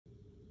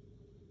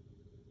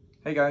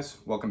Hey guys,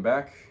 welcome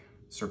back.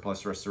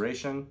 Surplus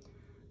Restoration.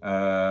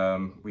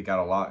 We got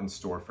a lot in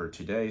store for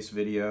today's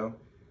video.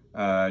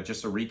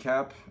 Just a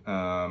recap,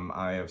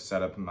 I have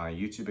set up my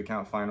YouTube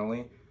account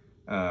finally,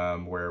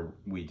 where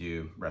we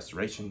do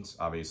restorations,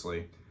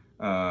 obviously.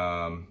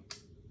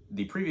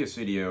 The previous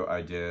video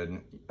I did,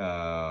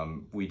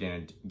 we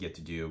didn't get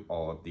to do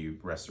all of the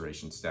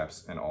restoration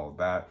steps and all of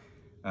that.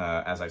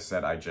 As I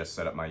said, I just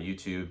set up my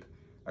YouTube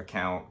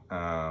account.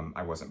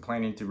 I wasn't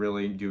planning to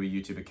really do a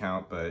YouTube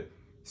account, but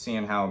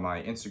seeing how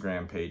my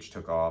Instagram page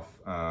took off,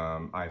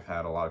 I've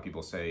had a lot of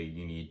people say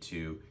you need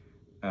to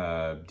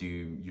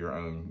do your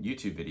own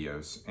YouTube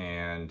videos,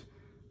 and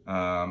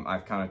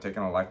I've kind of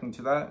taken a liking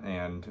to that,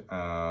 and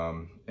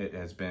it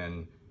has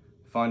been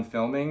fun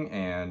filming,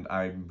 and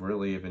I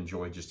really have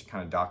enjoyed just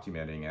kind of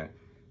documenting it.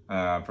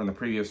 From the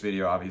previous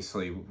video,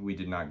 obviously, we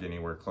did not get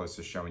anywhere close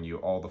to showing you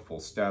all the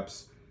full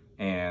steps,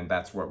 and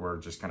that's what we're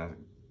just kind of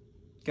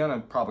gonna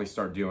probably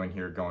start doing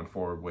here going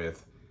forward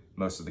with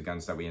most of the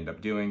guns that we end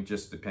up doing,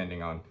 just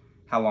depending on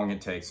how long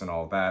it takes and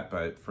all that.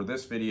 But for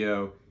this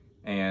video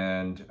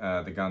and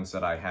the guns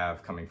that I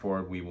have coming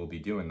forward, we will be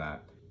doing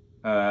that.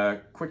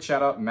 Quick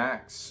shout out,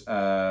 Max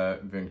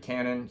Van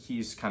Cannon.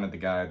 He's kind of the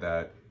guy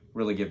that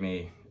really gave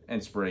me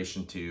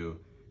inspiration to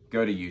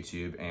go to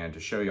YouTube and to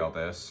show you all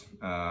this.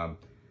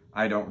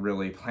 I don't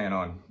really plan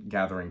on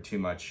gathering too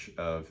much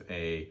of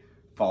a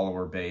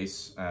follower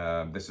base.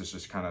 This is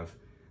just kind of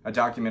a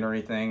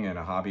documentary thing and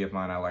a hobby of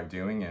mine I like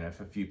doing, and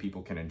if a few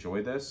people can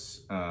enjoy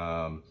this,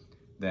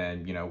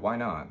 then, you know, why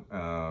not?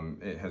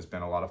 It has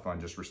been a lot of fun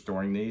just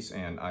restoring these,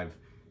 and I've,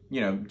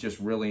 you know,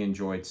 just really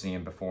enjoyed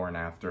seeing before and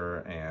after,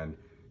 and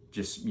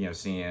just, you know,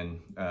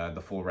 seeing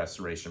the full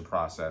restoration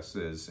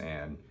processes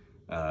and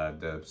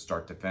the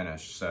start to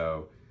finish.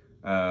 So,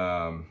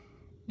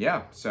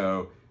 yeah,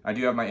 so I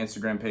do have my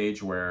Instagram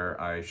page where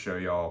I show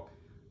y'all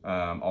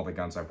all the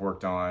guns I've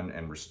worked on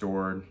and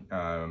restored.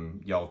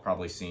 Y'all have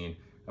probably seen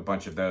a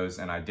bunch of those,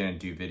 and I didn't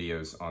do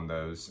videos on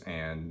those.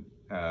 And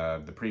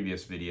the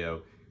previous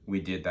video, we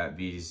did that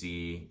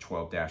VZ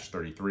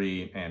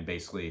 12-33, and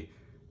basically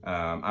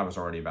I was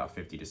already about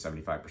 50 to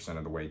 75%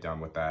 of the way done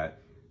with that.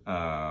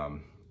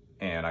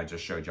 And I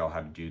just showed y'all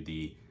how to do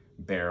the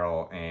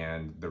barrel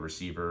and the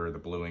receiver, the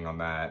bluing on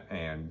that,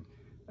 and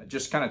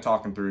just kind of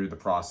talking through the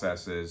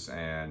processes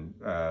and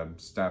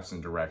steps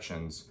and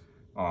directions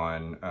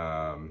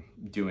on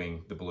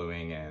doing the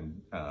bluing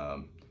and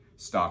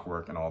stock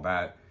work and all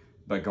that.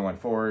 But going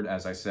forward,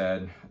 as I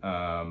said,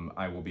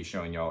 I will be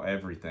showing y'all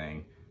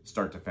everything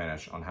start to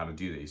finish on how to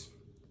do these.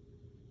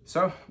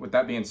 So with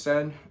that being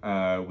said,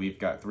 we've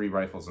got 3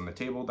 rifles on the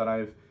table that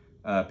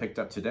I've picked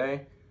up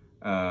today.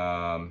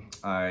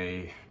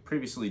 I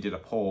previously did a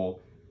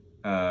poll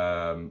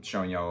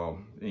showing y'all,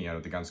 you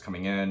know, the guns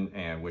coming in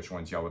and which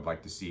ones y'all would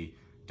like to see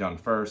done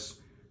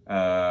first.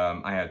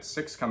 I had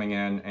 6 coming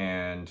in,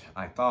 and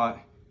I thought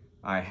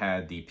I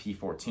had the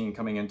P14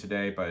 coming in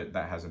today, but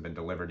that hasn't been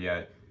delivered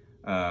yet.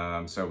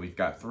 So we've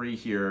got 3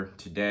 here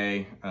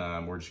today.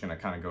 We're just gonna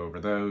kind of go over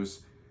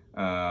those.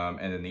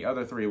 And then the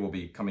other 3 will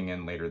be coming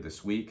in later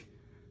this week.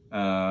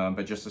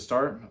 But just to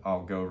start,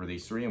 I'll go over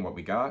these 3 and what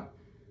we got.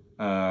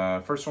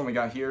 First one we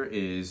got here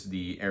is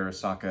the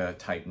Arisaka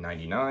Type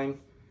 99.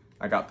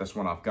 I got this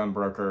one off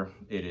Gunbroker.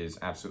 It is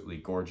absolutely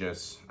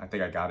gorgeous. I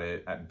think I got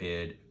it at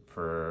bid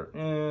for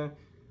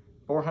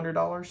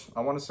 $400, I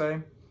want to say.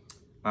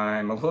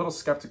 I'm a little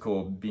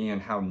skeptical being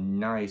how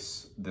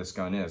nice this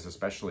gun is,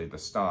 especially the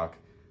stock.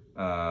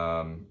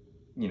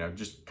 You know,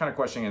 just kind of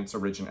questioning its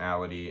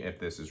originality, if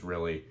this is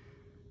really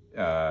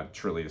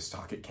truly the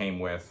stock it came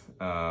with.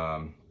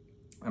 I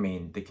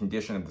mean, the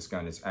condition of this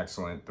gun is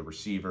excellent. The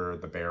receiver,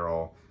 the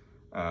barrel,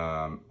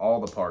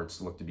 all the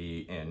parts look to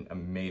be in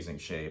amazing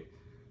shape.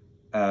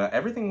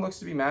 Everything looks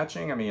to be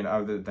matching. I mean,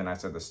 other than I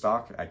said the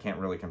stock, I can't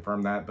really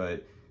confirm that,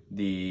 but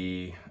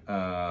the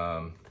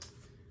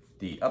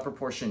upper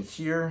portion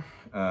here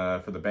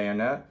for the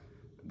bayonet,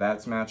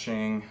 that's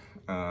matching.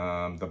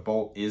 The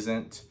bolt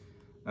isn't,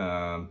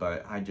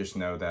 but I just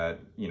know that,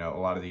 you know, a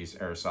lot of these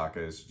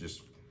Arisakas,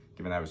 just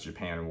given that was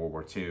Japan in World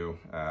War II,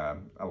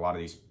 a lot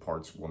of these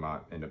parts will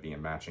not end up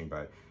being matching.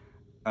 But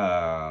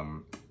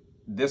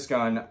this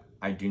gun,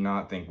 I do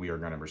not think we are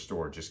going to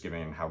restore, just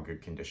given how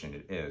good condition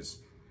it is.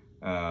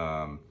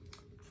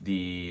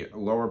 The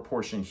lower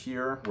portion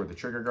here, where the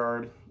trigger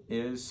guard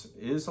is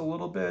a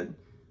little bit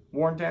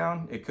worn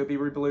down. It could be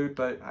reblued,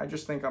 but I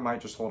just think I might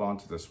just hold on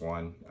to this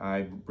one.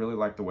 I really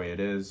like the way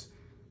it is,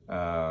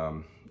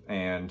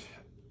 and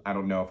I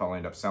don't know if I'll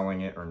end up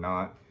selling it or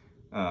not.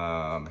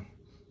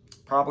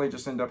 Probably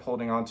just end up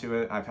holding on to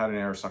it. I've had an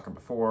Arisaka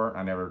before.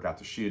 I never got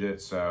to shoot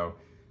it, so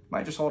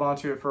might just hold on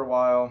to it for a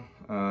while,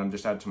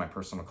 just add to my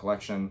personal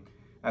collection.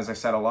 As I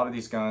said, a lot of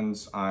these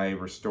guns I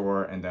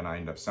restore and then I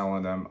end up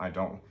selling them. I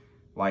don't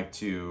like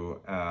to,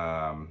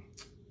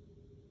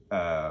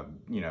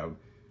 you know,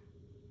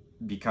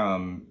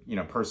 become, you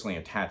know, personally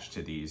attached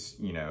to these,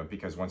 you know,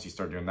 because once you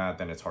start doing that,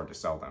 then it's hard to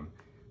sell them.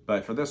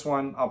 But for this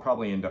one, I'll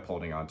probably end up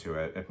holding on to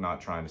it, if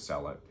not trying to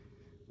sell it.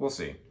 We'll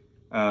see.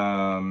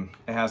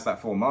 It has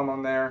that full mum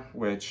on there,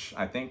 which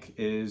I think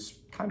is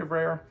kind of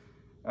rare.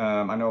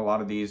 I know a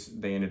lot of these,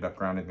 they ended up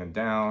grounding them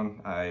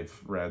down.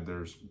 I've read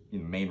there's, the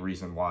main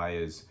reason why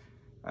is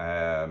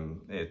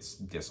it's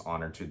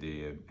dishonor to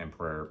the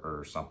emperor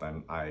or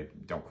something.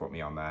 Don't quote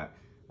me on that.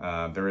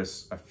 There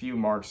is a few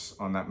marks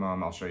on that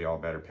mum. I'll show you all a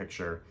better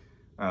picture,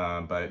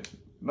 but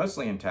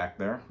mostly intact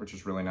there, which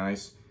is really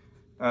nice.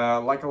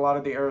 Like a lot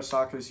of the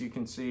Arasakas, you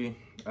can see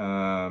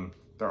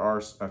there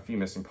are a few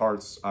missing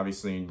parts.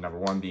 Obviously, number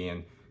one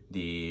being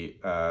the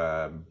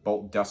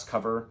bolt dust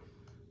cover.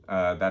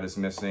 That is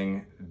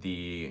missing.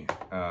 The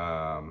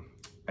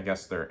I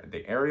guess they're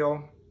the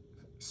aerial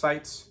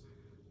sights.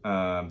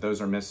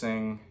 Those are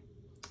missing.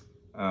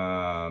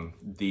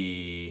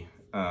 The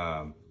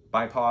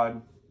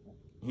bipod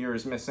here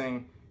is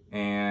missing,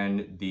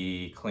 and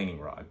the cleaning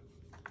rod.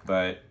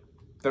 But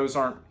those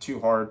aren't too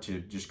hard to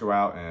just go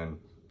out and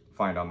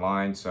find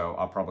online, so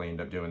I'll probably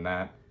end up doing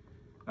that.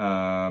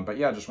 But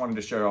yeah, just wanted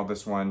to show you all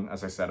this one.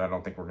 As I said, I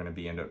don't think we're going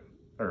to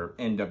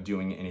end up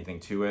doing anything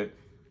to it.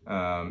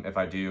 If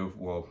I do,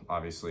 we'll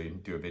obviously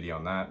do a video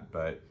on that,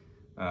 but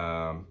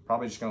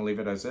probably just going to leave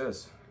it as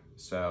is.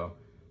 So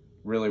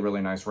really,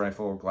 really nice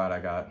rifle. Glad I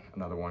got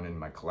another one in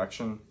my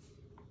collection.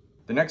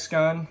 The next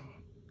gun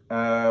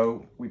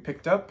we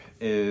picked up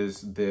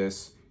is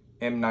this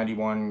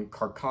M91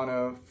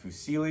 Carcano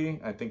Fucili,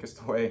 I think is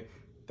the way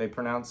they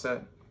pronounce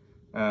it.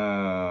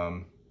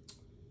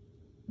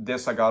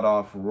 This I got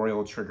off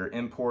Royal Trigger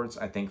Imports,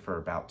 I think for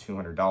about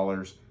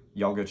 $200.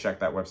 Y'all go check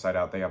that website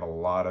out. They have a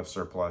lot of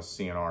surplus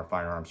CNR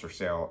firearms for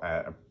sale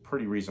at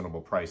pretty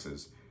reasonable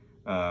prices.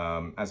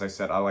 As I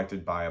said, I like to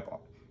buy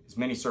up as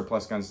many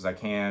surplus guns as I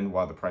can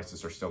while the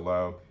prices are still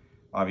low.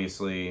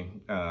 Obviously,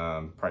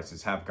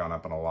 prices have gone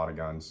up on a lot of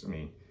guns. I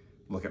mean,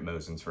 look at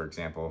Mosin's, for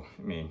example.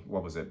 I mean,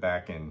 what was it,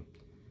 back in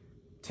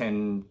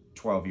 10,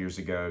 12 years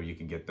ago, you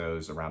could get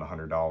those around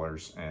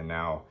 $100, and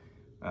now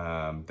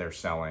they're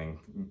selling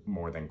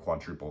more than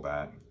quadruple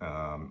that.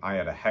 I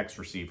had a hex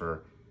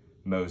receiver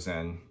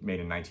Mosin made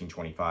in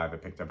 1925. I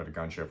picked up at a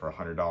gun show for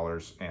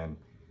 $100, and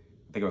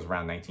I think it was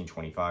around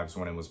 1925 is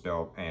when it was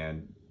built,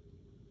 and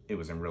it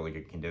was in really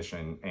good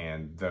condition,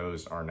 and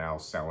those are now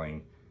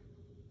selling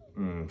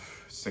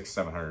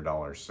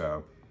 $600–700.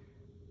 So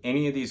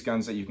any of these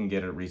guns that you can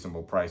get at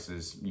reasonable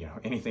prices, you know,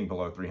 anything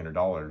below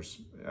 $300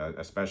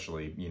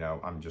 especially, you know,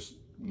 I'm just,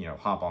 you know,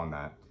 hop on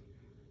that.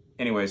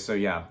 Anyway, so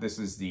yeah, this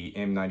is the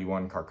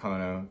M91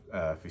 Carcano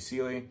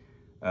Fucili,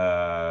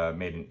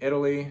 made in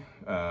Italy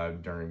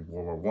during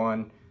World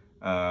War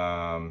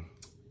I.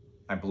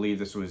 I believe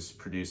this was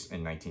produced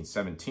in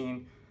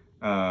 1917.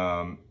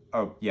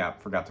 Oh yeah,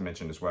 forgot to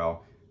mention as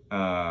well,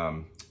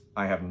 I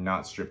have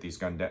not stripped these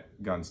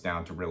guns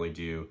down to really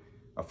do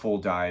a full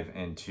dive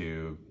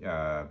into,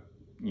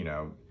 you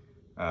know,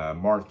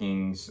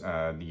 markings,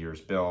 the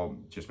year's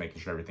build, just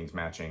making sure everything's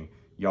matching.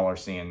 Y'all are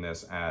seeing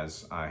this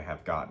as I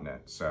have gotten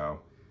it. So,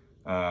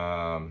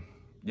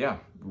 yeah,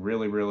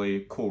 really,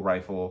 really cool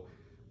rifle.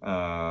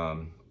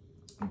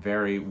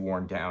 Very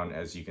worn down,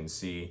 as you can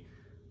see.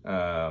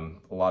 A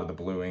lot of the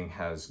bluing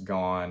has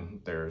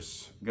gone.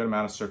 There's a good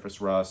amount of surface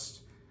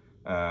rust.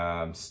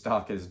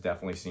 Stock has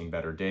definitely seen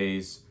better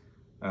days.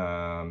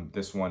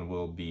 This one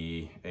will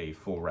be a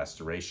full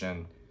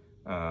restoration.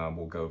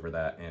 We'll go over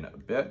that in a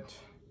bit.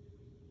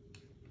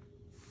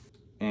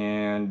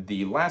 And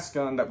the last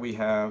gun that we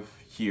have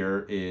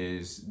here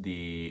is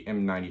the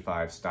M95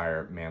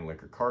 Steyr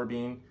Mannlicher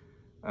carbine.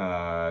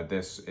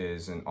 This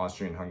is an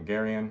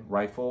Austrian-Hungarian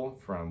rifle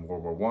from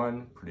World War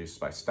I, produced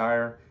by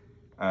Steyr.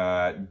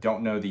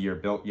 Don't know the year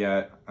built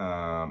yet.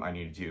 I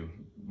need to do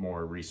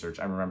more research.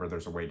 I remember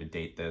there's a way to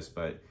date this,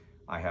 but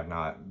I have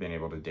not been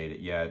able to date it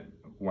yet.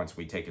 Once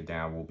we take it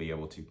down, we'll be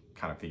able to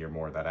kind of figure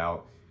more of that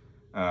out.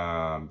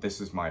 This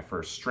is my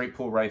first straight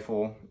pull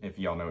rifle. If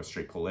y'all know what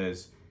straight pull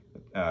is,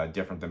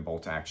 different than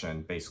bolt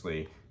action.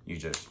 Basically, you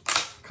just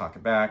cock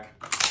it back,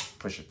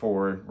 push it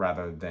forward,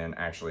 rather than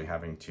actually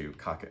having to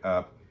cock it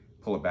up,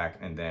 pull it back,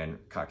 and then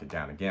cock it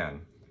down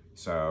again.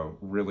 So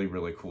really,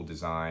 really cool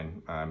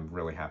design. I'm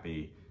really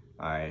happy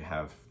I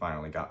have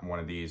finally gotten one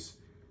of these.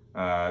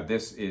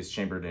 This is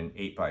chambered in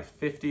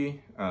 8x50.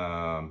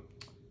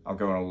 I'll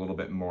go in a little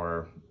bit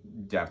more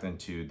depth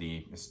into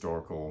the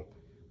historical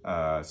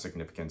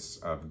significance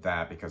of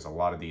that, because a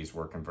lot of these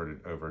were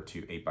converted over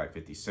to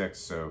 8x56.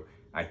 So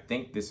I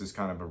think this is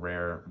kind of a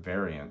rare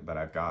variant that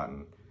I've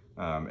gotten,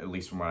 at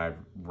least from what I've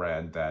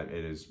read, that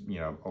it is,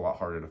 you know, a lot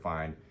harder to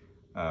find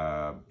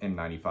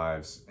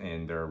M95s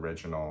in their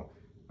original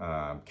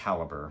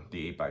caliber,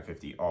 the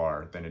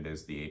 8x50R, than it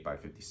is the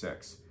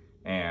 8x56.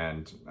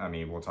 And I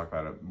mean, we'll talk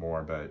about it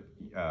more, but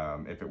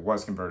if it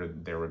was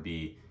converted, there would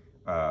be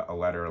a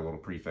letter, a little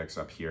prefix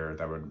up here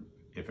that would,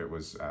 if it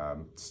was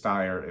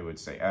Steyr, it would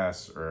say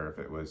S, or if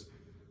it was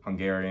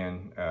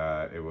Hungarian,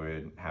 it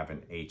would have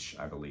an H,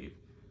 I believe.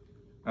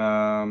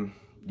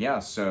 Yeah,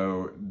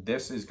 so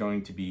this is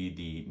going to be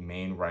the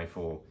main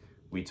rifle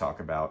we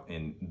talk about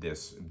in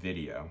this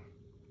video.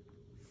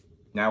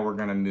 Now we're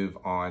going to move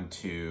on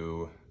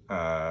to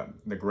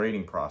the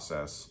grading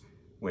process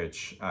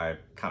which I've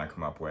kind of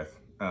come up with.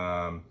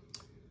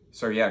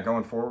 So yeah,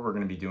 going forward, we're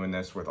going to be doing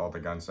this with all the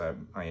guns that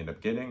I end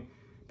up getting.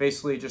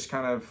 Basically just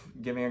kind of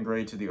giving a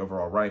grade to the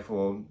overall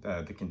rifle,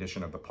 the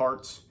condition of the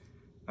parts,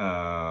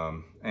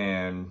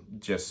 and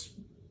just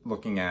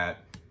looking at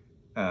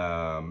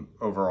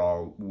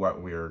overall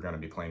what we're going to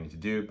be planning to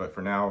do. But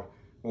for now,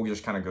 we'll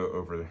just kind of go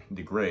over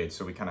the grade.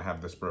 So we kind of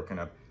have this broken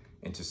up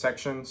into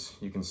sections.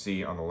 You can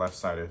see on the left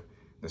side of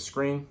the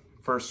screen.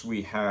 First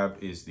we have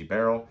is the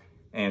barrel.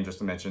 And just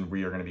to mention,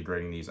 we are going to be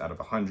grading these out of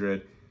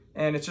 100.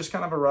 And it's just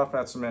kind of a rough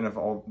estimate of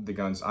all the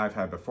guns I've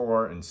had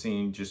before and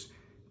seen, just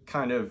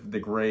kind of the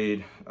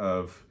grade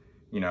of,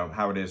 you know,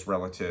 how it is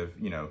relative,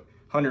 you know,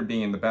 100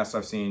 being the best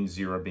I've seen,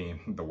 0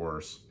 being the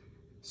worst.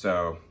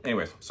 So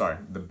anyways, sorry,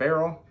 the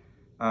barrel,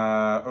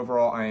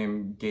 overall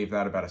gave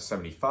that about a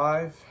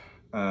 75.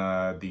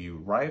 The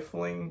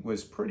rifling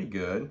was pretty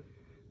good.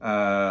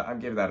 I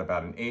gave that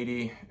about an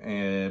 80,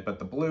 but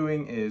the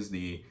bluing is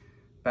the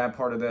bad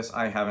part of this.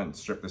 I haven't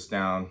stripped this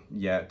down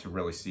yet to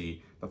really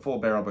see the full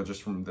barrel, but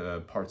just from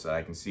the parts that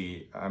I can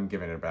see, I'm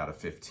giving it about a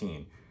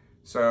 15.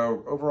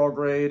 So overall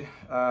grade,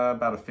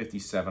 about a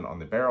 57 on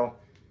the barrel.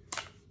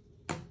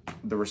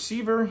 The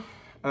receiver,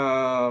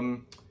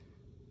 no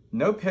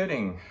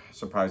pitting,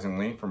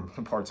 surprisingly, from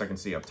the parts I can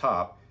see up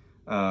top.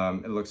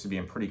 It looks to be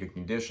in pretty good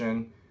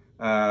condition.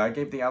 I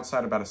gave the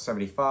outside about a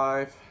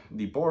 75.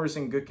 The bore is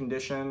in good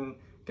condition,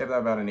 gave that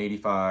about an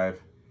 85.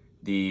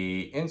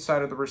 The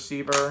inside of the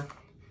receiver,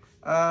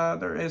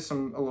 there is a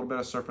little bit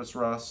of surface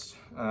rust,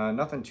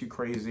 nothing too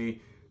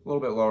crazy, a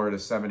little bit lower to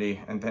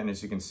 70. And then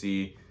as you can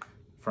see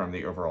from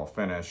the overall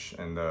finish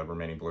and the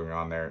remaining bluing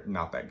on there,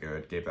 not that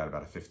good. Gave that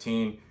about a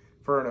 15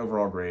 for an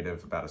overall grade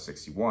of about a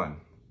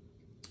 61.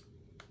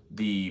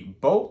 The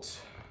bolt,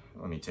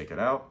 let me take it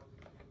out.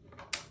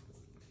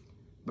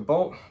 The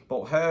bolt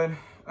head,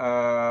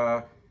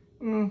 not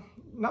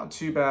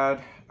too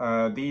bad.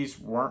 These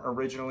weren't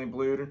originally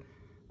blued,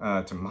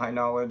 to my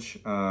knowledge.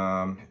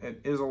 It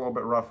is a little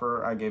bit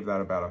rougher. I gave that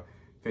about a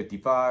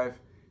 55.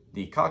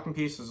 The cocking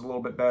piece is a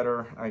little bit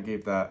better. I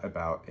gave that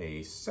about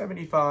a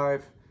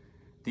 75.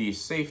 The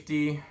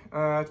safety,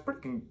 it's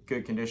pretty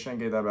good condition. I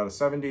gave that about a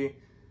 70.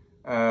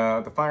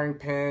 The firing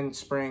pin,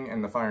 spring,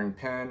 and the firing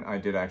pin, I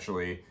did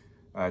actually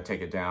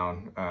take it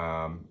down.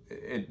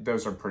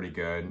 Those are pretty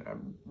good,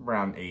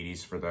 around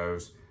 80s for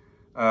those.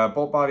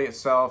 Bolt body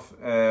itself,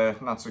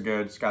 not so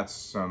good. It's got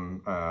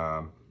some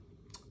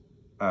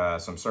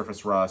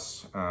surface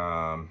rust.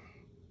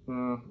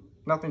 Nothing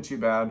too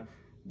bad.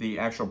 The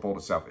actual bolt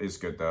itself is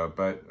good though,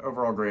 but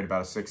overall grade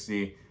about a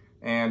 60.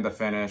 And the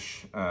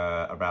finish,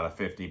 about a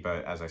 50,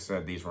 but as I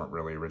said, these weren't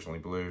really originally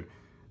blued,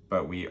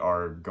 but we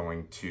are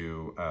going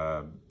to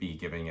be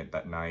giving it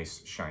that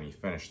nice shiny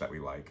finish that we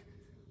like.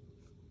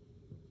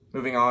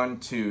 Moving on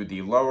to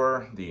the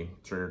lower, the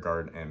trigger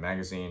guard and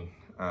magazine.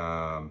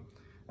 I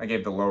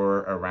gave the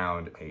lower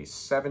around a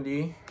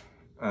 70.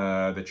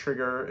 The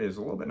trigger is a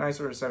little bit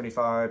nicer at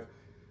 75.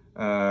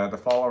 The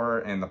follower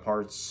and the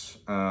parts,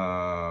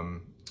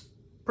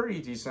 pretty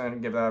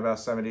decent, give that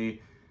about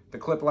 70. The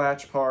clip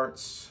latch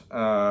parts,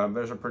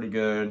 those are pretty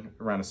good,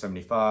 around a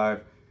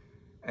 75.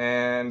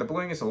 And the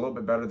bluing is a little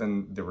bit better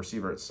than the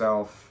receiver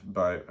itself,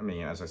 but I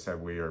mean, as I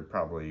said, we are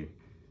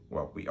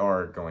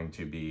going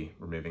to be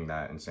removing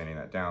that and sanding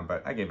that down,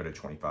 but I gave it a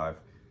 25.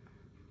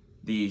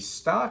 The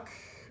stock,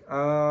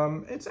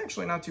 it's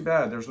actually not too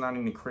bad. There's not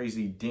any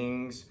crazy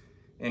dings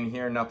in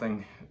here,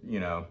 nothing, you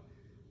know,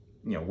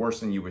 worse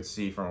than you would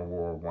see from a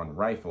World War I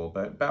rifle,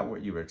 but about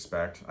what you would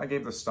expect. I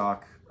gave the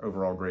stock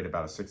overall grade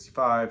about a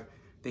 65.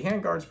 The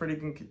handguard's pretty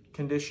good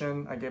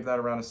condition. I gave that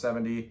around a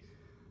 70.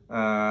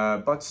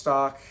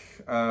 Buttstock,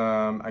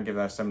 I give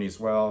that a 70 as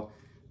well.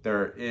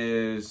 There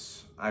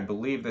is, I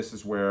believe this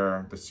is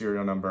where the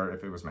serial number,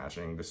 if it was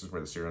matching, this is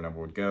where the serial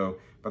number would go,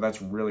 but that's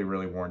really,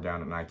 really worn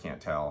down and I can't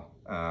tell.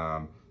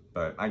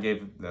 But I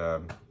gave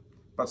the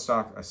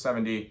buttstock a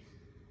 70.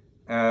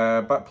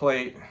 Butt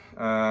plate,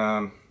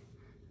 kind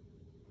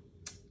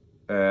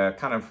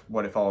of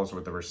what it follows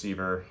with the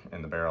receiver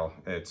and the barrel.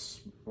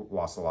 It's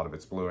lost a lot of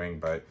its bluing,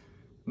 but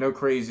no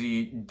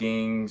crazy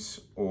dings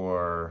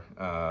or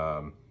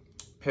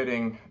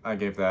pitting. I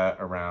gave that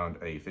around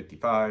a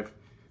 55.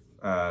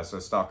 So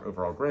stock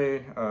overall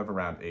grade of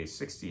around a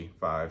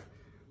 65.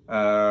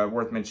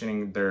 Worth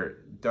mentioning, there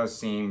does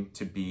seem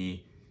to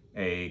be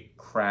a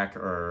crack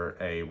or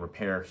a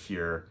repair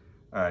here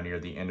near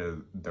the end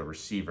of the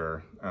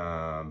receiver.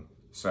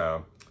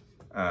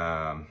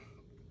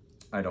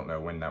 I don't know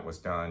when that was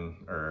done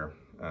or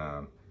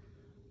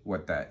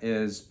what that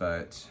is,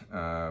 but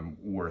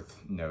worth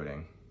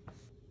noting.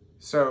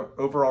 So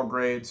overall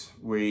grades,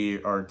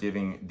 we are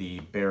giving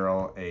the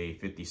barrel a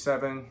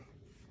 57,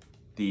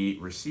 the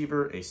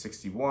receiver a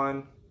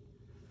 61,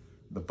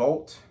 the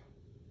bolt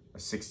a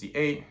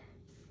 68,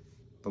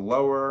 the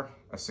lower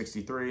a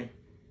 63,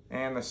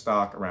 and the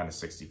stock around a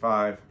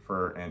 65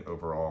 for an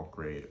overall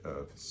grade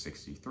of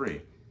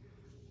 63.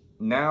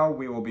 Now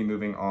we will be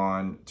moving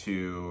on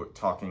to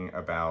talking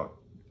about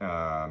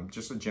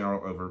just a general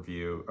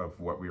overview of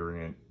what we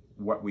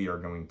are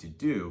going to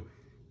do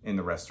in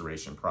the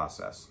restoration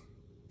process.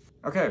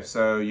 Okay,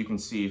 so you can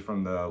see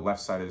from the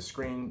left side of the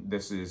screen,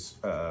 this is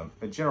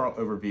a general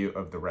overview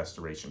of the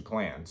restoration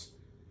plans.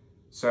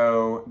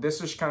 So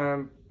this is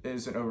an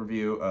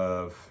overview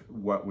of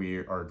what we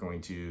are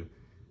going to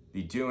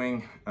be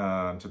doing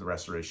to the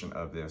restoration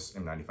of this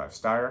M95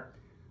 Steyr.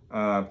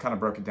 Kind of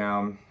broke it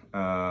down.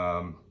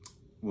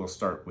 We'll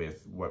start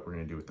with what we're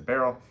going to do with the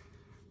barrel.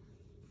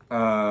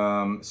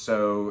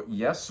 So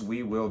yes,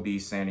 we will be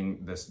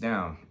sanding this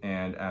down.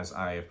 And as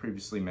I have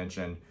previously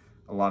mentioned,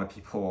 a lot of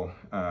people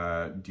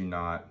do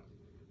not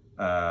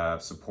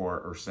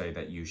support or say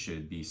that you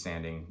should be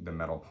sanding the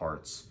metal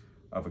parts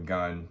of a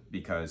gun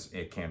because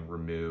it can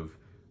remove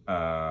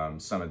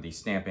some of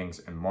these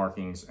stampings and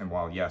markings. And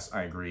while yes,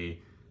 I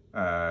agree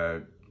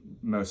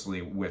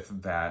mostly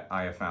with that,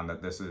 I have found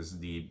that this is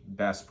the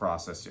best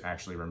process to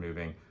actually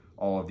removing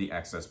all of the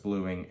excess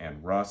bluing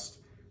and rust,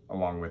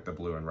 along with the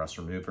blue and rust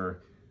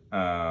remover.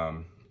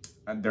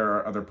 There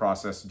are other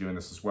processes doing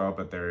this as well,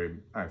 but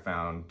I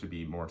found to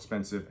be more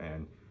expensive,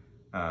 and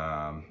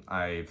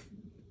I've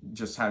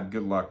just had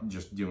good luck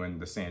just doing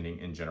the sanding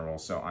in general,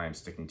 so I am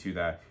sticking to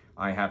that.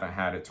 I haven't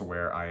had it to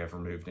where I have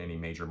removed any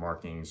major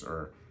markings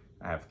or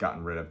I have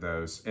gotten rid of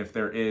those. If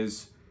there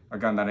is a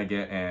gun that I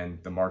get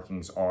and the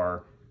markings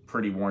are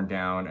pretty worn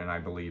down and I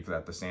believe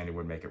that the sanding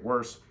would make it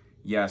worse,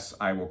 yes,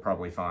 I will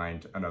probably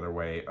find another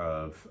way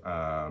of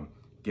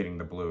getting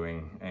the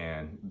bluing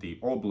and the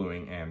old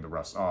bluing and the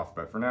rust off.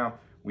 But for now,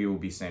 we will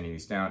be sanding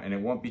these down, and it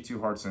won't be too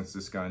hard since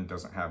this gun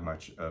doesn't have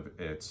much of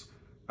its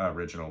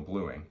original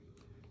bluing.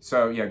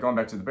 So yeah, going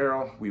back to the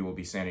barrel, we will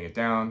be sanding it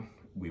down.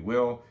 We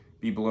will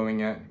be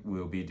bluing it.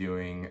 We'll be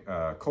doing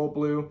cold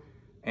blue.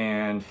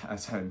 And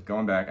as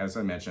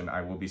I mentioned,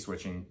 I will be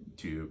switching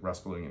to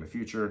rust bluing in the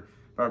future.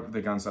 But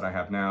the guns that I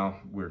have now,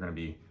 we're going to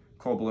be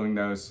cold bluing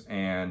those.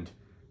 And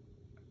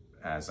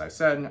as I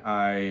said,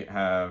 I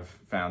have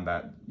found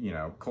that,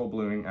 cold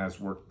bluing has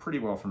worked pretty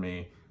well for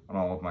me on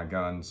all of my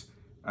guns.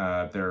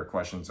 There are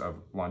questions of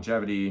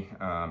longevity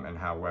and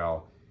how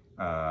well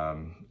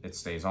it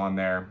stays on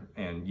there.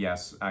 And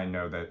yes, I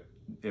know that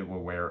it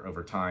will wear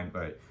over time,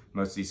 but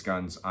most of these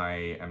guns,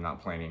 I am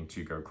not planning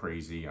to go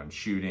crazy on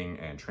shooting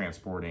and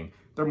transporting.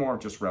 They're more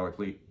just relic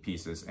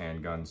pieces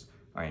and guns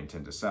I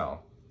intend to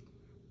sell.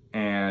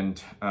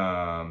 And,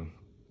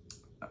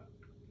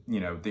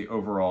 the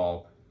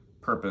overall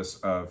purpose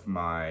of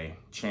my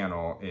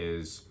channel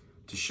is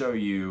to show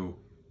you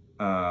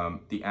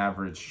the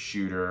average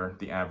shooter,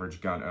 the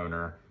average gun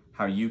owner,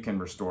 how you can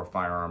restore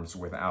firearms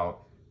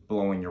without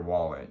blowing your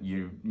wallet.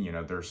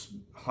 There's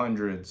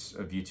hundreds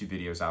of YouTube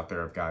videos out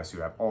there of guys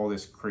who have all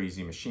this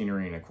crazy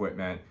machinery and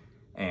equipment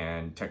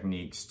and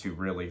techniques to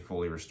really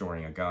fully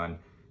restoring a gun.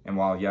 And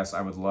while yes,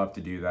 I would love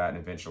to do that and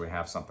eventually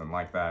have something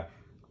like that,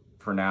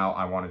 for now,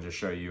 I wanted to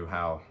show you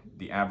how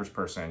the average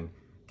person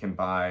can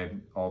buy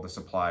all the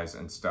supplies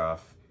and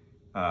stuff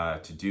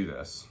to do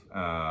this.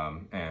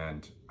 I've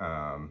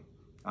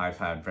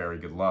had very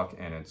good luck,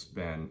 and it's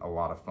been a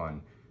lot of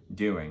fun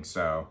doing.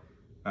 So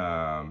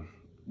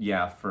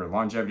yeah, for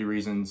longevity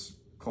reasons,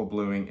 cold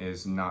bluing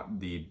is not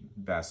the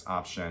best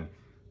option,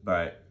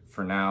 but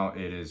for now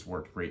it has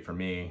worked great for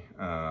me,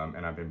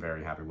 and I've been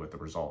very happy with the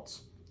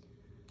results.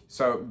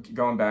 So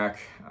going back,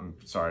 I'm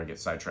sorry I get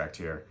sidetracked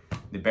here.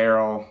 The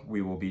barrel,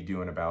 we will be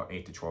doing about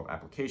 8 to 12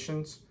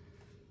 applications,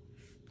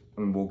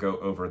 and we'll go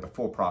over the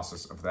full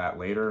process of that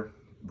later.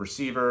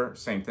 Receiver,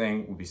 same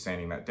thing, we'll be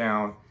sanding that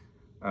down,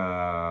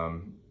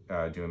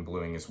 doing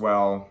bluing as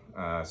well.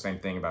 Same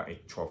thing, about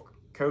 8 to 12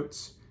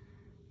 coats.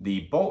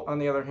 The bolt, on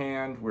the other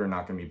hand, we're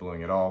not going to be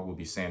bluing at all. We'll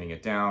be sanding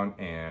it down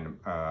and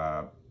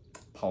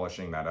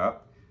polishing that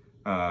up,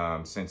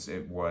 since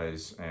it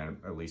was, and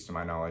at least to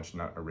my knowledge,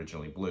 not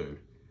originally blued.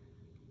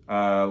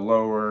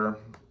 Lower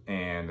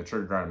and the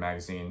trigger guard and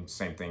magazine,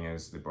 same thing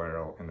as the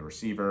barrel and the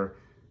receiver,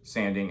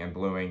 sanding and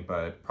bluing,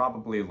 but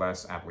probably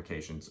less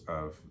applications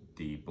of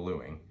the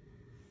bluing.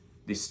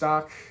 The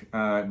stock,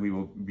 we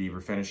will be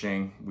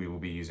refinishing. We will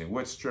be using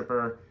wood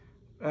stripper,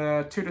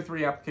 2 to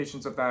 3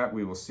 applications of that,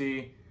 we will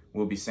see.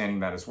 We'll be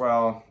sanding that as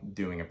well,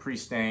 doing a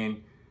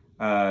pre-stain.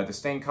 The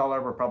stain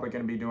color, we're probably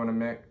going to be doing a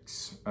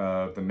mix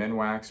of the min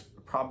wax,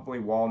 probably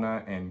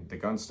walnut, and the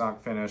gun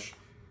stock finish,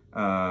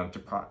 to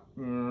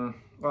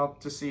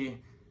see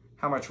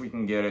how much we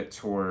can get it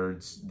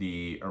towards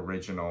the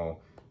original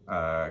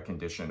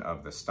condition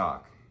of the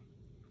stock.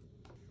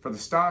 For the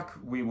stock,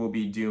 we will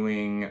be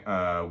doing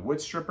wood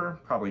stripper,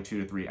 probably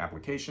 2 to 3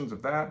 applications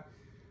of that.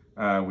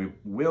 We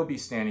will be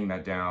sanding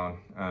that down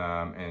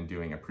and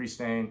doing a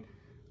pre-stain.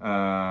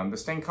 The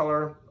stain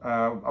color,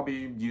 I'll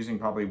be using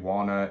probably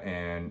walnut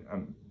and,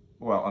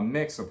 a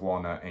mix of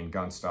walnut and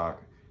gun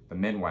stock, the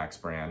min wax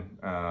brand.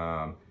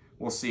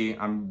 We'll see.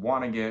 I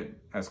want to get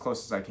as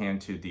close as I can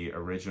to the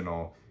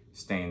original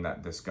stain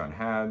that this gun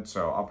had,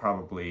 so I'll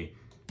probably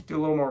do a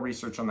little more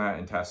research on that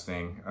and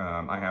testing.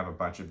 I have a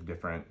bunch of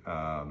different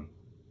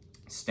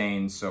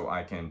stains, so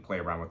I can play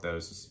around with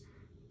those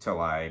till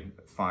I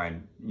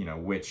find,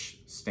 which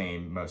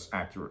stain most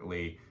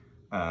accurately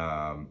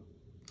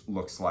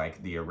looks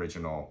like the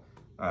original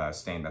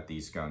stain that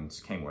these guns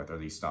came with, or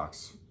these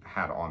stocks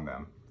had on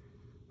them.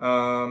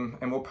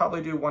 And we'll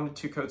probably do 1 to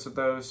 2 coats of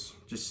those,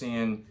 just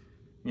seeing,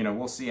 you know,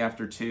 we'll see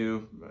after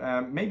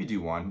 2, maybe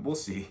do 1, we'll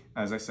see.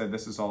 As I said,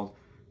 this is all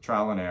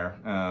trial and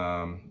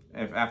error.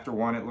 If after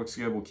 1 it looks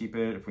good, we'll keep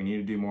it. If we need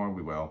to do more,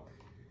 we will.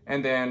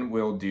 And then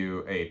we'll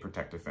do a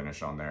protective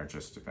finish on there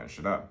just to finish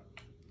it up.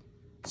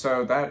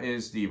 So that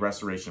is the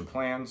restoration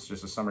plans,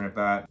 just a summary of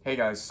that. Hey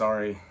guys,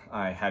 sorry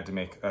I had to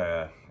make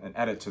an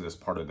edit to this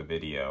part of the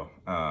video.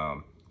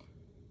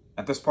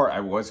 At this part, I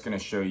was going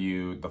to show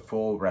you the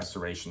full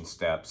restoration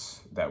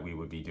steps that we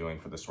would be doing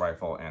for this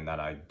rifle and that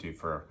I do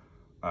for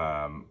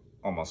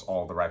almost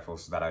all the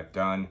rifles that I've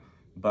done.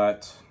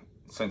 But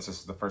since this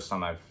is the first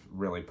time I've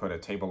really put a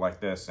table like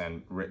this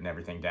and written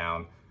everything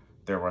down,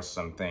 there were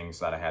some things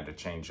that I had to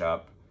change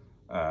up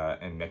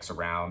and mix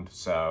around.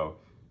 So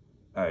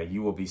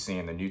you will be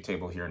seeing the new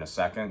table here in a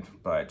second,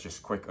 but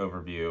just quick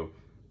overview.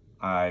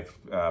 I've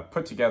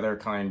put together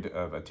kind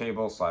of a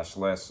table /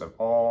 list of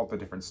all the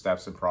different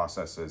steps and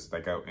processes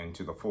that go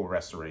into the full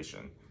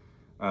restoration,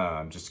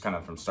 just kind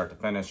of from start to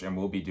finish, and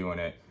we'll be doing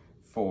it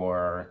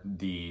for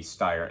the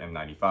Steyr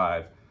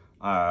M95.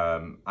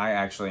 I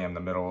actually am in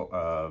the middle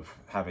of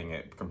having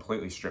it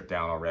completely stripped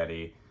down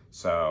already,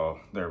 so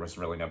there was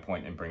really no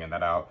point in bringing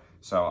that out.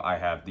 So I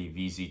have the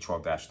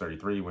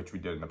VZ12-33, which we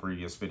did in the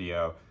previous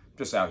video,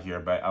 just out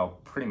here, but I'll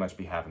pretty much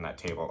be having that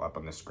table up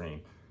on the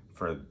screen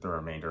for the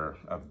remainder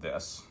of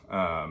this.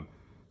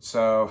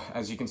 So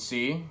as you can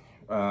see,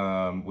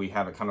 we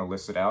have it kind of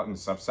listed out in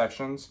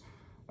subsections,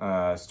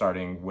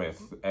 starting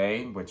with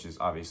A, which is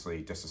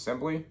obviously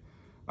disassembly.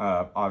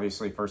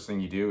 Obviously, first thing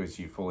you do is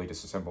you fully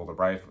disassemble the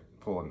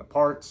rifle and the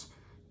parts,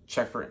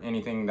 check for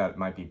anything that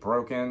might be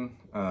broken,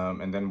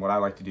 and then what I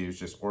like to do is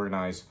just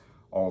organize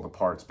all the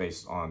parts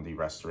based on the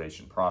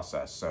restoration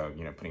process. So,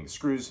 you know, putting the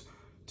screws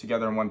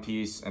together in one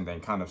piece and then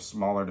kind of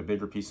smaller to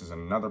bigger pieces in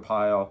another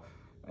pile,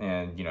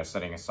 and, you know,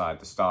 setting aside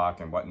the stock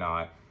and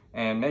whatnot,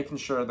 and making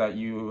sure that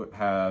you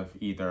have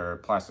either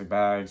plastic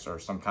bags or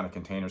some kind of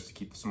containers to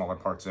keep the smaller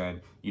parts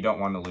in. You don't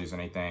want to lose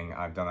anything.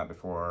 I've done that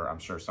before. I'm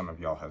sure some of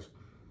y'all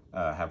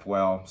have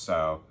well.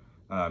 So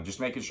just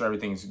making sure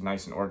everything's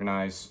nice and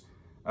organized.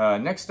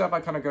 Next step I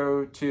kind of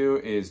go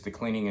to is the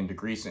cleaning and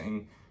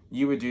degreasing.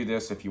 You would do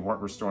this if you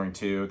weren't restoring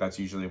too. That's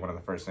usually one of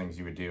the first things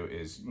you would do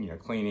is, you know,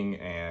 cleaning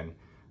and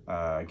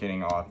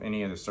getting off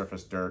any of the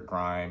surface dirt,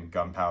 grime,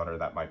 gunpowder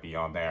that might be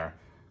on there.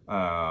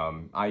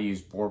 I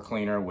use bore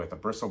cleaner with a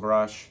bristle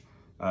brush.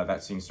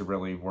 That seems to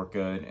really work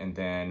good. And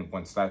then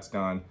once that's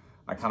done,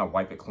 I kind of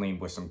wipe it clean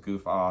with some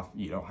goof off.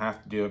 You don't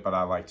have to do it, but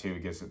I like to.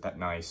 It gives it that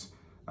nice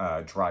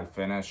dry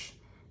finish.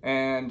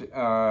 And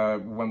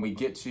when we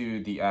get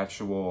to the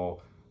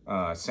actual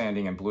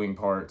sanding and bluing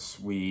parts,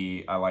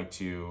 I like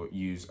to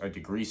use a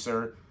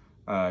degreaser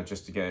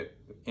just to get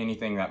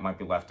anything that might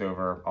be left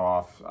over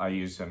off. I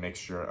use a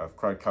mixture of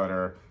crud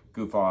cutter,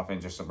 goof off,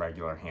 and just some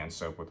regular hand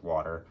soap with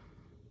water.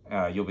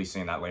 You'll be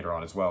seeing that later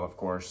on as well, of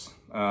course.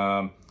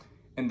 And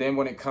then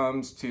when it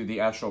comes to the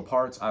actual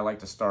parts, I like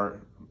to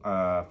start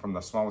from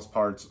the smallest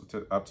parts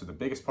up to the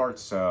biggest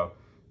parts. So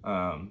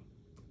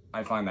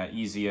I find that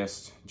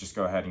easiest. Just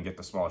go ahead and get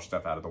the smaller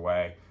stuff out of the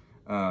way.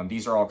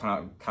 These are all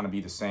kind of be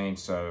the same.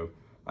 So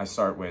I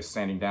start with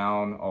sanding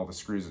down all the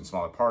screws and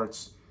smaller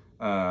parts,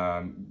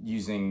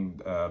 using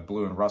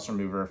blue and rust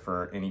remover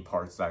for any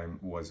parts that I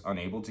was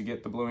unable to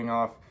get the bluing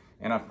off.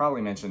 And I've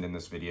probably mentioned in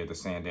this video the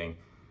sanding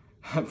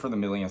for the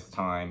millionth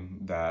time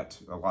that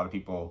a lot of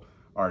people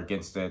are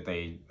against it.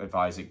 They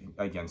advise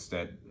against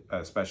it,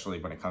 especially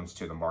when it comes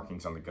to the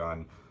markings on the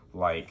gun,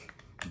 like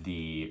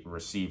the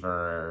receiver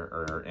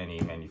or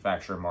any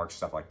manufacturer marks,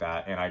 stuff like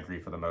that. And I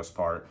agree for the most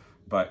part.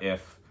 But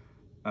if,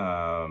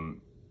 I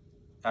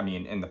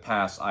mean, in the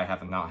past, I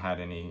have not had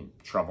any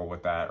trouble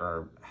with that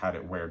or had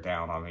it wear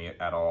down on me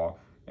at all.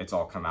 It's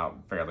all come out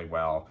fairly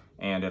well,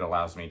 and it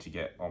allows me to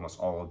get almost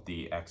all of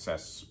the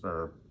excess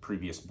or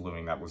previous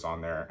bluing that was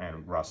on there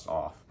and rust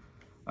off.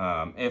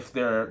 If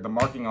the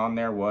marking on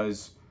there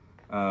was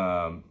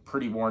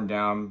pretty worn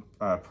down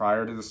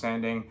prior to the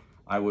sanding,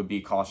 I would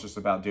be cautious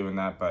about doing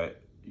that,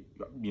 but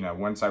you know,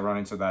 once I run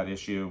into that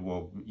issue,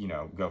 we'll, you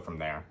know, go from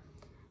there.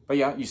 But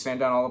yeah, you sand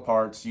down all the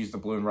parts, use the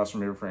blue and rust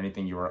remover for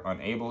anything you are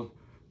unable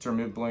to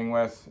remove bluing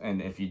with,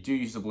 and if you do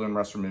use the blue and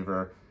rust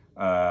remover,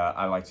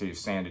 I like to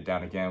sand it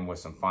down again with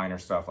some finer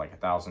stuff like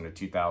 1,000 to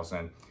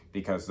 2,000,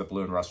 because the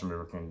blue and rust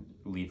remover can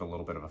leave a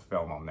little bit of a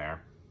film on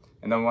there.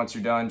 And then once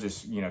you're done,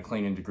 just, you know,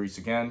 clean and degrease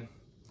again.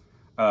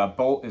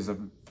 Bolt is a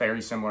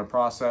very similar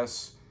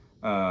process.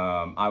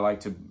 I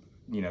like to,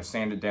 you know,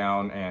 sand it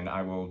down, and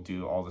I will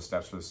do all the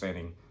steps for the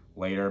sanding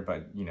later,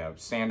 but, you know,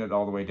 sand it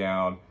all the way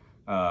down,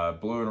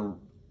 blue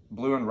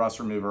and rust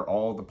remover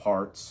all the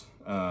parts,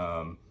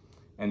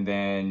 and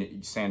then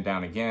sand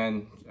down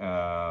again,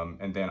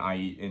 and then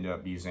I end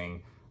up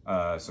using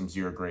some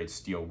 0 grade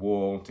steel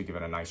wool to give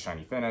it a nice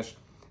shiny finish,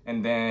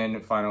 and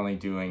then finally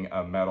doing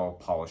a metal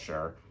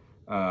polisher.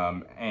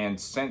 And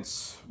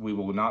since we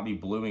will not be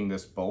bluing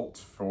this bolt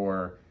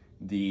for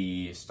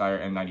the Steyr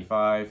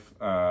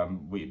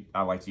M95,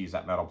 I like to use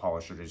that metal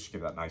polisher to just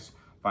give that nice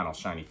final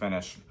shiny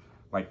finish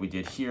like we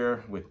did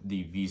here with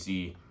the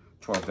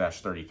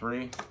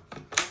VZ12-33.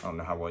 I don't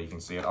know how well you can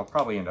see it. I'll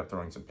probably end up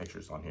throwing some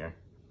pictures on here,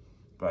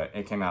 but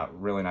it came out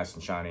really nice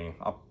and shiny.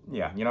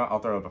 Yeah, you know, I'll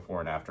throw a before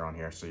and after on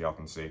here so y'all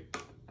can see.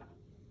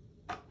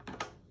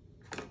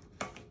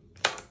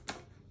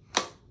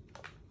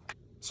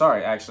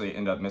 Sorry, I actually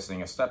ended up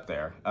missing a step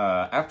there.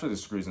 After the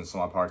screws and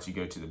small parts, you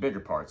go to the bigger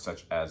parts,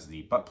 such as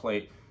the butt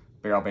plate,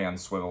 barrel band,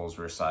 swivels,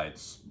 rear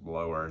sights,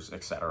 lowers,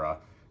 etc.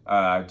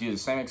 Do the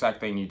same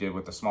exact thing you did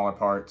with the smaller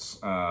parts.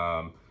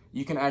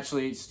 You can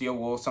actually steel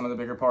wool some of the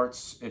bigger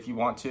parts if you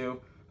want to.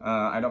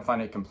 I don't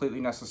find it completely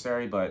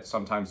necessary, but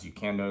sometimes you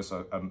can notice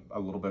a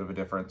little bit of a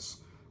difference.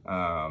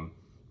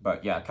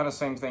 But yeah, kind of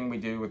same thing we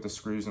do with the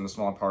screws and the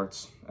smaller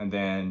parts. And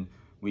then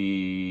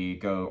we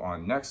go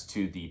on next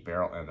to the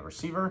barrel and the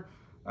receiver.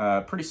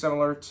 Pretty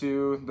similar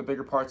to the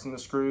bigger parts and the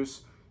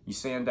screws. You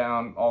sand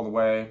down all the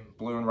way,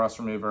 blue and rust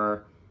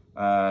remover,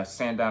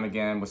 sand down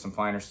again with some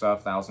finer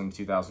stuff, 1000,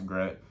 2000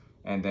 grit,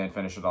 and then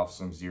finish it off with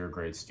some 0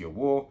 grade steel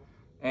wool.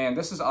 And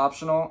this is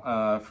optional.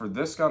 For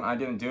this gun, I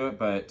didn't do it,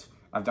 but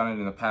I've done it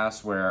in the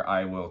past where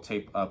I will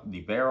tape up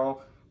the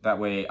barrel. That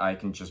way I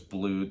can just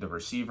blue the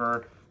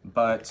receiver.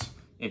 But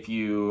if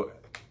you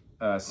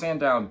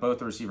sand down both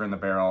the receiver and the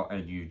barrel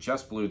and you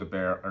just blue the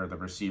barrel or the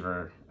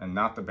receiver and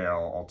not the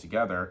barrel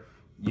altogether,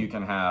 you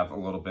can have a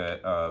little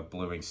bit of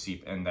bluing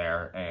seep in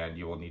there and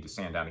you will need to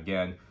sand down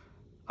again.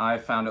 I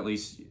found, at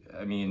least,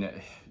 I mean,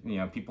 you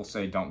know, people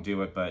say don't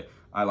do it, but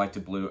I like to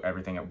blue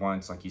everything at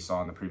once like you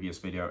saw in the previous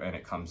video and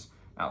it comes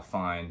out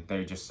fine.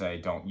 They just say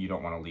you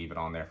don't want to leave it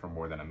on there for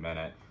more than a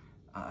minute.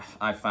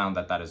 I found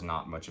that is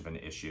not much of an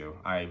issue.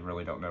 I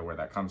really don't know where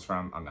that comes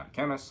from. I'm not a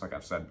chemist, like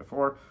I've said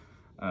before.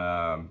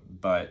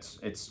 But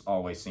it's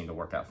always seemed to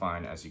work out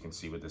fine, as you can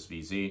see with this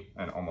VZ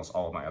and almost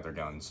all of my other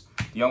guns.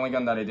 The only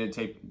gun that I did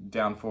tape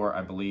down for,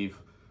 I believe,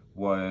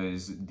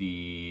 was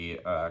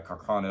the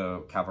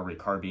Carcano Cavalry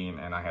Carbine,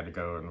 and I had to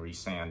go and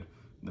resand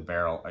the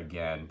barrel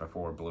again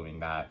before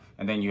bluing that.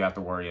 And then you have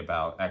to worry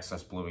about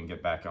excess bluing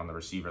get back on the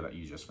receiver that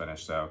you just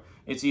finished. So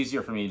it's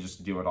easier for me just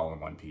to do it all in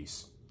one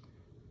piece.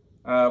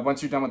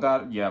 Once you're done with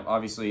that, yeah,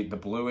 obviously the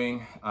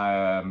bluing,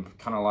 kind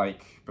of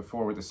like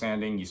before with the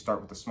sanding, you start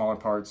with the smaller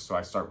parts. So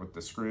I start with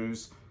the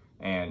screws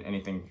and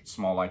anything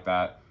small like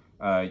that.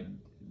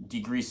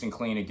 Degrease and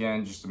clean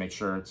again, just to make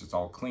sure it's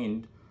all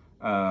cleaned.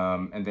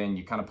 And then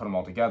you kind of put them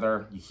all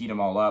together, you heat them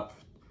all up.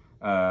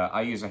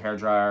 I use a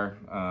hairdryer.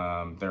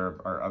 There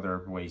are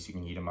other ways you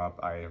can heat them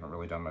up. I haven't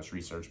really done much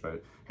research,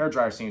 but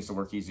hairdryer seems to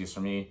work easiest for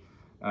me.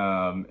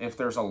 If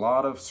there's a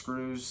lot of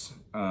screws,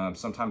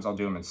 sometimes I'll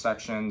do them in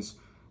sections.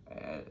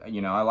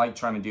 You know, I like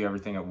trying to do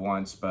everything at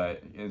once,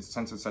 but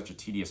since it's such a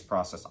tedious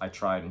process, I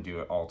try and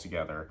do it all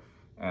together.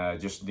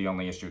 Just the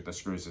only issue with the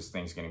screws is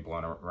things getting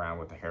blown around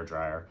with the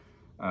hairdryer.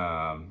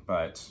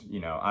 But, you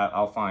know,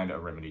 I'll find a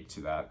remedy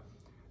to that.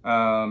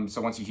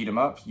 So once you heat them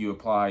up, you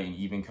apply an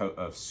even coat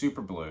of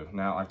super blue.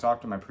 Now, I've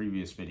talked in my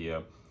previous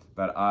video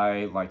that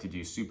I like to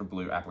do super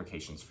blue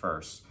applications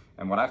first.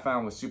 And what I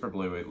found with super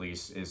blue, at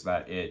least, is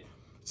that it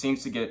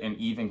seems to get an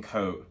even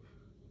coat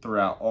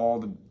throughout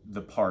all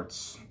the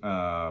parts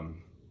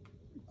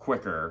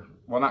quicker.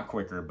 Well, not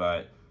quicker,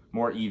 but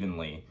more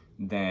evenly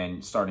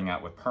than starting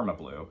out with perma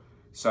blue.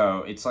 So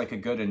it's like a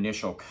good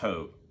initial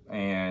coat,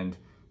 and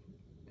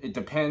it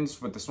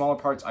depends. With the smaller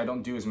parts, I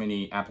don't do as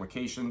many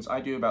applications. I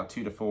do about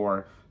 2 to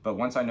 4, but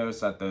once I notice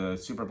that the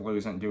super blue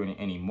isn't doing it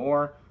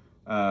anymore,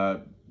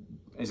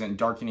 isn't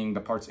darkening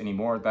the parts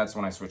anymore, that's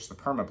when I switch to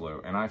perma blue.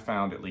 And I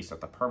found, at least,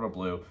 that the perma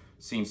blue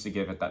seems to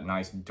give it that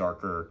nice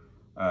darker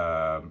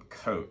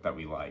coat that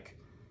we like.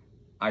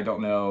 I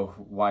don't know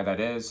why that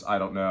is. I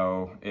don't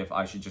know if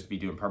I should just be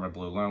doing perma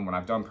blue alone. When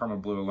I've done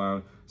perma blue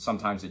alone,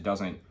 sometimes it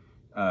doesn't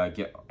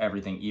get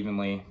everything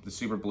evenly. The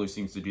super blue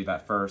seems to do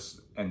that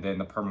first, and then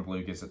the perma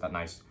blue gives it that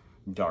nice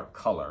dark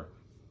color.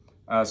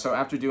 So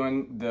after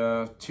doing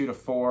the 2 to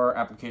 4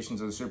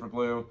 applications of the super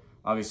blue,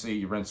 obviously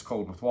you rinse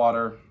cold with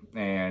water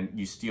and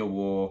you steel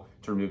wool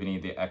to remove any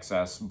of the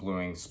excess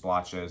bluing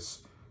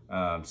splotches.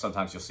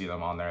 Sometimes you'll see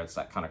them on there. It's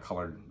that kind of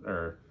colored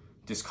or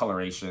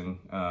discoloration.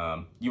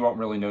 You won't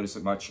really notice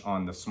it much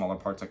on the smaller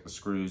parts like the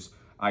screws.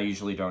 I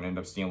usually don't end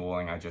up steel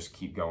wooling. I just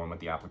keep going with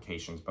the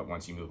applications, but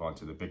once you move on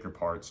to the bigger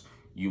parts,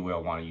 you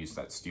will want to use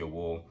that steel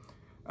wool.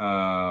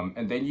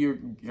 And then you're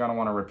gonna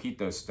want to repeat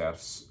those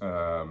steps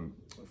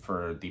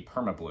for the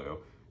perma blue,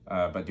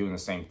 but doing the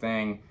same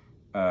thing.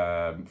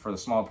 For the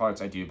small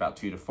parts, I do about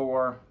 2 to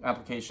 4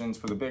 applications.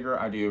 For the bigger,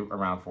 I do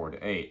around 4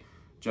 to 8.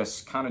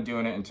 Just kind of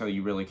doing it until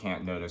you really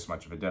can't notice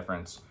much of a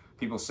difference.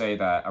 People say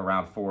that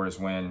around 4 is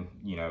when,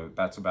 you know,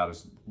 that's about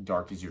as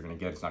dark as you're going to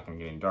get. It's not going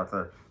to get any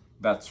darker.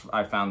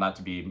 I found that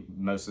to be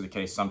most of the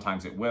case.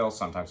 Sometimes it will,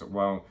 sometimes it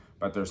won't,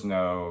 but there's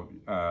no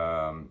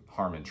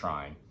harm in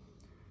trying.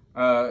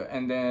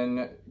 And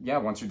then, yeah,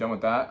 once you're done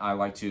with that, I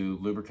like to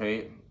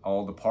lubricate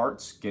all the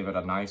parts, give it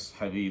a nice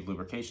heavy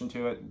lubrication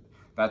to it.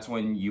 That's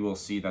when you will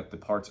see that the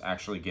parts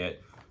actually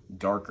get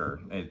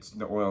darker.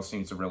 The oil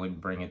seems to really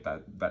bring it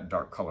that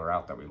dark color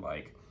out that we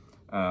like.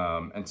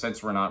 And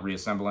since we're not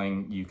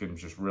reassembling, you can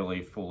just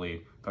really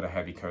fully put a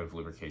heavy coat of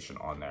lubrication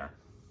on there.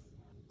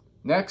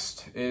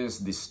 Next is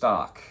the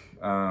stock.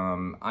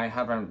 I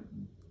haven't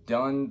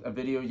done a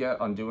video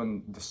yet on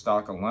doing the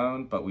stock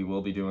alone, but we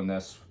will be doing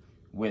this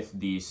with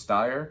the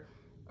Steyr.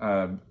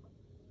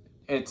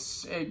 It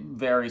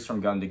varies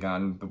from gun to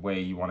gun the way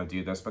you want to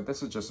do this, but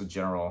this is just a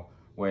general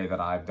way that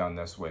I've done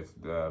this with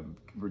the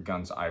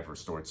guns I've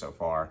restored so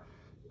far.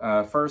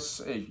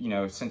 First,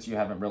 since you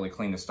haven't really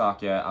cleaned the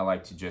stock yet, I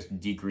like to just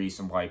degrease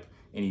and wipe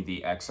any of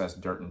the excess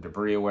dirt and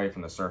debris away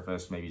from the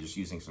surface, maybe just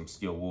using some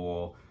steel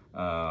wool,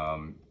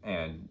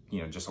 and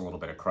just a little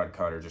bit of crud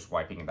cutter, just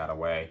wiping that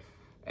away.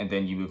 And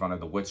then you move on to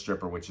the wood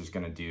stripper, which is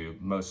going to do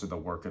most of the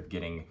work of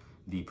getting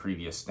the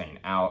previous stain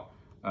out.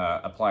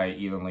 Apply it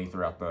evenly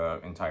throughout the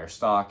entire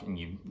stock, and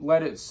you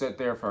let it sit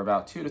there for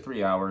about 2 to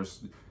 3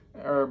 hours,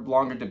 or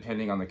longer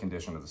depending on the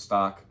condition of the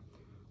stock.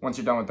 Once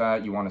you're done with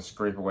that, you want to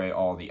scrape away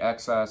all the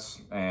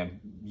excess, and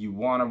you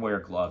want to wear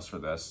gloves for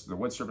this. The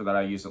wood stripper that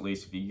I use, at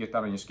least, if you get that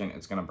on your skin,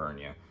 it's going to burn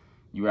you.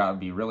 You got to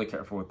be really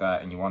careful with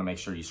that, and you want to make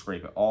sure you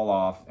scrape it all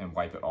off and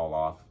wipe it all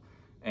off.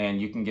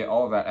 And you can get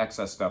all of that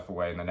excess stuff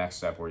away in the next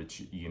step, where you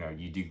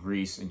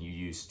degrease and you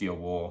use steel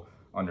wool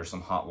under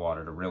some hot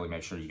water to really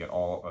make sure you get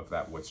all of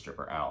that wood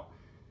stripper out.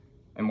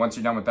 And once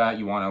you're done with that,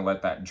 you want to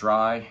let that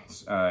dry.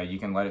 You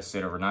can let it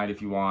sit overnight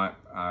if you want.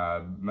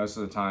 Most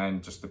of the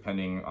time, just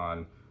depending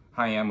on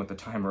how I am with the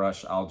time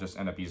rush, I'll just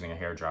end up using a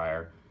hair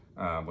dryer,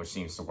 which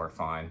seems to work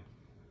fine.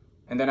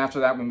 And then after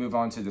that, we move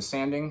on to the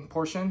sanding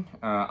portion.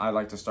 I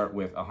like to start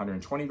with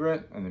 120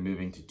 grit and then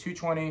moving to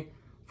 220,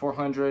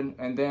 400,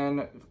 and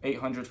then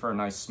 800 for a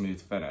nice smooth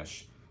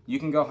finish. You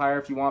can go higher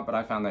if you want, but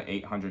I found that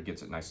 800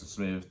 gets it nice and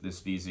smooth.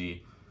 This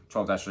VZ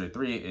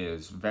 12-33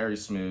 is very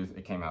smooth.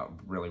 It came out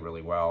really,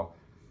 really well.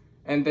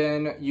 And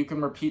then you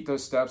can repeat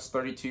those steps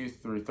 32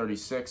 through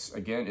 36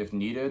 again if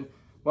needed.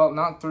 Well,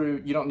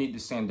 you don't need to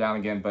sand down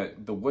again,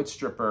 but the wood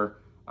stripper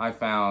I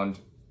found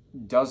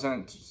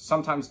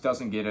sometimes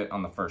doesn't get it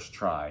on the first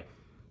try.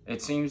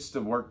 It seems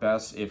to work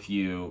best if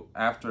you,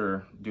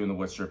 after doing the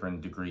wood stripper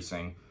and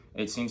degreasing,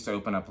 it seems to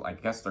open up, I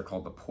guess they're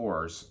called the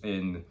pores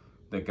in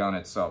the gun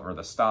itself or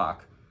the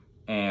stock.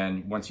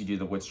 And once you do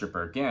the wood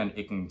stripper again,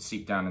 it can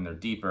seep down in there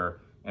deeper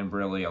and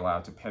really allow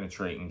it to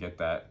penetrate and get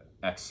that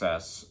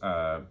excess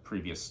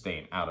previous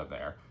stain out of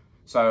there.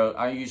 So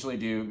I usually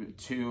do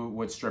 2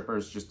 wood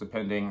strippers, just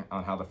depending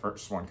on how the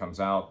first one comes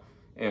out.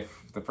 If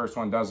the first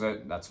one does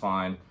it, that's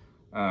fine.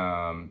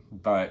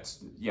 But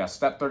yeah,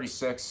 step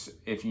 36,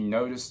 if you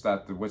notice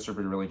that the wood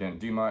stripper really didn't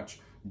do much,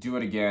 do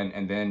it again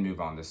and then move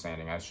on to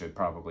sanding. I should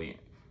probably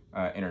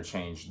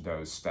interchange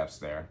those steps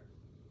there.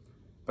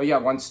 But yeah,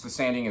 once the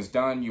sanding is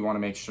done, you want to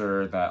make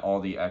sure that all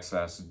the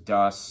excess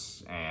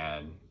dust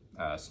and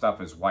stuff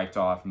is wiped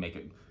off. Make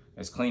it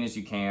as clean as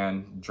you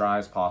can, dry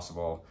as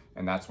possible,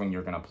 and that's when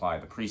you're going to apply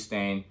the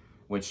pre-stain,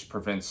 which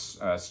prevents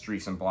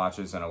streaks and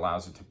blotches and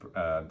allows it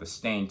to the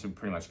stain to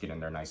pretty much get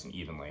in there nice and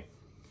evenly.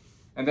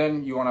 And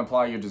then you want to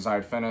apply your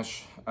desired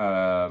finish.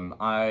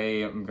 I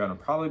am going to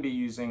probably be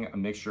using a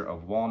mixture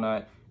of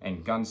walnut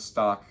and gun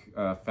stock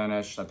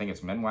finish. I think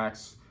it's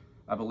Minwax,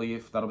 I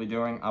believe, that'll be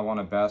doing. I want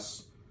to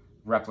best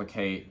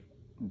replicate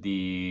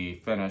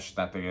the finish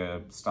that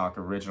the stock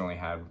originally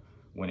had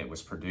when it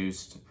was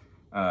produced.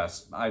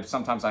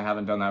 Sometimes I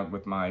haven't done that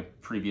with my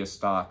previous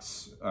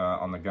stocks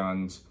on the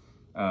guns,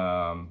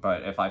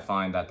 but if I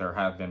find that there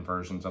have been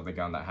versions of the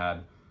gun that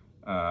had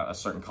a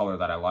certain color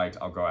that I liked,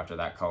 I'll go after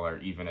that color,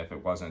 even if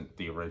it wasn't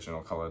the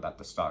original color that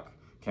the stock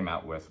came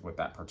out with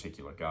that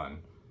particular gun.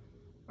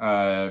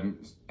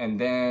 And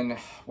then,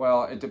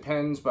 well, it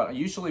depends, but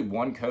usually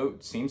 1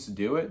 coat seems to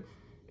do it.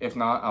 If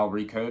not, I'll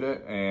recoat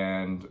it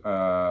and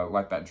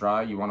let that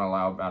dry. You want to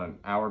allow about an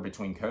hour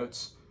between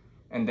coats.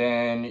 And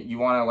then you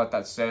want to let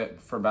that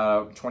sit for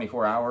about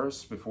 24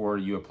 hours before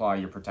you apply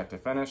your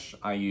protective finish.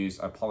 I use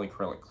a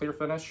polyacrylic clear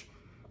finish.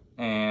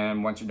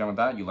 And once you're done with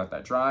that, you let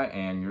that dry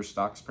and your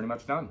stock's pretty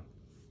much done.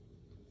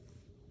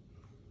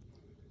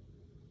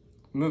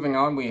 Moving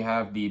on, we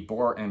have the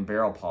bore and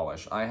barrel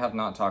polish. I have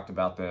not talked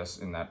about this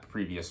in that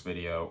previous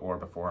video or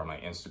before on my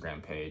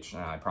Instagram page,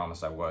 and I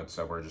promised I would,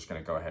 so we're just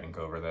going to go ahead and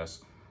go over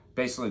this.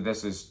 Basically,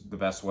 this is the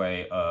best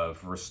way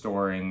of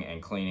restoring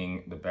and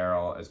cleaning the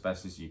barrel as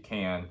best as you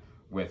can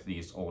with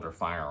these older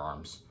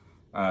firearms.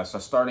 So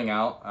starting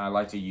out, I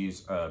like to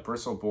use a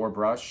bristle bore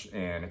brush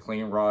and a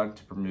cleaning rod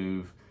to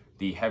remove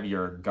the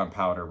heavier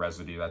gunpowder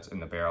residue that's in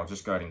the barrel.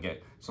 Just go ahead and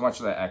get so much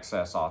of the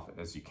excess off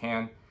as you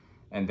can.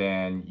 And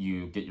then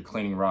you get your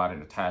cleaning rod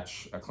and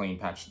attach a clean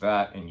patch to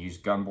that and use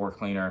gun bore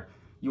cleaner.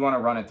 You want to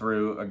run it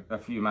through a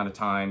few amount of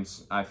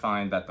times. I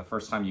find that the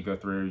first time you go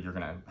through, you're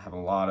going to have a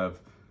lot of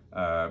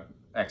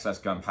excess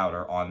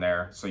gunpowder on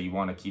there. So you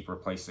want to keep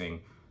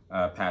replacing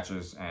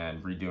patches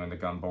and redoing the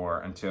gun bore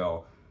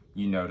until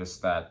you notice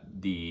that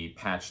the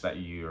patch that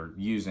you're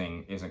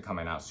using isn't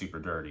coming out super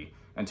dirty.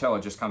 Until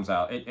it just comes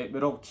out,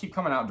 it'll keep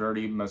coming out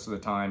dirty most of the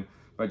time,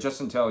 but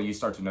just until you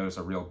start to notice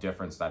a real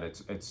difference that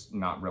it's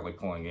not really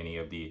pulling any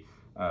of the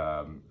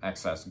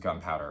excess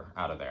gunpowder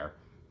out of there.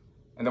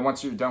 And then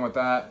once you're done with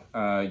that,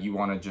 you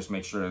want to just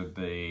make sure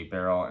the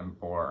barrel and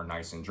bore are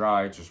nice and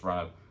dry. Just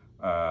run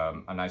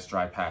a nice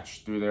dry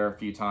patch through there a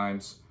few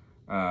times.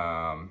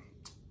 And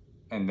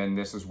then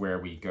this is where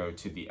we go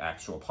to the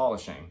actual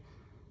polishing.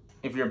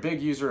 If you're a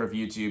big user of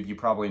YouTube, you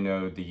probably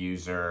know the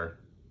user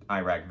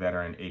Iraq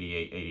Veteran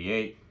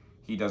 8888.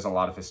 He does a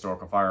lot of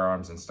historical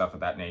firearms and stuff of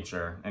that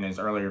nature. And in his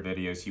earlier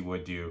videos, he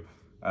would do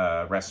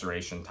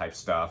restoration type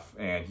stuff.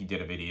 And he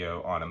did a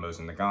video on a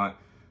Mosin Nagant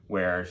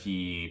where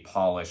he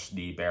polished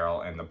the barrel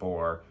and the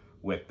bore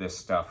with this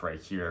stuff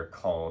right here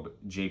called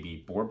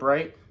JB Bore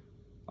Bright.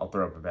 I'll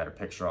throw up a better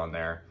picture on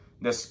there.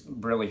 This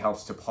really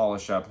helps to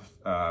polish up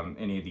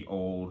any of the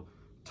old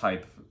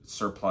type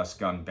surplus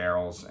gun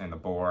barrels and the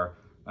bore.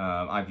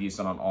 I've used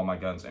it on all my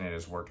guns and it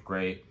has worked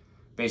great.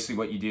 Basically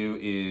what you do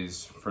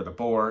is, for the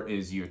bore,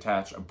 is you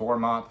attach a bore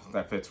mop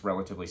that fits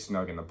relatively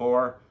snug in the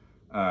bore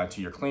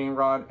to your cleaning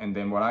rod. And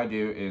then what I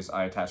do is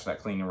I attach that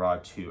cleaning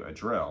rod to a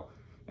drill.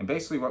 And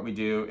basically what we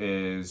do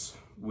is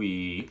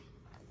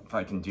if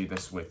I can do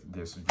this with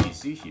this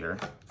VC here.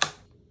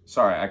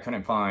 Sorry, I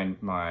couldn't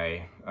find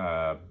my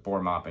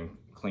bore mop and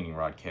cleaning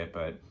rod kit,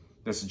 but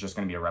this is just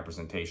going to be a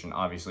representation.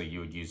 Obviously, you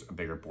would use a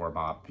bigger bore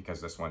mop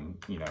because this one,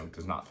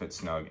 does not fit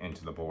snug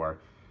into the bore.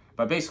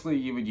 But basically,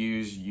 you would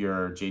use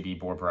your JB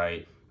Bore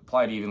Bright,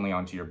 apply it evenly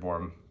onto your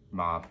bore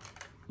mop.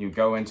 You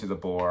go into the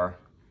bore,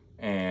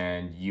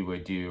 and you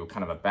would do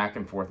kind of a back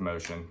and forth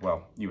motion.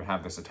 Well, you would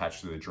have this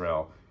attached to the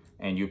drill,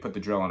 and you put the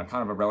drill on a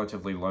kind of a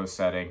relatively low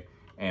setting,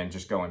 and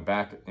just going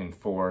back and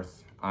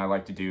forth. I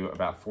like to do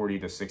about 40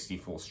 to 60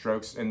 full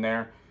strokes in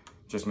there,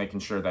 just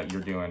making sure that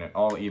you're doing it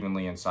all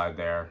evenly inside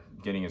there,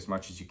 getting as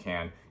much as you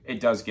can. It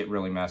does get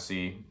really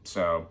messy,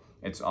 so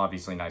it's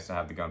obviously nice to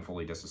have the gun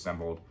fully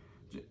disassembled.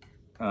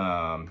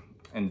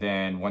 And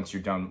then once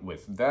you're done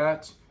with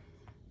that,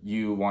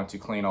 you want to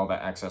clean all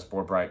that excess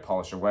Bore Bright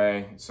polish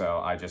away. So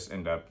I just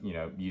end up,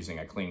 using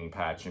a cleaning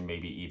patch and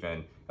maybe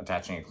even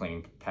attaching a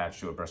cleaning patch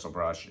to a bristle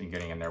brush and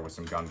getting in there with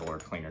some gun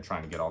board cleaner,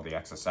 trying to get all the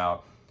excess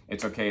out.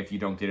 It's okay if you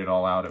don't get it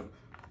all out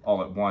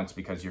all at once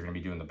because you're going to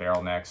be doing the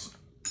barrel next.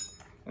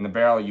 In the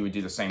barrel, you would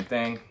do the same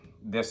thing.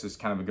 This is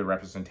kind of a good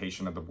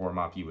representation of the bore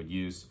mop you would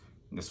use.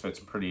 This fits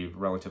pretty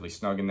relatively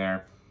snug in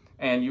there.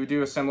 And you would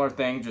do a similar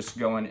thing, just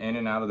going in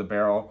and out of the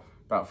barrel,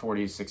 about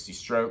 40 to 60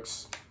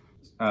 strokes.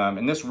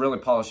 And this really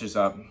polishes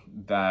up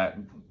that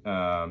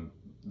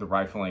the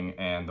rifling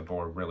and the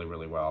bore really,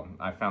 really well.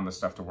 I found this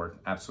stuff to work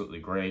absolutely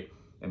great.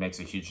 It makes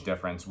a huge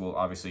difference. We'll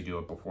obviously do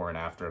it before and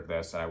after of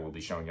this, and I will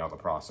be showing you all the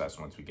process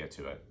once we get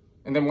to it.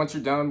 And then once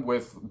you're done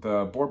with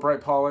the Bore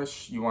Bright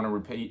polish, you want to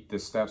repeat the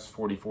steps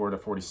 44 to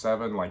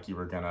 47 like you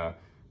were gonna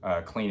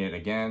clean it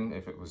again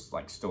if it was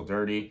like still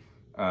dirty.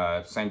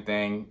 Same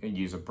thing,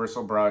 use a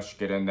bristle brush,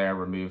 get in there,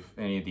 remove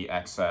any of the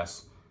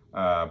excess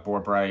Bore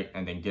Bright,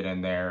 and then get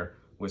in there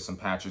with some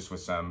patches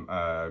with some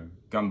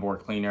gun bore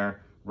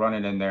cleaner, run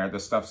it in there.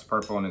 This stuff's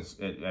purple and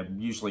it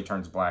usually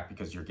turns black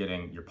because you're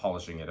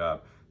polishing it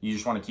up. You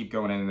just want to keep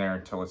going in there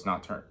until it's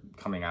not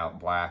coming out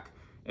black.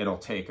 It'll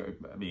take,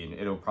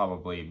 it'll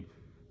probably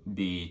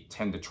be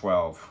 10 to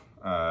 12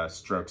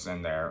 strokes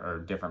in there, or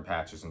different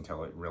patches,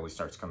 until it really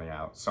starts coming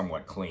out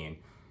somewhat clean.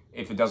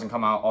 If it doesn't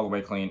come out all the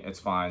way clean, it's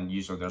fine.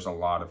 Usually there's a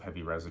lot of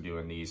heavy residue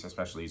in these,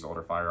 especially these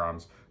older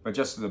firearms, but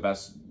just the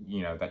best,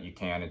 that you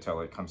can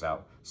until it comes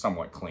out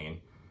somewhat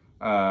clean.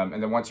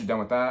 And then once you're done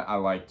with that, I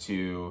like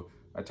to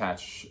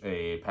attach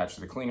a patch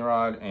to the cleaning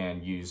rod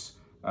and use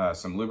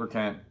some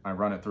lubricant. I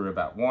run it through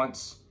about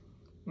once,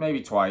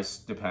 maybe twice,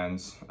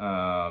 depends.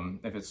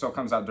 If it still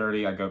comes out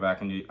dirty, I go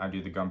back and I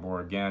do the gun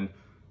bore again,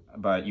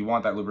 but you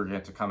want that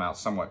lubricant to come out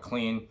somewhat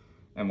clean.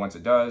 And once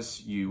it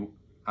does,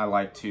 I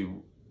like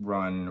to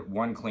run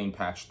one clean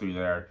patch through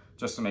there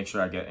just to make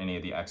sure I get any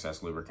of the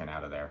excess lubricant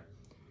out of there.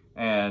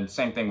 And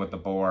same thing with the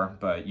bore,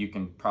 but you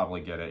can probably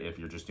get it if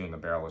you're just doing the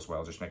barrel as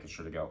well, just making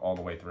sure to go all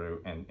the way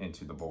through and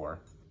into the bore.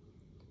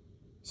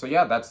 So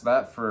yeah, that's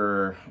that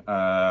for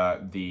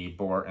the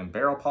bore and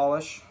barrel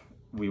polish.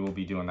 We will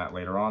be doing that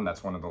later on.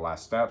 That's one of the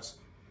last steps.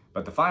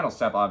 But the final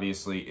step,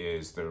 obviously,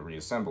 is the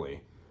reassembly.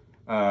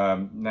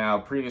 Now,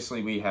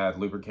 previously we had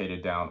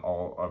lubricated down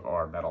all of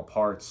our metal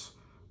parts.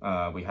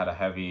 We had a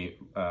heavy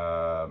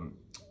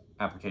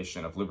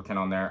application of lubricant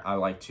on there. I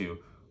like to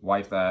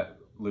wipe that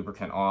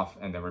lubricant off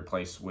and then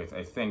replace with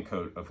a thin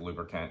coat of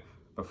lubricant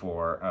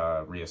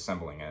before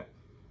reassembling it.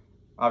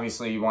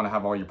 Obviously, you want to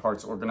have all your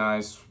parts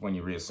organized when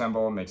you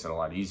reassemble. It makes it a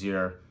lot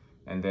easier.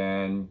 And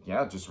then,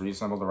 yeah, just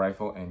reassemble the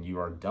rifle and you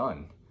are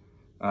done.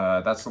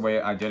 That's the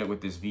way I did it with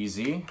this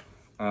VZ.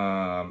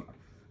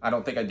 I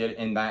don't think I did it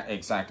in that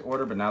exact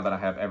order, but now that I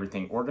have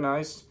everything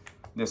organized,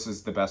 this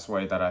is the best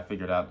way that I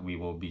figured out we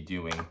will be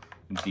doing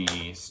the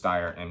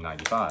Steyr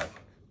M95.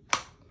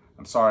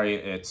 I'm sorry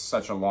it's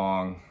such a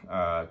long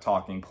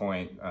talking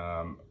point.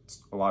 A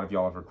lot of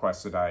y'all have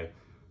requested I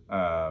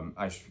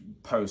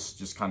post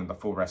just kind of the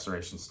full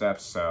restoration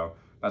steps, so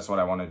that's what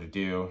I wanted to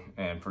do,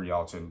 and for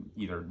y'all to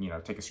either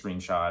take a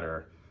screenshot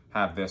or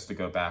have this to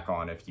go back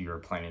on if you're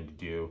planning to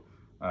do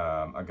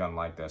a gun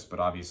like this. But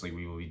obviously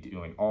we will be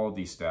doing all of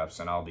these steps,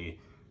 and I'll be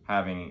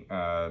having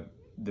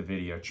the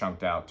video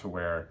chunked out to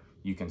where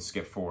you can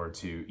skip forward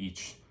to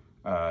each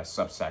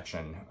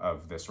subsection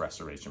of this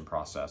restoration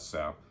process.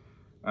 So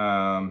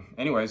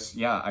anyways,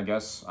 yeah, I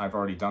guess I've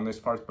already done this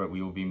part, but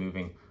we will be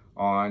moving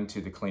on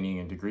to the cleaning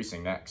and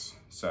degreasing next.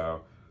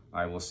 So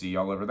I will see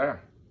y'all over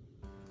there.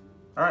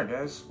 All right,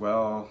 guys,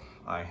 well,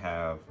 I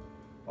have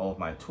all of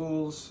my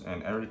tools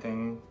and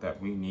everything that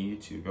we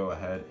need to go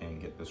ahead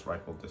and get this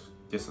rifle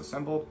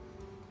disassembled.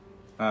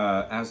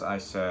 As I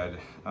said,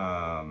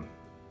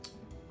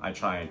 I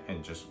try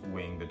and just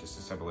wing the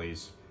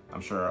disassemblies.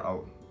 I'm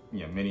sure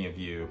many of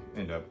you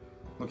end up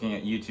looking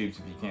at YouTube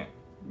if you can't,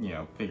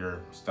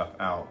 figure stuff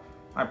out.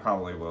 I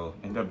probably will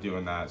end up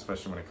doing that,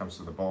 especially when it comes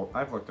to the bolt.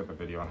 I've looked up a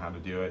video on how to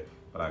do it,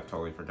 but I've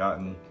totally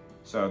forgotten.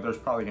 So there's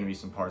probably gonna be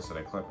some parts that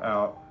I clip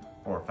out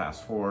or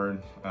fast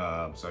forward.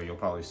 So you'll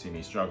probably see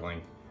me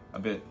struggling a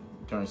bit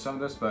during some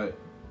of this, but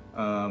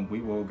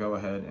we will go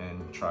ahead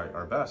and try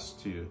our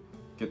best to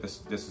get this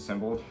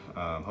disassembled.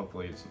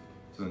 Hopefully it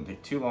doesn't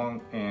take too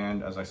long.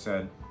 And as I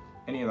said,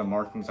 any of the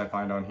markings I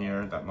find on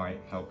here that might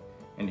help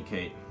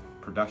indicate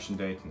production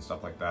dates and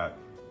stuff like that,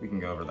 we can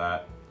go over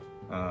that.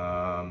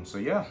 So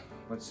yeah,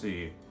 let's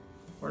see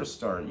where to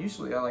start.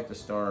 Usually I like to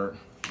start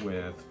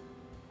with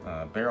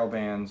barrel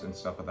bands and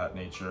stuff of that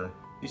nature.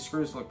 These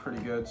screws look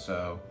pretty good,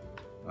 so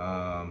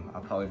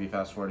I'll probably be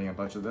fast forwarding a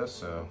bunch of this,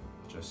 so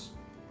just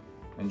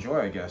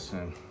enjoy, I guess,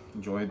 and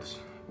enjoy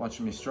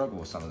watching me struggle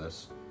with some of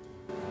this.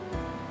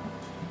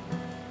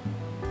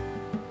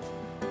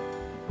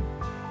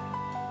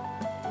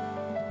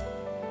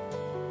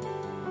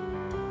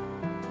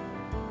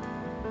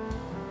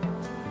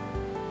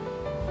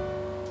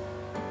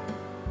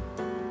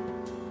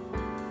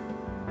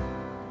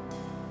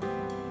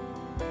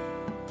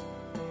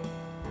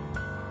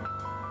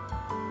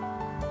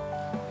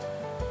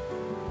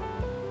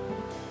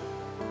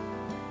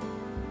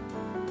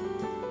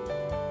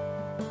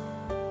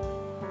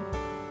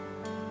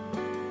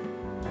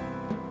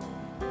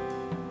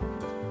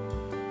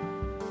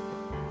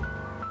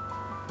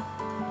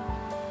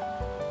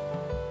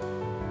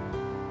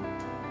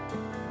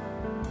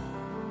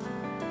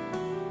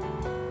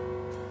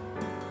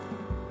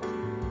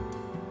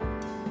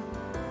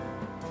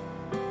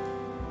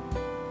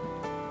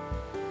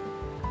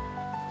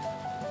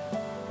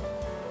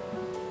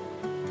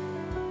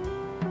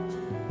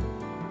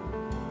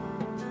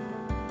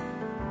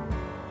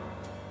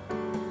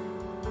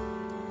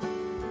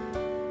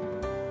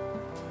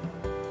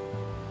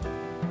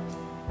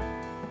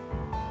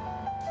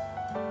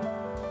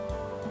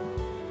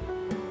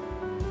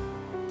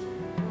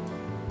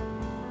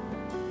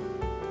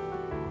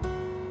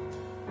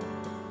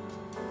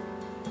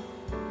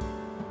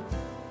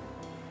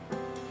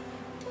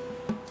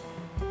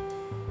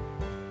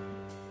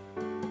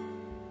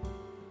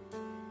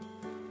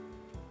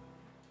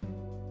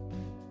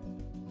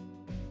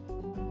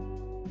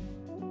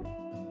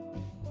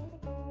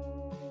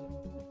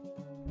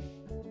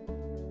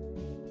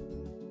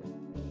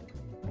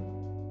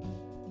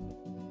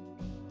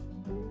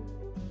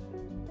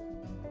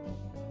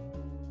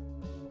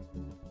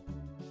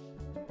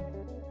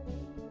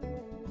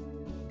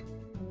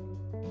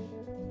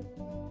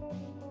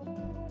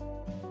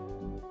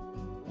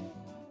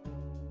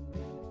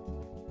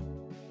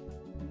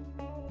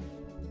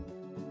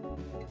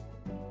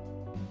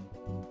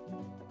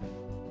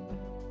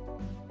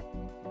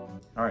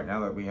 All right, now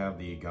that we have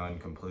the gun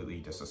completely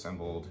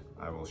disassembled,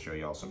 I will show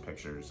y'all some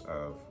pictures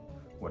of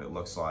what it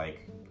looks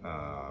like,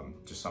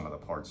 just some of the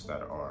parts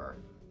that are,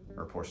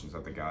 or portions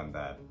of the gun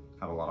that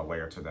have a lot of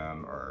wear to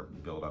them or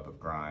buildup of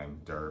grime,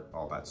 dirt,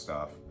 all that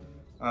stuff.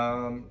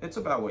 It's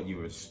about what you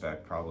would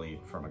expect probably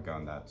from a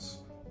gun that's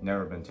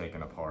never been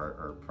taken apart,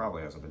 or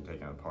probably hasn't been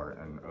taken apart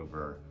in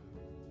over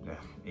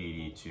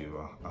 80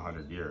 to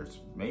 100 years,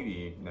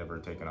 maybe never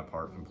taken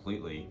apart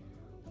completely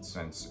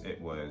since it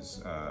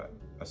was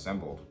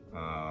assembled.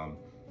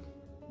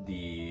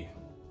 The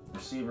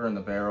receiver and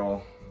the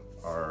barrel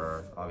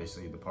are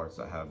obviously the parts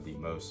that have the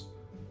most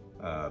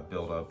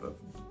buildup of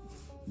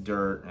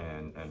dirt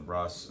and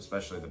rust,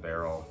 especially the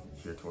barrel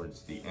here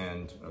towards the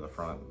end or the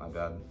front, my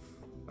bad.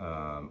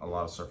 A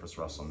lot of surface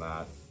rust on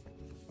that.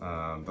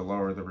 The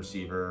lower the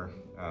receiver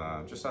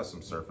just has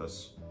some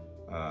surface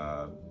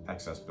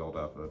excess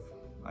buildup of,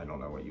 I don't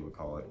know what you would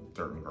call it,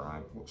 dirt and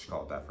grime. We'll just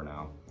call it that for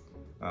now.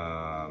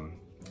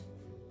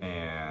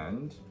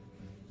 And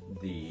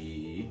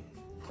the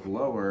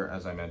lower,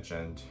 as I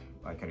mentioned,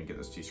 I couldn't get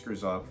those two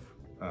screws off.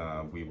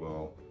 I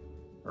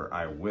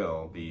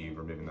will be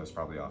removing those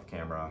probably off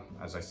camera.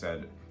 As I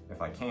said,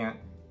 if I can't,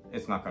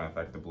 it's not going to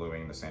affect the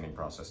bluing, the sanding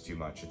process too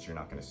much. You're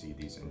not going to see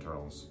these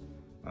internals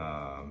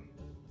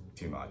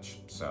too much.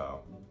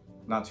 So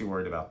not too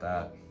worried about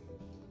that.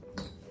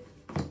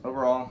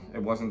 Overall,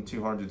 it wasn't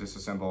too hard to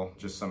disassemble,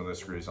 just some of the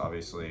screws,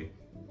 obviously.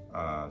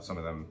 Some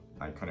of them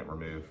I couldn't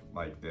remove,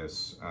 like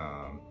this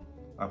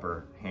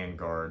upper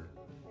handguard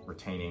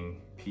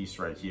retaining piece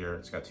right here.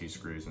 It's got two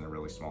screws and they're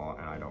really small,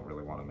 and I don't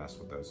really want to mess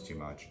with those too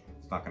much.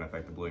 It's not going to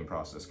affect the bluing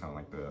process, kind of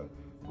like the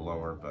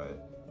lower,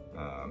 but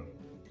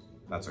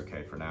that's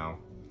okay for now.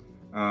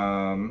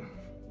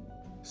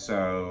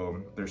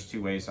 So there's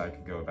two ways I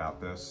could go about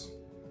this.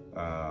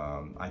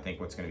 I think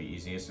what's going to be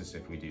easiest is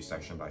if we do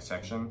section by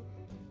section.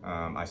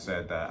 I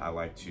said that I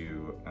like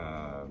to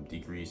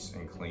degrease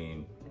and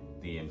clean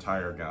the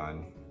entire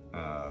gun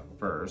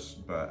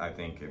first, but I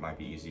think it might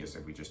be easiest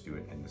if we just do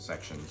it in the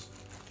sections.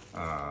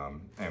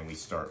 And we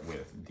start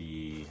with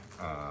the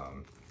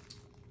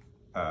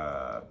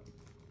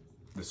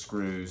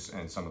screws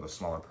and some of the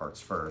smaller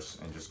parts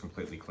first and just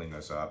completely clean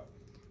those up.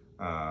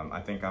 I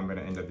think I'm going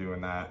to end up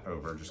doing that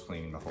over just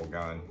cleaning the whole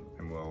gun,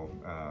 and we'll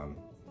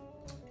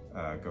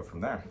go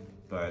from there.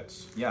 But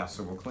yeah,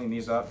 so we'll clean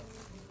these up.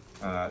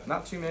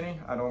 Not too many.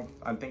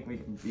 I think we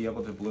can be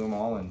able to glue them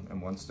all in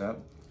one step.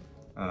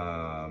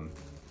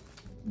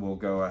 We'll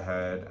go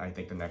ahead. I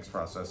think the next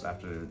process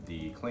after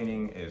the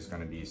cleaning is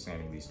going to be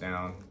sanding these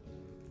down.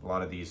 A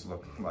lot of these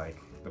look like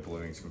the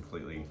bluing's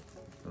completely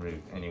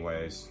removed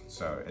anyways,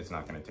 so it's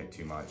not going to take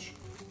too much.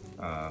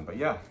 But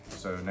yeah,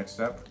 so next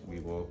step, we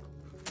will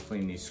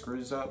clean these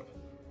screws up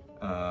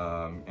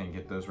and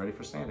get those ready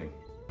for sanding.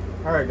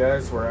 All right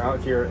guys, we're out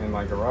here in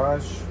my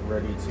garage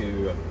ready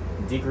to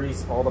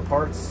degrease all the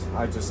parts.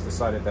 I just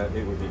decided that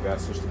it would be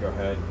best just to go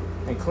ahead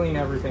and clean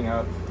everything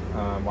up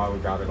while we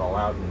got it all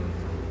out and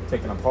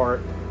taken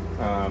apart.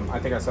 I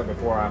think I said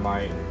before I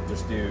might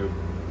just do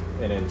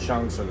it in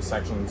chunks or the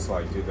sections,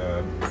 like do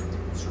the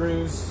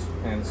screws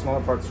and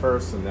smaller parts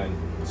first and then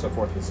so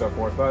forth and so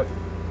forth. But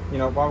you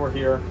know, while we're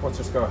here, let's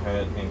just go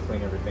ahead and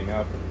clean everything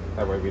up.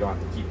 That way we don't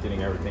have to keep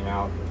getting everything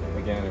out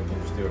again, and we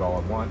can just do it all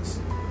at once.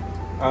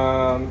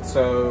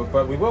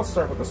 But we will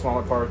start with the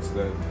smaller parts,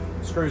 the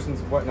screws and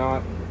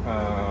whatnot.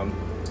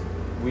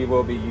 We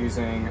will be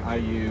using, I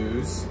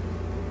use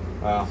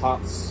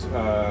Hop's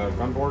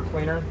gun board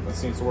cleaner. That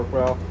seems to work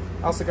well.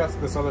 I also got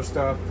this other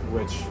stuff,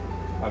 which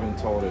I've been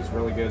told is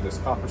really good, this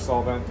copper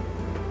solvent.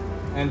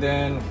 And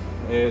then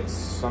it's,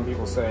 some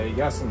people say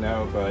yes and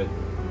no, but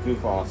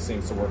Goof Off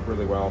seems to work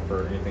really well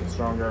for anything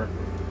stronger.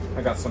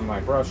 I got some of my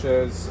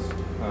brushes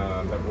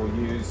that we'll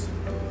use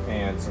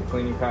and some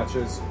cleaning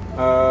patches.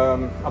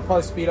 I'll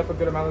probably speed up a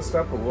good amount of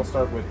stuff, but we'll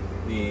start with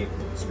the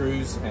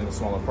screws and the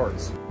smaller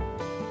parts.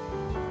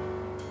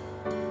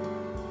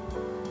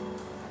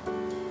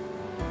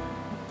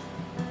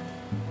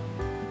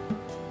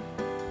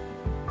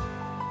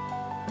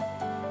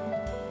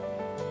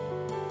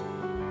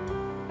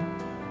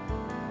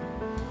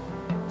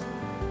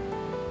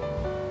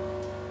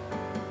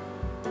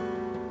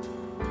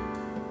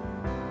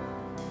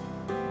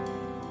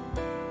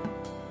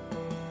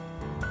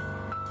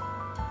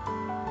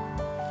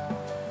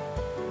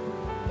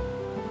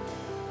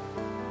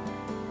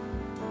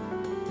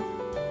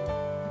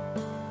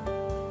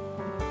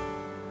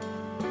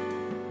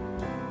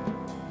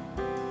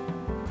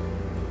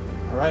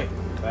 Alright,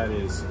 that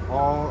is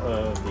all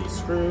of the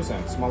screws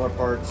and smaller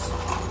parts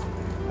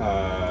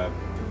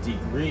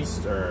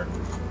degreased, or,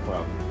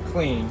 well,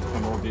 cleaned,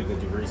 and we'll do the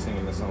degreasing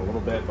in this in a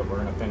little bit, but we're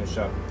going to finish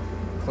up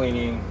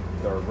cleaning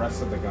the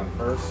rest of the gun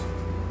first.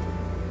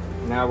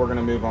 Now we're going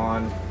to move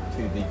on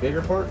to the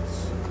bigger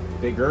parts,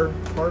 like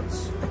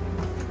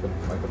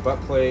the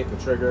butt plate, the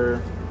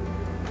trigger,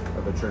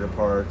 other trigger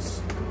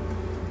parts,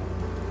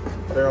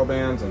 barrel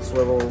bands and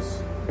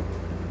swivels,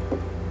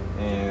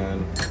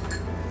 and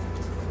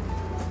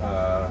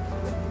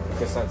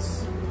I guess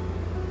that's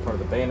part of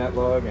the bayonet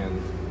lug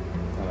and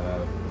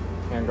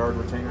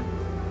handguard retainer.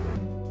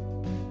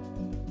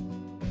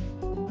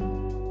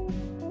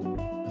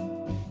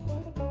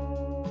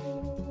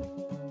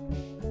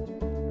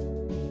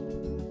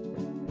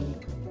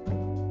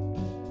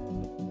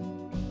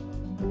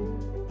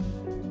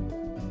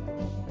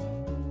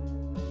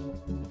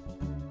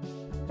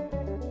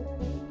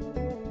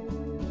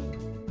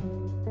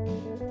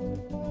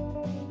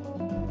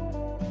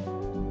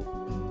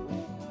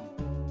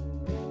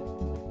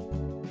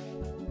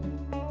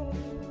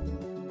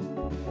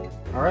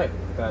 Alright,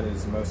 that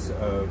is most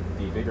of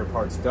the bigger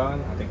parts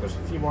done. I think there's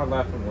a few more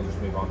left, and we'll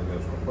just move on to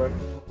those real quick.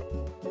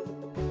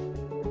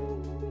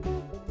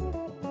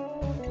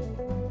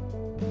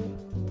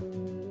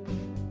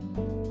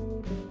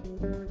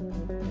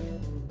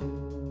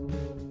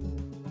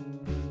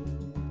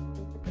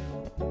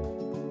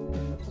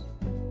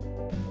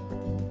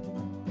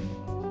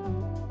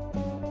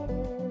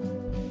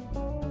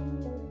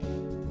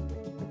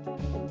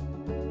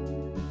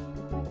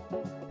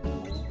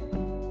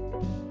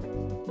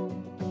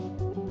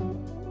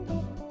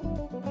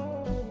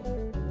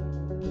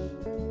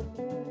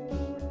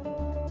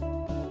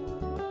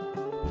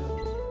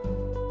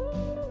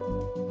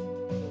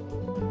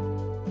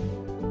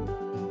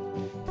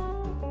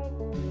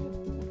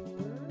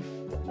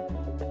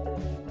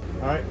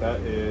 Alright, that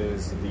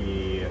is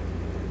the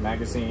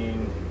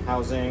magazine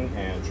housing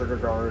and trigger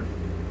guard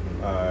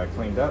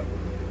cleaned up.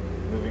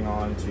 Moving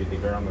on to the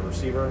barrel and the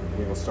receiver.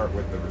 We will start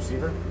with the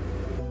receiver.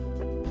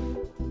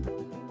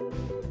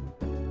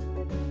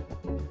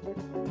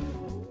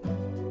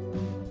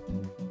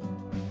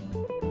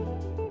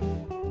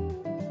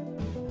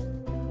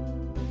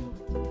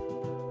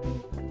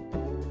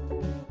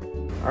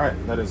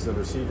 Alright, that is the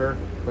receiver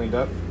cleaned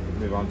up.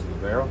 Move on to the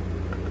barrel.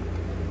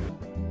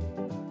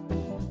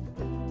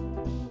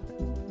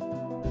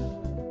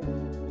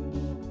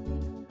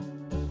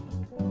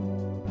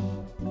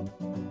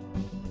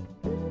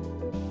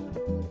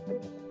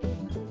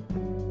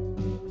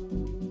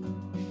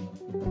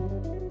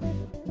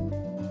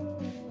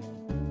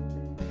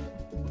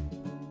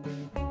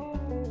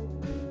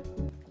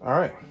 All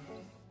right,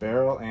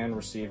 barrel and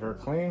receiver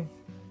clean.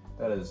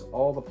 That is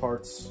all the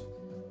parts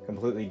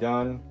completely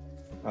done.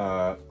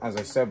 As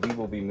I said, we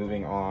will be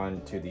moving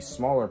on to the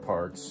smaller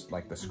parts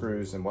like the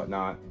screws and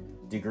whatnot,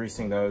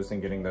 degreasing those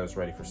and getting those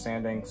ready for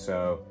sanding.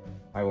 So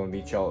I will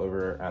meet y'all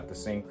over at the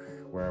sink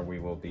where we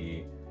will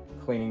be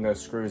cleaning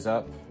those screws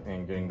up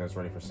and getting those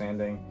ready for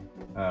sanding.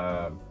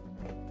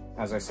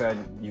 As I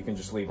said, you can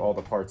just leave all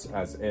the parts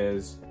as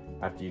is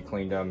after you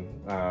cleaned them.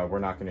 We're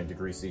not going to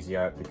degrease these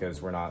yet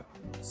because we're not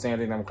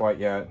sanding them quite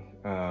yet.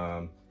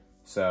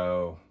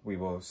 So we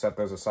will set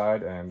those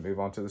aside and move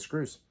on to the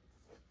screws.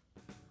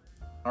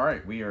 All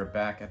right, we are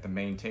back at the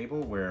main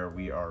table where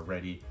we are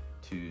ready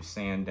to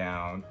sand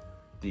down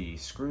the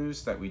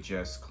screws that we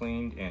just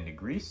cleaned and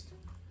degreased.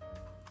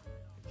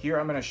 Here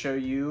I'm going to show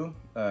you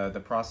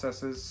the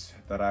processes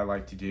that I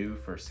like to do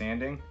for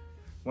sanding.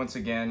 Once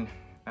again,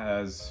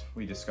 as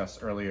we discussed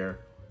earlier,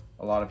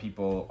 a lot of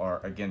people are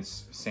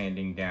against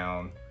sanding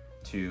down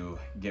to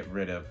get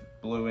rid of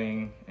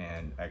bluing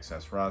and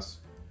excess rust.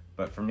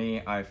 But for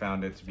me, I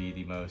found it to be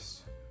the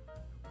most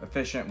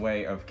efficient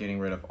way of getting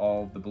rid of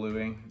all the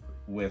bluing,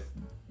 with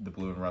the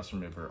blue and rust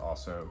remover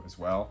also as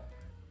well.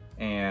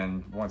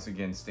 And once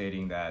again,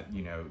 stating that,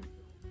 you know,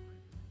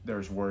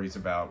 there's worries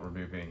about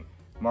removing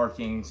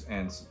markings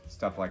and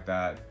stuff like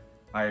that.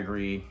 I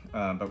agree,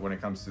 but when it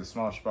comes to the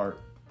smaller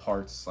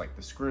parts like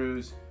the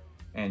screws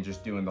and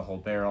just doing the whole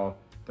barrel,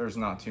 there's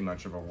not too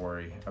much of a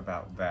worry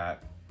about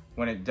that.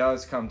 When it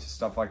does come to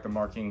stuff like the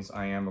markings,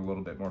 I am a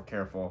little bit more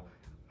careful.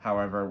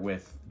 However,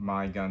 with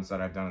my guns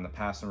that I've done in the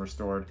past and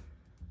restored,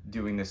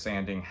 doing the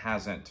sanding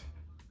hasn't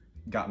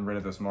gotten rid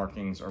of those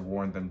markings or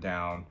worn them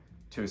down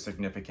to a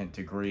significant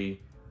degree.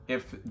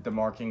 If the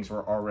markings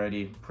were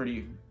already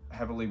pretty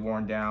heavily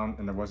worn down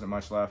and there wasn't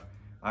much left,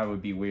 I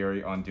would be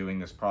wary on doing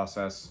this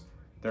process.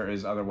 There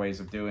is other ways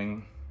of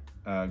doing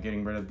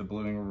getting rid of the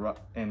bluing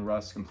and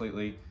rust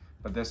completely,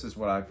 but this is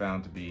what I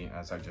found to be,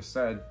 as I just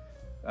said,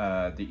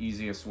 the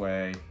easiest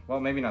way. Well,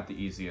 maybe not the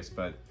easiest,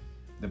 but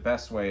the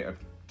best way of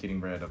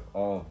getting rid of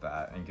all of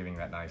that and giving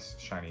that nice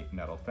shiny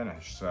metal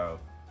finish. So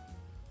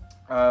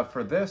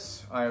for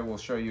this, I will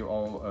show you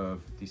all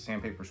of the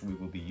sandpapers we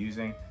will be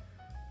using.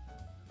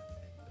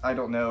 I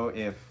don't know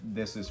if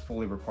this is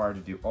fully required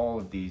to do all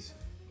of these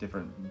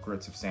different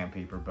grits of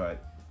sandpaper,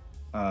 but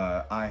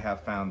I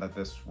have found that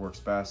this works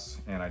best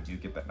and I do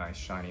get that nice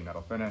shiny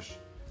metal finish.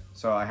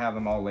 So I have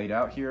them all laid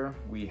out here.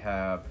 We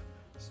have,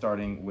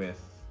 starting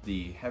with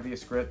the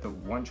heaviest grit, the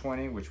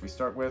 120, which we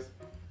start with,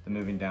 then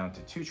moving down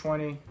to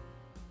 220,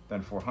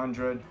 then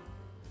 400,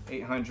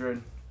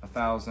 800,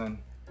 1000,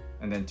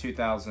 and then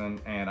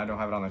 2000, and I don't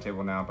have it on the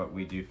table now, but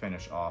we do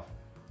finish off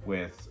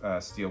with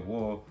steel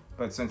wool.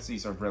 But since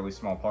these are really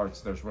small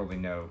parts, there's really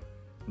no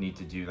need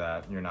to do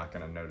that. You're not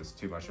gonna notice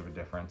too much of a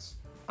difference.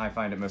 I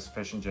find it most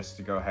efficient just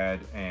to go ahead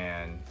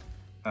and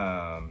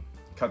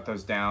cut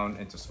those down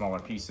into smaller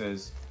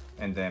pieces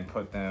and then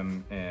put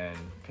them in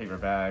paper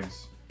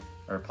bags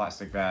or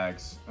plastic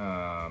bags.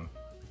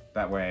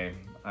 That way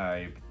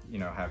I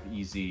have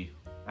easy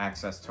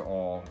access to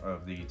all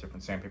of the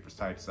different sandpaper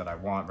types that I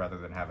want, rather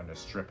than having to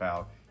strip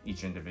out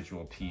each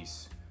individual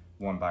piece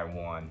one by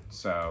one.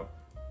 So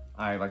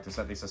I like to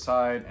set these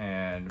aside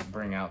and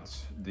bring out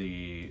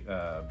the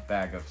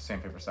bag of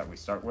sandpapers that we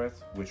start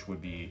with, which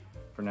would be,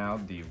 for now,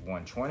 the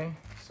 120.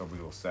 So we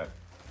will set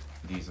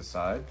these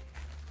aside.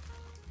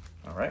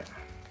 All right,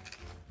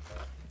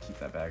 keep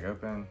that bag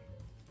open.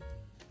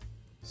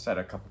 Set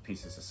a couple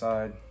pieces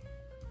aside.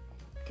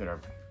 Get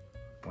our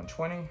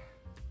 120.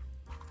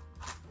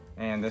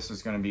 And this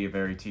is going to be a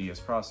very tedious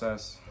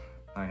process.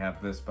 I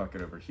have this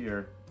bucket over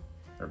here,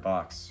 or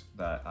box,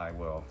 that I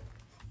will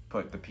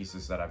put the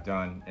pieces that I've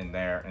done in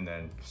there and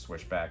then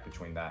switch back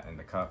between that and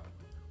the cup.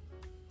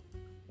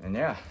 And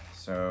yeah,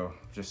 so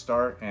just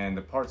start, and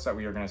the parts that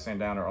we are going to sand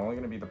down are only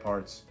going to be the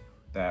parts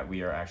that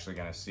we are actually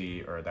going to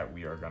see or that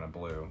we are going to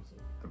blue.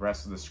 The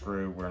rest of the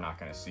screw we're not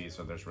going to see,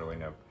 so there's really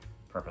no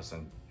purpose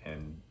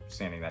in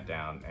sanding that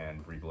down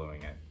and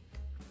re-bluing it.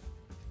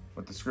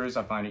 With the screws,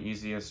 I find it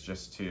easiest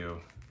just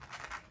to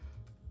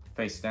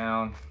face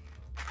down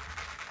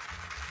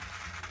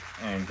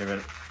and give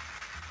it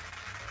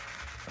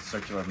a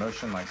circular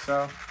motion like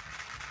so.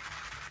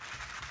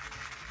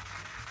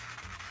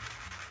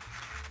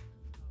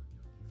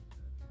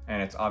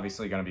 And it's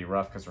obviously going to be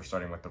rough because we're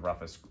starting with the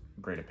roughest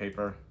grade of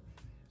paper.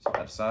 Set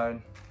that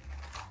aside.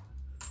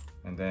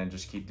 And then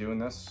just keep doing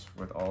this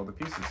with all the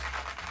pieces.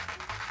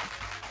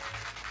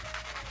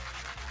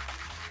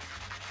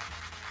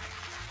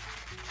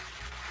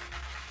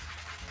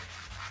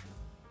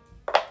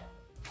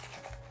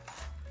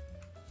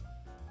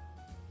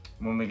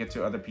 When we get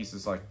to other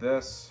pieces like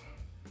this,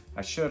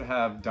 I should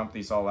have dumped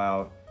these all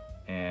out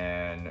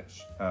and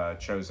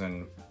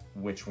chosen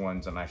which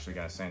ones I'm actually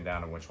going to sand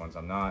down and which ones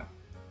I'm not.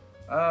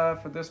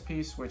 For this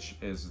piece, which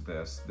is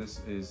this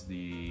is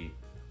the,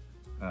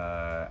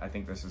 I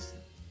think this is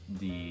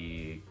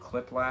the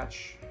clip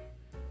latch,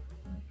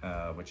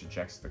 which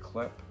ejects the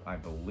clip, I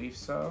believe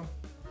so.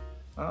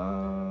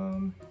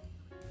 Trying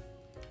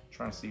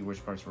to see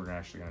which parts we're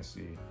actually going to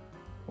see.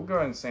 we'll go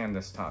ahead and sand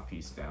this top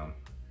piece down.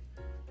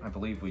 I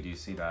believe we do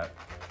see that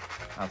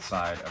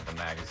outside of the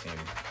magazine,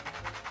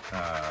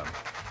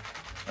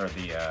 or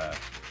the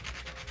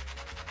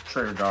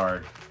trigger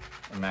guard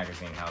and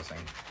magazine housing.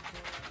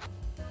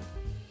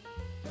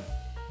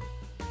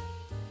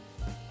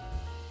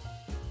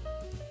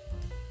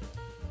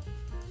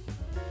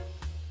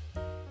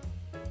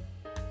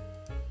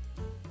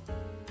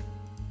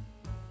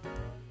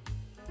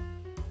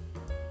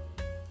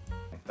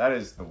 That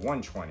is the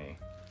 120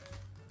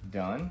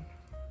 done.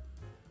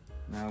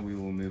 Now we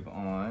will move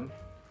on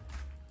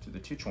to the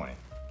 220.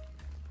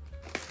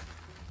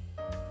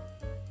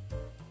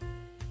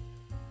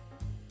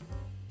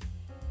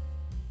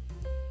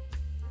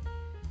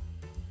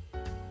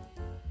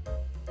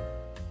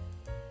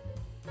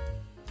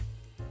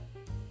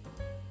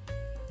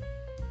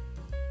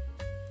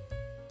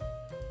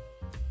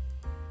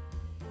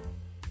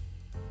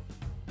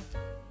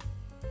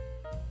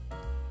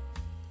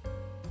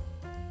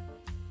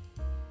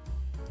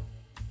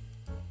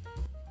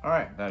 All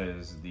right, that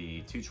is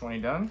the 220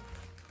 done.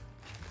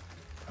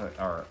 Put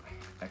our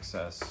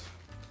excess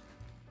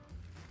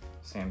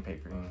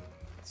sandpaper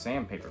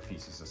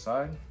pieces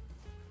aside.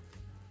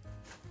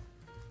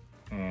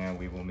 And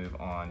we will move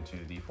on to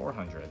the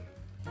 400.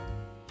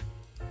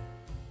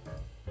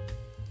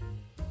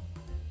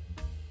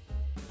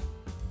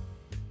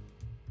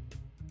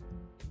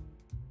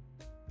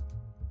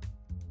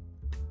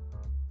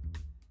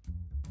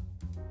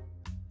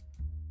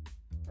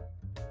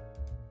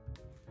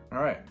 All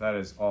right, that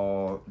is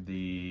all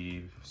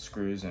the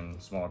screws and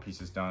smaller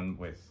pieces done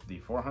with the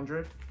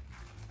 400.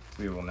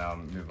 We will now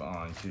move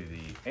on to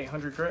the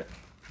 800 grit.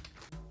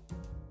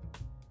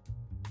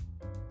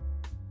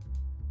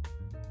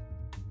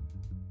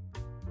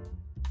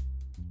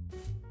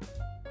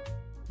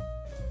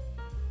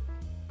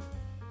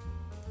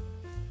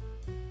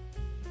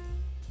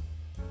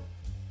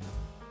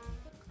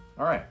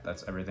 All right,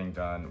 that's everything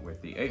done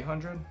with the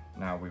 800.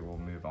 Now we will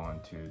move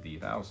on to the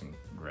 1000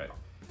 grit.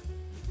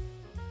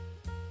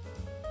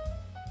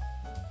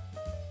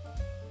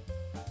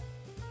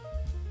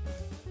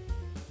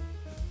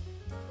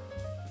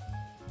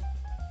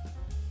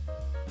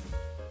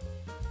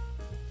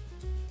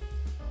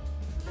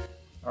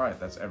 All right,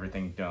 that's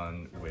everything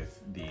done with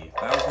the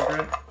 1000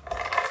 grit.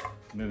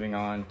 Moving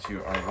on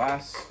to our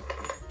last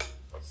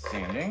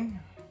sanding,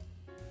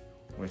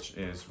 which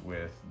is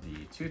with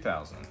the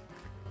 2000.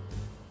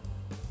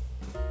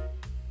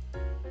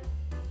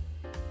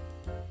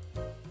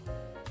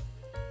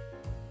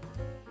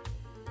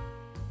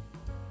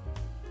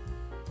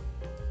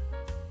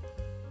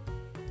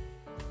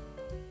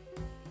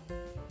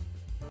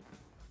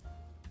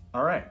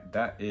 All right,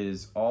 that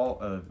is all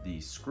of the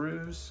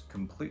screws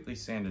completely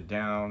sanded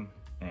down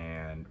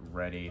and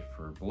ready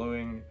for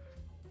bluing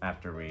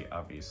after we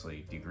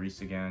obviously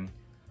degrease again.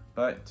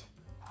 But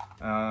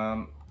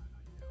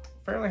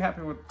fairly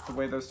happy with the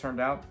way those turned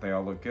out. They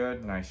all look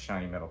good, nice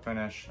shiny metal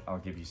finish. I'll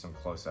give you some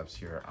close-ups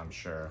here, I'm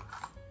sure,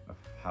 of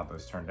how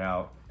those turned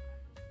out.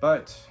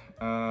 But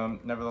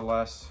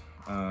nevertheless,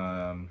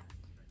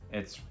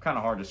 it's kind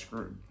of hard to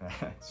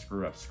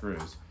screw up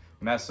screws,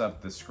 mess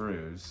up the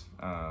screws.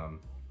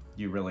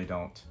 You really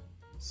don't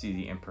see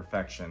the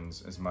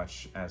imperfections as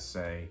much as,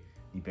 say,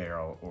 the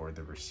barrel or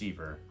the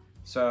receiver.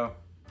 So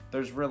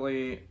there's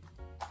really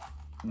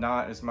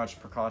not as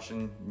much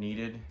precaution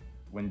needed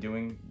when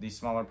doing these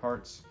smaller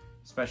parts,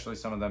 especially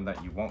some of them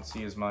that you won't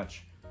see as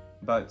much,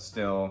 but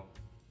still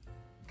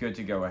good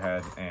to go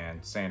ahead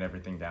and sand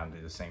everything down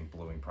to the same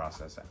bluing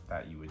process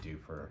that you would do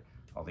for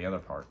all the other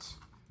parts.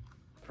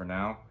 For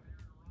now,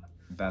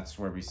 that's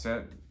where we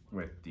sit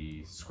with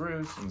the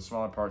screws and the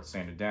smaller parts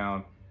sanded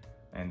down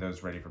and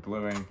those ready for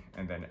bluing,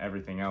 and then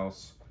everything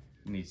else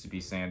needs to be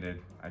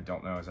sanded. I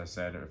don't know, as I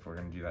said, if we're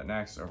gonna do that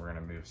next or we're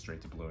gonna move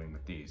straight to bluing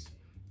with these.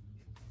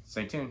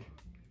 Stay tuned.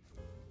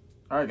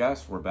 All right,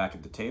 guys, we're back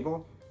at the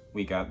table.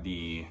 We got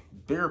the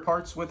bigger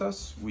parts with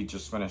us. We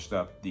just finished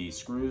up the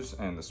screws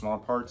and the smaller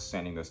parts,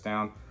 sanding those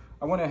down.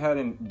 I went ahead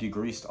and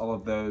degreased all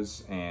of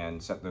those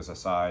and set those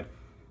aside.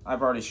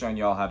 I've already shown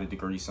y'all how to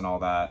degrease and all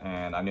that,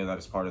 and I knew that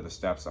as part of the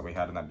steps that we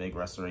had in that big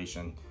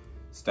restoration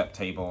step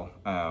table.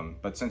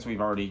 But since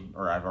I've already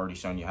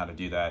shown you how to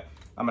do that,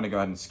 I'm gonna go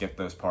ahead and skip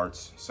those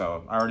parts.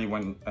 So I already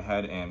went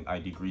ahead and I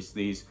degreased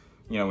these.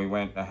 You know, we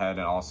went ahead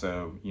and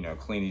also, you know,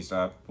 cleaned these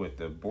up with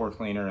the bore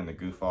cleaner and the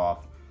goof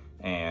off.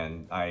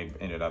 And I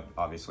ended up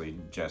obviously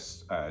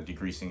just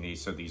degreasing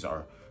these, so these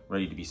are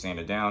ready to be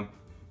sanded down.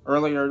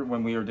 Earlier,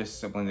 when we were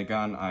disassembling the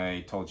gun,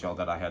 I told y'all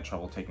that I had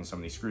trouble taking some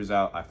of these screws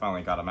out. I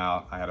finally got them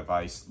out. I had a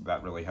vise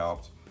that really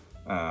helped.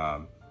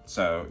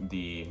 So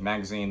the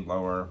magazine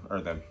lower,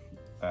 or the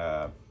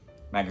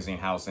magazine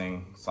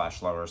housing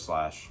 / lower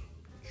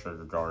 /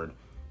 trigger guard,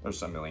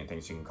 there's a million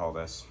things you can call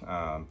this.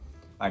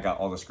 I got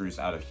all the screws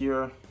out of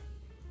here.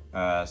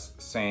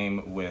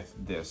 Same with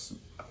this.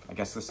 I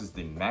guess this is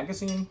the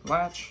magazine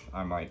latch.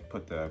 I might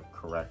put the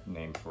correct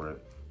name for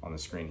it on the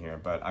screen here,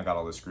 but I got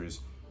all the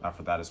screws out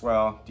for that as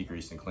well.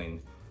 Degreased and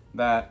cleaned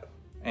that.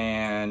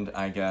 And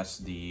I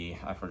guess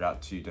I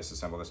forgot to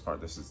disassemble this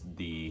part. This is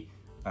the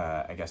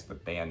I guess the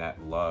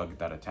bayonet lug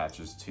that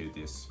attaches to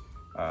this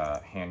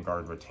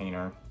handguard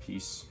retainer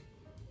piece.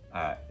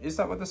 Is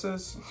that what this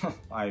is?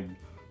 I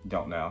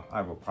don't know.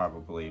 I will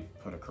probably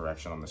put a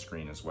correction on the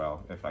screen as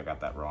well if I got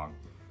that wrong.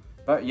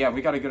 But yeah,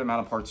 we got a good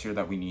amount of parts here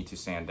that we need to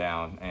sand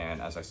down.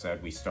 And as I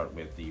said, we start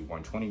with the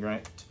 120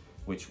 grit,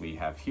 which we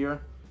have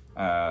here.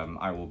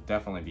 I will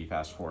definitely be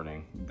fast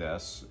forwarding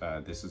this.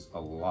 This is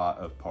a lot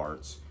of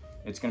parts.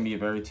 It's going to be a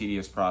very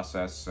tedious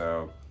process,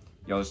 so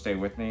y'all just stay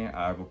with me.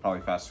 I will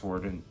probably fast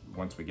forward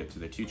once we get to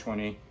the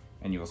 220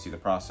 and you will see the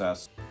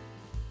process.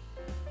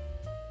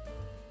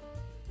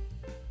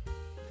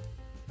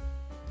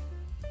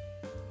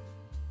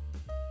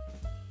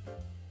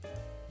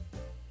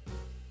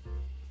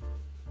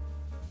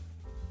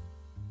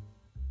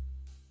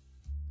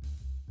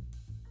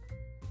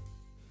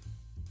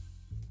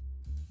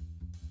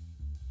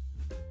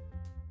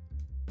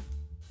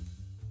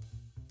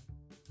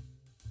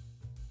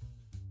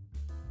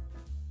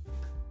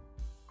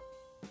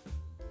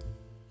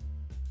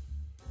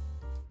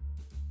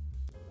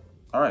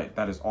 All right,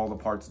 that is all the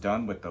parts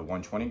done with the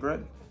 120 grit.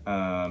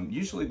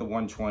 Usually the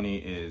 120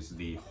 is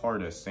the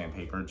hardest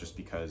sandpaper just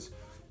because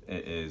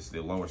it is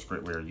the lowest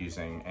grit we're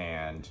using,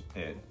 and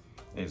it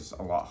is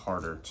a lot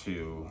harder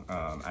to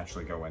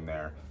actually go in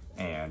there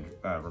and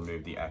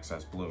remove the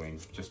excess bluing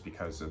just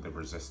because of the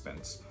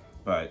resistance.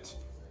 But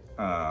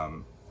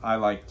I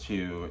like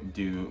to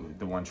do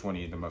the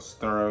 120 the most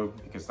thorough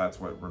because that's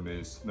what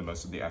removes the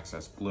most of the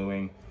excess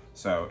bluing.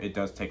 So it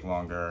does take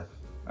longer.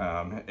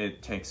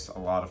 It takes a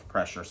lot of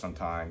pressure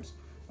sometimes.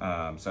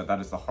 So that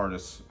is the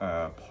hardest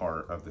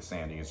part of the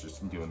sanding, is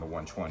just doing the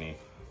 120,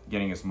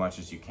 getting as much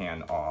as you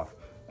can off.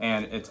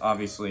 And it's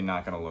obviously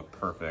not going to look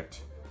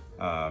perfect.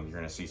 You're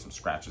going to see some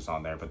scratches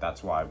on there, but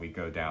that's why we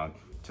go down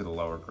to the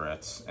lower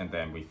grits and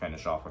then we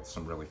finish off with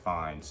some really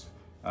fine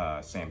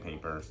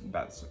sandpaper.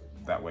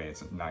 That way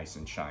it's nice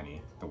and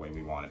shiny the way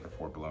we want it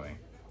before bluing.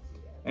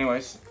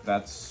 Anyways,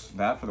 that's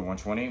that for the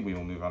 120. We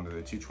will move on to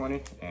the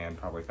 220 and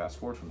probably fast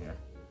forward from here.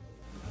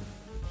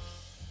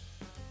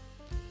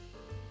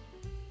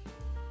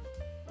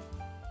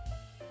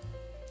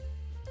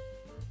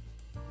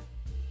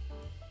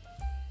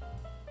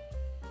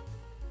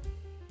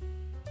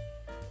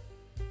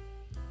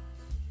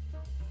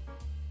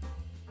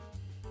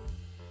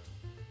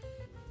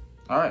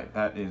 All right,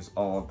 that is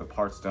all of the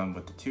parts done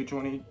with the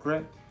 220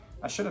 grit.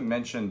 I should have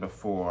mentioned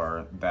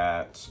before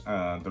that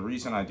the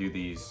reason I do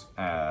these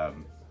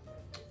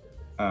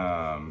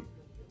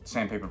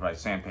sandpaper by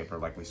sandpaper,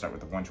 like we start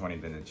with the 120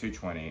 then the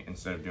 220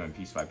 instead of doing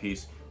piece by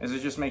piece, is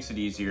it just makes it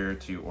easier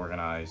to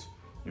organize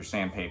your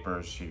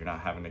sandpapers so you're not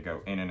having to go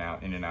in and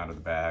out of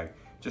the bag.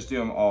 Just do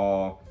them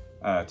all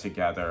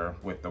together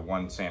with the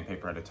one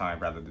sandpaper at a time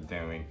rather than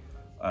doing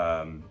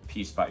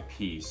piece by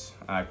piece.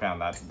 I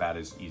found that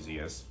is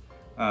easiest.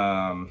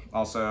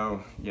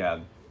 Also, yeah,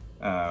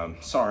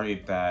 sorry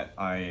that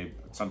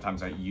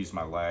sometimes I use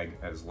my leg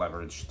as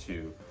leverage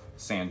to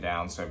sand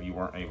down, so if you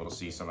weren't able to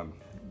see some of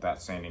that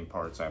sanding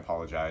parts, I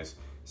apologize.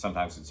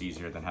 Sometimes it's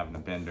easier than having to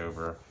bend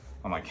over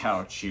on my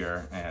couch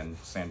here and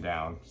sand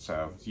down,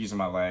 so using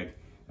my leg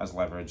as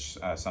leverage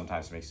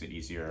sometimes makes it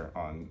easier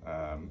on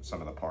some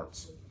of the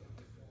parts.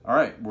 All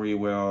right, we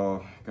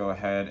will go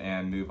ahead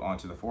and move on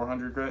to the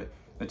 400 grit.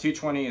 The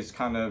 220 is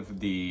kind of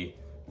the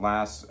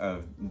last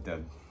of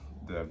the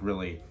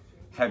really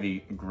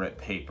heavy grit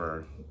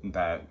paper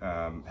that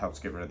helps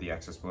get rid of the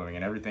excess bluing,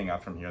 and everything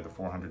up from here, the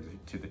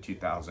 400 to the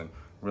 2000,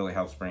 really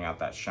helps bring out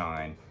that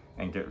shine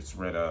and gets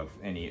rid of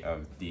any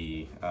of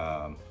the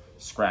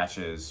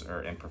scratches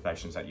or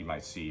imperfections that you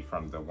might see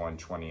from the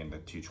 120 and the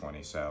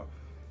 220. So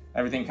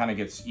everything kind of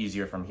gets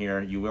easier from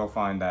here. You will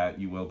find that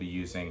you will be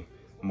using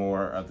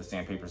more of the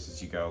sandpapers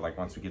as you go. Like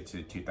once we get to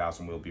the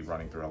 2000, we'll be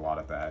running through a lot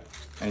of that.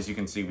 And as you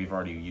can see, we've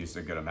already used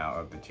a good amount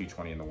of the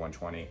 220 and the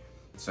 120.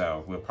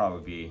 So we'll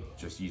probably be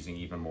just using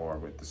even more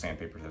with the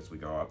sandpapers as we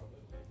go up.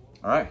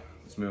 All right,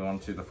 let's move on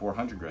to the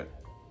 400 grit.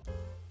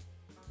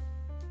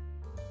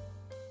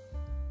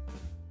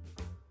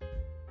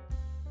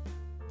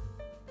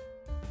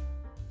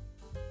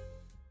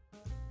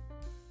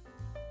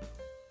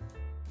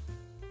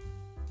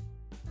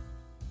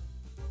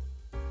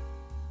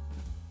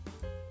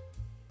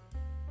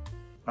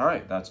 All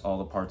right, that's all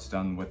the parts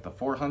done with the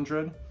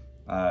 400.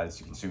 As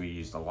you can see, we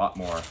used a lot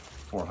more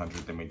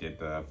 400 than we did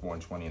the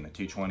 120 and the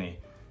 220,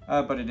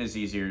 but it is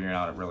easier. You're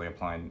not really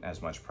applying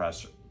as much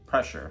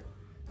pressure.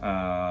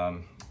 All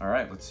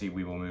right, let's see,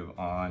 we will move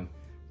on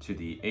to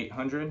the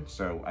 800.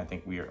 So I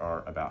think we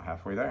are about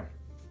halfway there.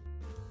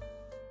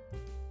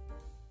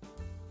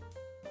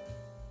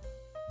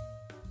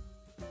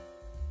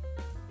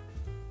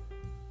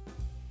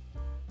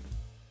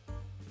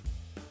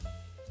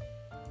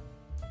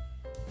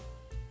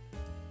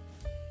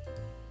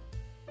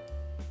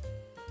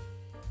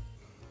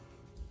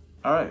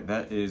 All right,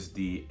 that is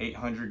the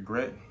 800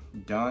 grit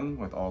done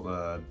with all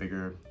the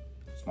bigger,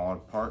 smaller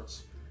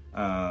parts.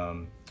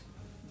 Yeah,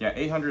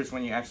 800 is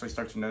when you actually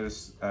start to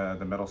notice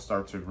the metal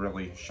start to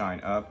really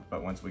shine up,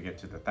 but once we get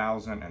to the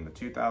 1000 and the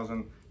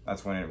 2000,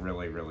 that's when it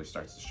really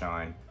starts to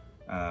shine.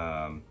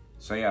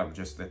 So yeah,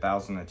 just the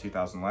 1000 and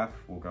 2000 left,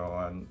 we'll go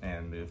on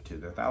and move to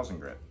the 1000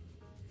 grit.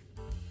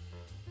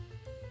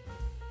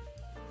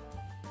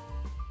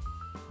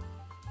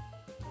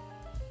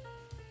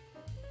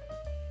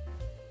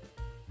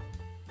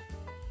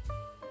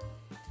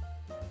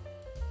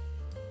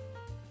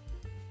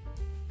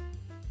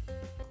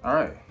 All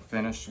right,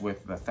 finished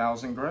with the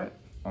 1000 grit,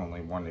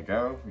 only one to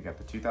go. We got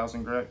the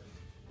 2000 grit,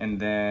 and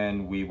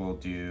then we will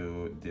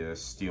do the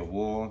steel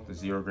wool, the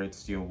 0 grade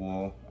steel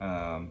wool,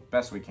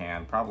 best we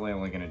can. Probably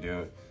only gonna do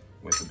it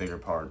with the bigger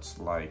parts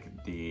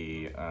like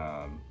the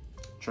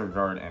trigger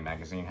guard and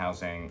magazine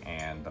housing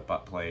and the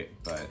butt plate,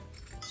 but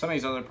some of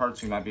these other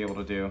parts we might be able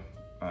to do,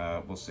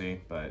 we'll see.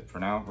 But for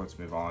now, let's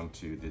move on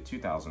to the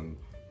 2000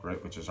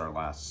 grit, which is our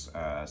last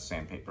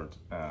sandpaper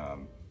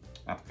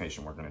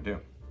application we're gonna do.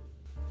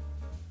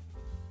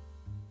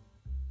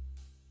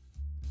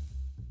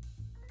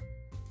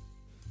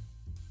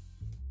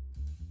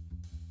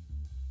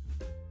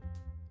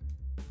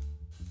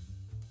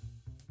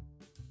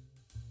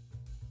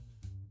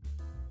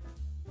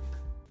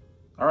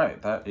 All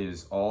right, that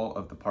is all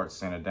of the parts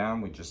sanded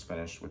down. We just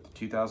finished with the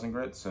 2000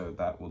 grit, so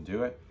that will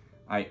do it.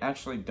 I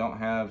actually don't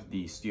have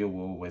the steel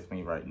wool with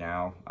me right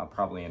now. I'll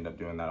probably end up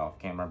doing that off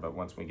camera, but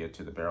once we get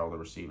to the barrel, the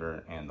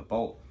receiver, and the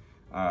bolt,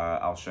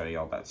 I'll show you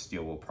all that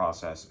steel wool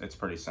process. It's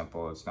pretty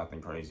simple, it's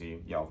nothing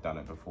crazy. Y'all have done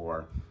it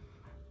before.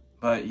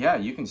 But yeah,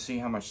 you can see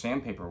how much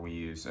sandpaper we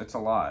use. It's a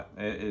lot.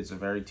 It is a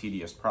very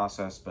tedious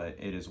process, but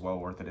it is well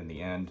worth it in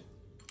the end.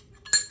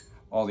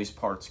 All these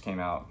parts came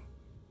out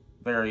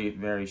very,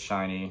 very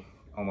shiny,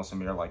 almost a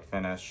mirror-like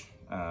finish.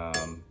 A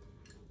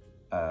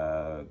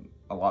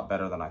lot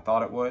better than I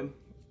thought it would.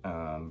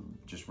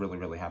 Just really,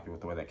 really happy with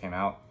the way that came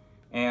out.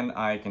 And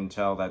I can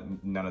tell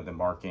that none of the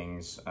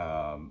markings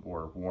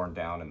were worn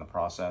down in the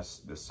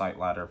process. The sight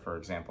ladder, for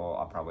example,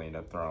 I'll probably end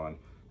up throwing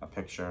a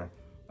picture.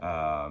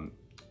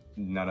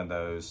 None of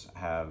those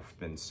have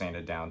been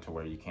sanded down to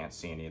where you can't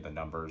see any of the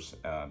numbers.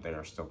 They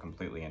are still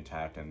completely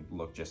intact and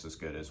look just as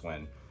good as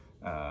when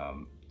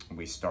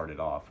we started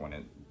off, when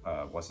it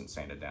wasn't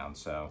sanded down.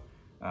 So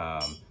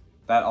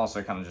that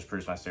also kind of just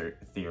proves my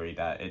theory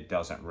that it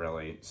doesn't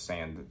really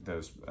sand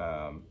those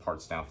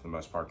parts down for the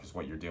most part, because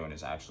what you're doing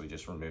is actually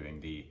just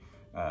removing the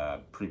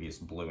previous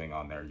bluing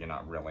on there. You're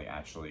not really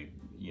actually,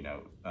 you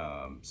know,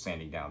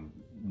 sanding down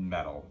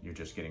metal. You're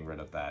just getting rid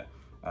of that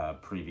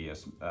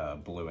previous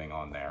bluing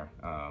on there.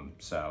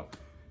 So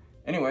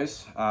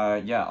anyways,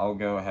 yeah, I'll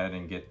go ahead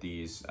and get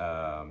these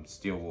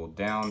steel wool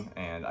down,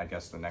 and I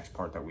guess the next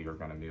part that we are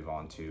going to move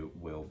on to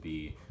will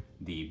be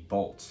the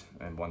bolt.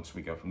 And once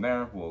we go from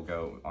there, we'll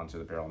go onto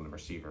the barrel and the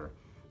receiver.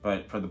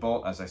 But for the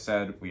bolt, as I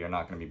said, we are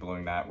not going to be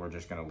bluing that. We're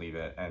just going to leave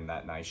it in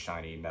that nice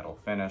shiny metal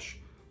finish,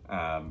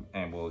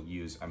 and we'll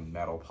use a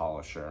metal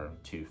polisher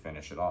to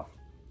finish it off.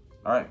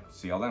 All right,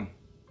 see y'all then.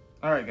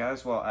 All right,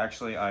 guys, well,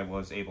 actually, I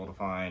was able to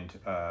find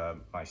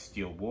my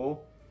steel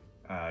wool.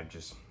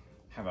 Just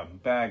have a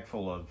bag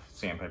full of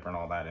sandpaper and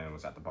all that, and it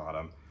was at the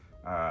bottom.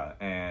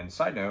 And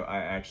side note, I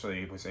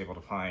actually was able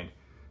to find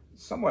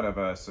somewhat of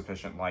a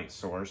sufficient light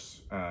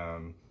source,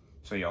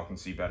 so y'all can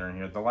see better in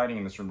here. The lighting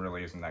in this room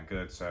really isn't that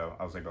good, so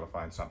I was able to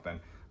find something.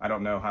 I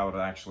don't know how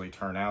it'll actually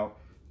turn out,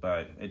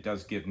 but it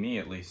does give me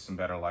at least some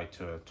better light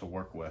to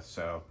work with.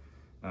 So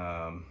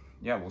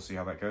yeah, we'll see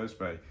how that goes.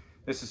 But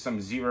this is some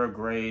 0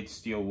 grade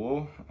steel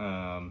wool.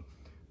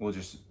 We'll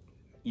just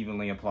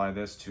evenly apply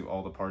this to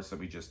all the parts that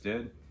we just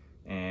did.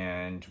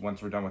 And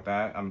once we're done with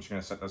that, I'm just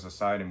gonna set those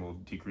aside and we'll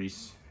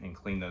degrease and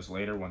clean those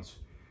later once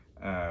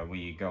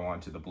we go on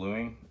to the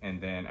bluing.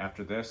 And then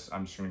after this,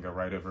 I'm just gonna go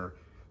right over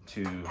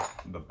to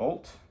the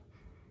bolt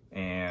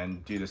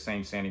and do the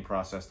same sanding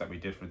process that we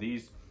did for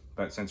these.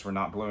 But since we're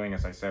not bluing,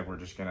 as I said, we're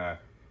just gonna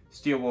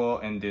steel wool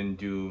and then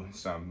do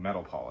some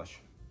metal polish.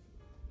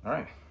 All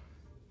right.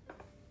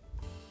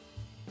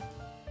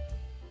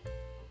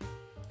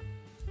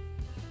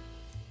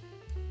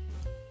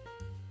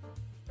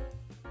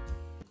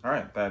 All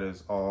right, that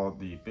is all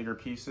the bigger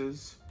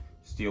pieces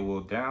steel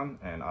wool down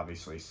and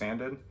obviously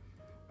sanded.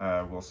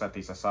 We'll set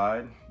these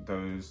aside.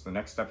 The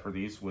next step for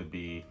these would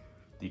be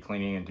the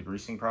cleaning and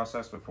degreasing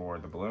process before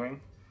the bluing.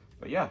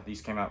 But yeah,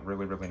 these came out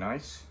really, really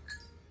nice.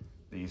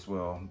 These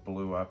will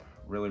blue up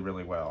really,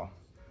 really well,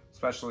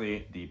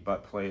 especially the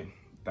butt plate.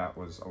 That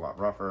was a lot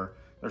rougher.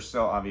 There's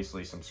still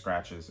obviously some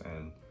scratches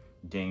and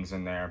dings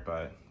in there,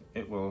 but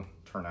it will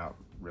turn out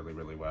really,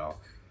 really well.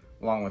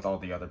 Along with all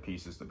the other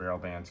pieces, the barrel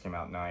bands came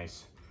out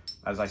nice.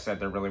 As I said,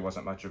 there really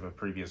wasn't much of a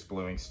previous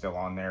bluing still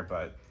on there,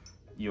 but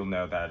you'll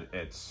know that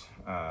it's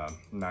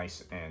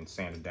nice and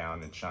sanded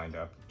down and shined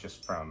up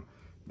just from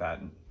that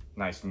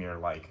nice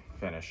mirror-like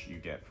finish you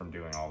get from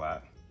doing all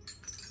that.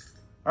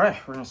 All right,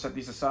 we're gonna set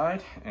these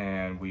aside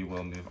and we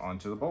will move on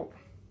to the bolt.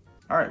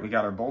 All right, we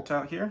got our bolt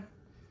out here.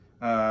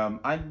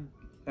 I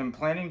am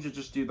planning to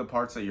just do the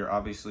parts that you're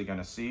obviously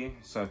gonna see.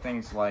 So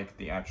things like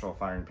the actual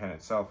firing pin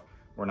itself,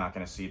 we're not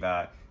gonna see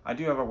that. I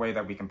do have a way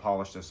that we can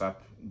polish this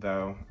up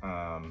though.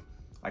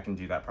 I can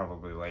do that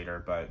probably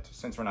later, but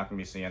since we're not gonna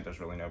be seeing it, there's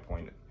really no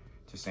point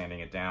to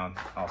sanding it down.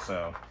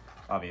 Also,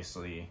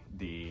 obviously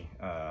the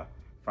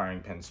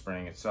firing pin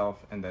spring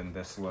itself, and then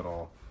this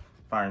little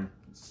firing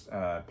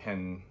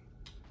pin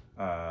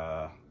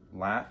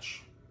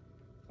latch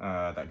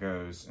that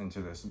goes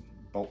into this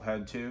bolt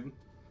head tube.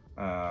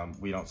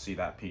 We don't see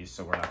that piece,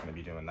 so we're not going to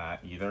be doing that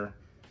either.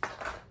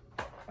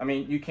 I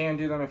mean, you can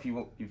do them if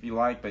you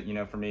like, but you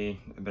know, for me,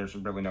 there's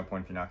really no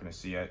point if you're not going to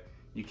see it.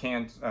 You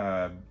can,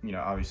 you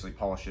know, obviously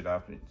polish it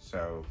up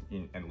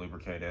and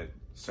lubricate it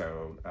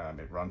so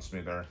it runs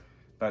smoother.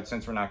 But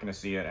since we're not going to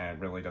see it, and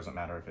it really doesn't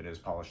matter if it is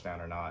polished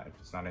down or not, if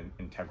it's not an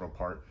integral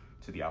part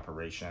to the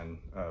operation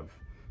of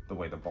the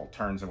way the bolt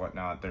turns and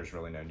whatnot, there's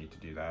really no need to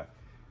do that.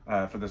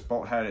 For this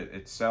bolt head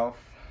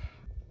itself,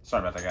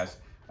 sorry about that,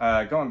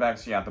 guys. Going back,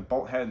 so yeah, the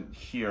bolt head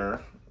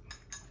here,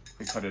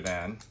 we put it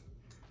in.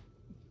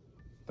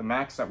 The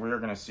max that we're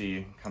going to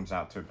see comes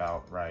out to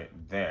about right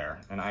there,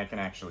 and I can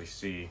actually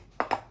see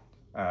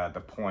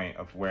the point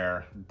of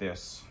where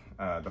this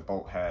the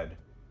bolt head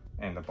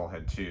and the bolt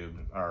head tube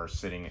are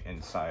sitting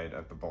inside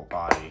of the bolt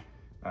body.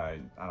 I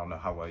don't know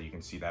how well you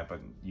can see that,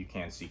 but you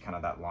can see kind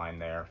of that line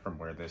there from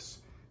where this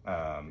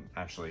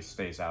actually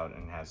stays out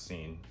and has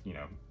seen, you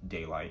know,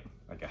 daylight,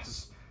 I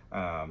guess.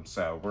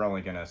 So we're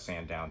only going to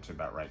sand down to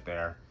about right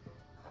there.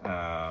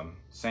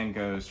 Same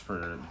goes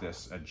for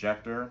this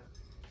ejector.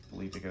 I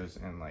believe it goes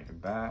in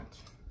like that.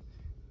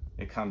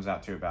 It comes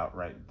out to about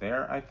right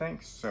there, I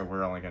think. So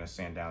we're only going to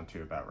sand down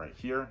to about right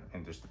here,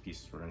 and just the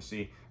pieces we're going to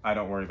see. I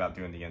don't worry about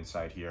doing the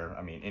inside here.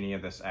 I mean, any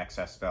of this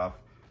excess stuff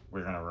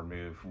we're going to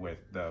remove with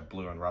the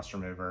blue and rust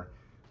remover.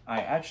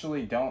 I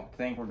actually don't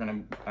think we're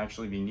going to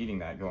actually be needing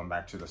that going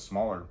back to the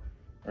smaller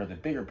or the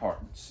bigger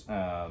parts.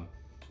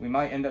 We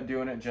might end up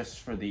doing it just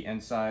for the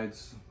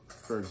insides.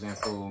 For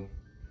example,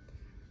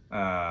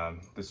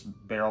 this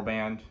barrel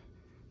band.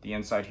 The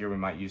inside here, we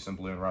might use some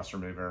blue and rust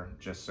remover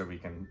just so we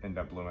can end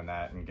up bluing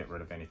that and get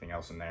rid of anything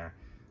else in there.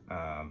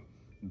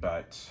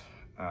 But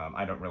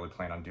I don't really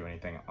plan on doing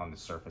anything on the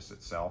surface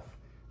itself.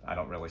 I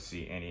don't really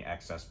see any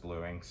excess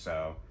bluing,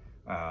 so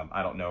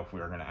I don't know if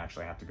we're gonna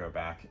actually have to go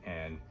back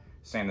and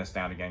sand this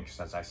down again, because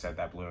as I said,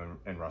 that blue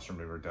and rust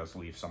remover does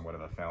leave somewhat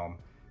of a film.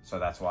 So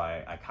that's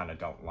why I kind of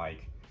don't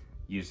like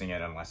using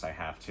it unless I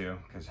have to,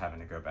 because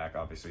having to go back,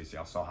 obviously, see,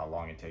 I saw how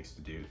long it takes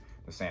to do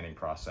the sanding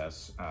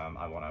process.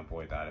 I want to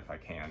avoid that if I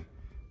can,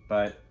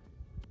 but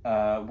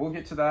we'll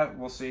get to that.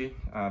 We'll see.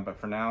 But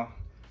for now,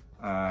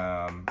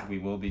 we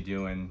will be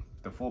doing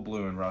the full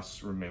blue and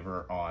rust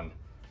remover on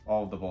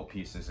all of the bolt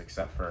pieces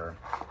except for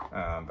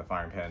the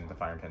firing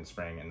pin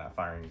spring, and that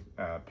firing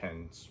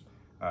pin's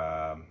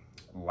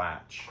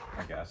latch,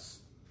 I guess.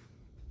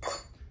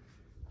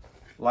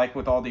 Like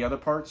with all the other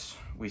parts,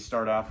 we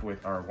start off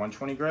with our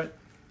 120 grit,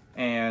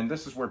 and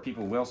this is where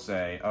people will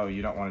say, oh,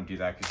 you don't want to do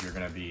that because you're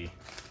going to be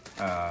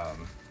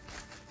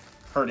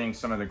hurting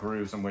some of the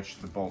grooves in which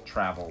the bolt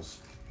travels.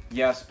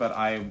 Yes, but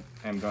I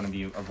am going to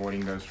be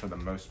avoiding those for the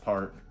most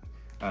part.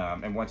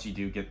 And once you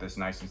do get this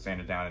nice and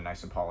sanded down and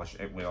nice and polished,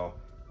 it will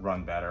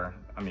run better.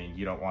 I mean,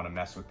 you don't want to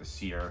mess with the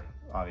sear,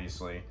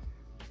 obviously.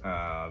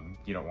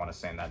 You don't want to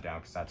sand that down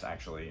because that's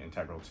actually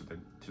integral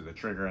to the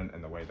trigger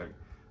and the way that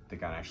the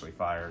gun actually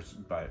fires.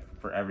 But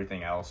for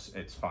everything else,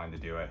 it's fine to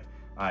do it.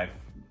 I've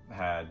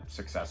had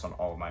success on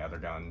all of my other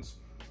guns.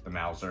 The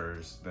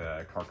Mausers,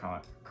 the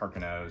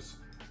Carcanos,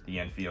 the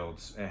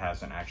Enfields. It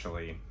hasn't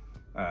actually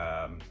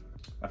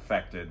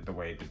affected the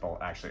way the bolt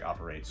actually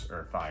operates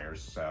or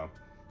fires, so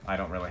I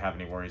don't really have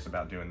any worries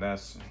about doing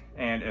this.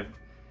 And if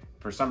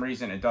for some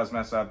reason it does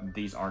mess up,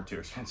 these aren't too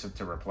expensive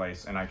to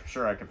replace, and I'm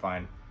sure I could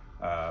find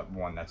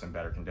one that's in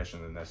better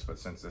condition than this, but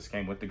since this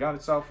came with the gun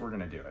itself, we're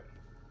gonna do it.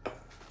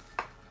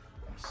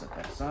 Set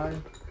that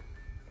aside.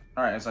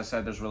 All right, as I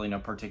said, there's really no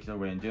particular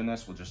way in doing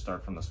this. We'll just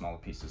start from the smaller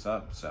pieces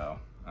up. So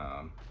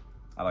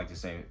I like to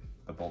save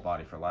the bolt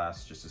body for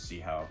last just to see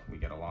how we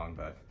get along,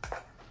 but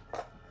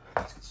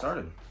let's get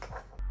started.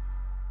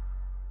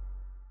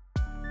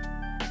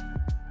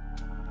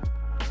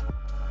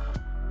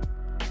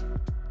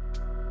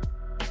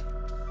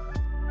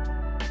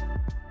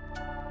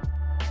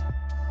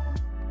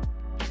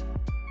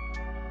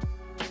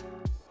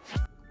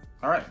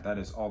 All right, that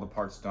is all the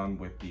parts done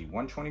with the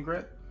 120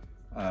 grit.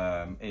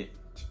 It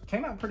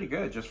came out pretty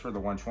good just for the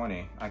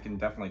 120. I can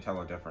definitely tell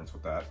a difference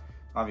with that.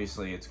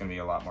 Obviously, it's gonna be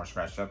a lot more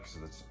scratched up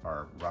because it's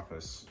our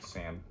roughest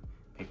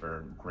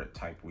sandpaper grit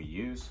type we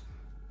use.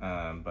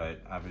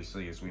 But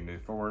obviously, as we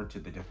move forward to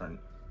the different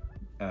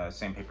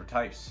sandpaper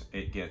types,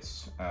 it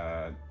gets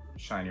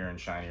shinier and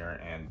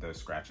shinier, and the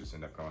scratches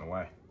end up going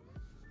away.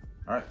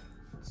 All right,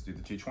 let's do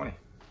the 220.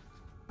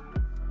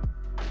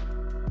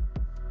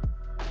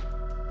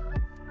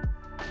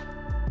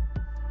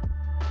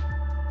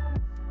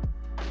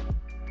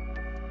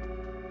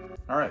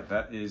 All right,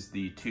 that is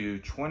the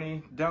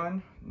 220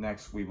 done.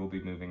 Next, we will be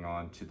moving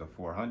on to the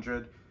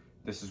 400.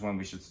 This is when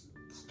we should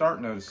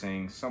start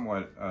noticing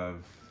somewhat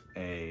of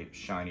a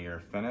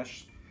shinier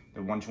finish. The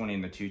 120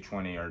 and the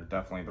 220 are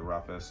definitely the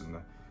roughest, and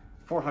the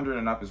 400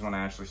 and up is when I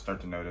actually start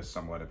to notice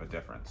somewhat of a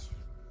difference.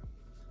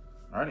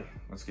 Alrighty,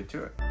 let's get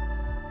to it.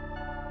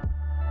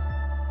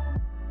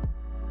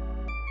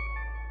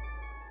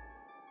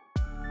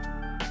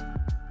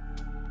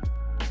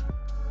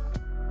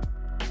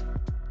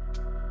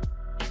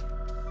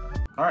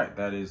 All right,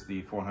 that is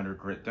the 400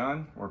 grit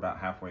done. We're about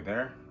halfway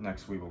there.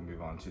 Next, we will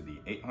move on to the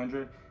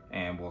 800,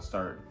 and we'll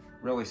start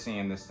really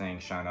seeing this thing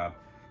shine up.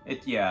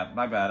 Yeah,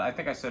 my bad. I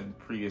think I said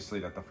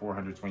previously that the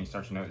 400's when you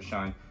start to notice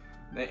shine.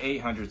 The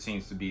 800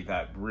 seems to be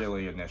that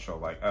really initial,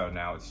 like, oh,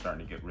 now it's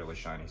starting to get really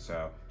shiny.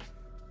 So,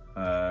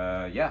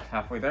 yeah,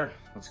 halfway there.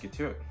 Let's get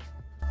to it.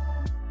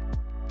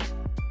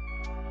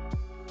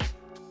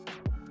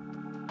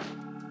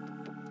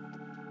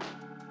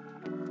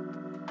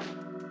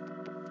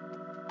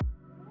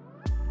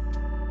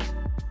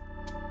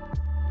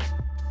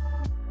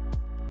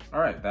 All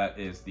right, that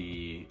is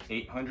the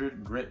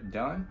 800 grit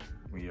done.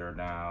 We are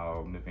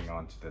now moving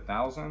on to the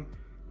 1000,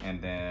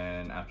 and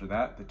then after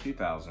that, the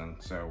 2000.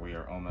 So we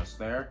are almost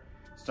there.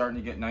 Starting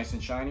to get nice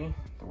and shiny,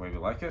 the way we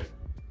like it.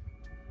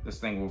 This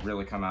thing will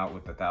really come out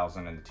with the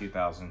 1000 and the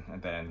 2000,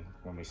 and then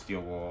when we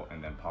steel wool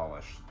and then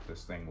polish,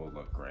 this thing will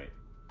look great.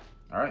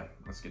 All right,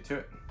 let's get to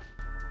it.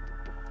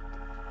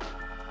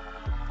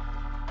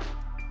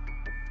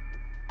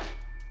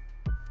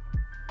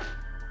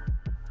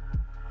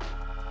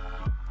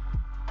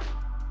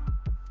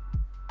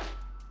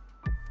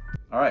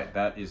 All right,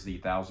 that is the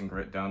 1000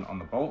 grit done on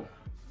the bolt.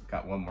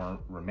 Got one more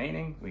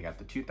remaining. We got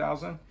the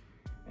 2000.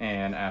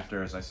 And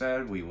after, as I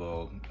said, we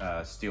will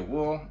steel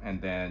wool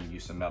and then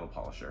use some metal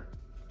polisher.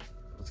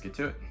 Let's get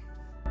to it.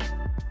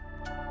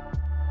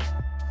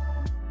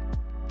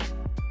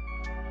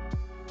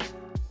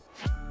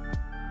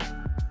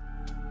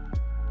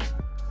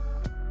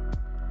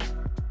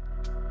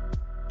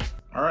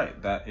 All right,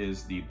 that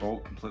is the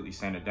bolt completely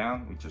sanded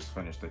down. We just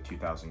finished the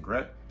 2000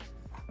 grit.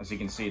 As you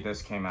can see,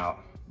 this came out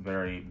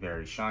very,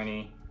 very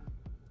shiny,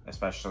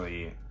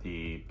 especially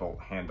the bolt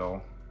handle,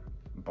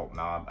 bolt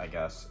knob, I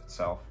guess,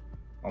 itself.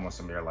 Almost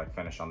a mirror-like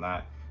finish on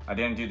that. I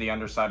didn't do the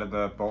underside of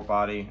the bolt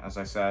body, as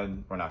I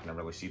said. We're not gonna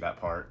really see that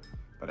part,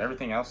 but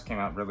everything else came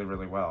out really,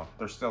 really well.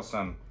 There's still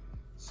some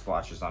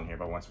splotches on here,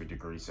 but once we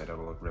degrease it,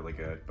 it'll look really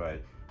good.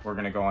 But we're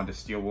gonna go on to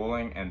steel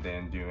wooling and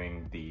then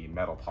doing the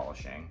metal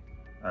polishing,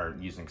 or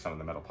using some of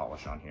the metal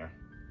polish on here.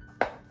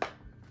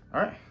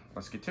 All right,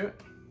 let's get to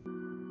it.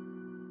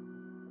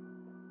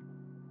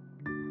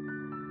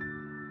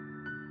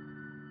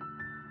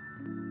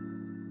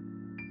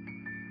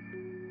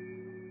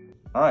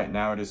 All right,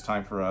 now it is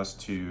time for us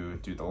to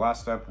do the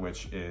last step,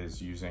 which is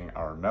using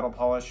our metal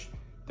polish.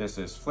 This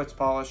is Flitz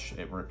polish.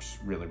 It works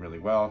really, really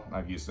well.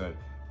 I've used it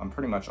on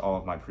pretty much all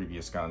of my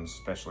previous guns,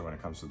 especially when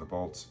it comes to the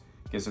bolts.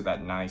 Gives it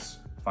that nice,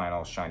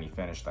 final, shiny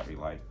finish that we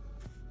like.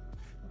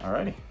 All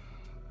righty,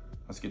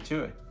 let's get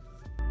to it.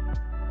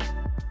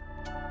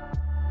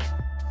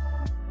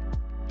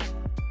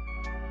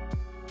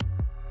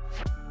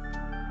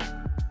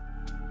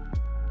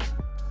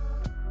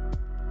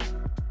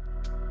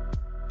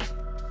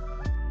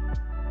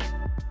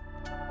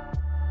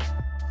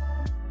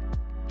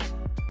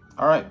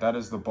 All right, that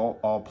is the bolt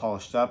all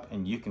polished up,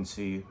 and you can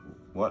see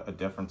what a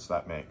difference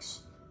that makes.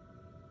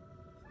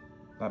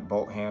 That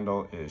bolt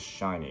handle is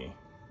shiny,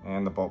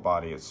 and the bolt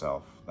body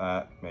itself,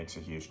 that makes a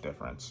huge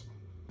difference.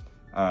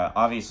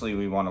 Obviously,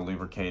 we want to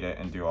lubricate it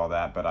and do all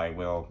that, but I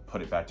will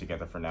put it back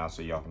together for now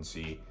so y'all can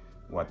see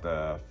what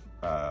the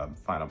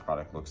final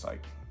product looks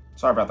like.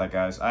 Sorry about that,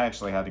 guys. I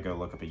actually had to go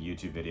look up a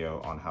YouTube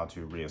video on how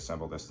to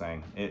reassemble this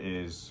thing. It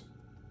is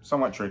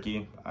somewhat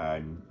tricky.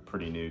 I'm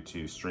pretty new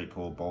to straight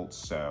pull bolts,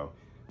 so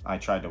I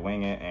tried to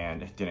wing it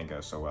and it didn't go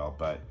so well,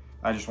 but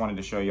I just wanted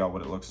to show y'all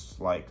what it looks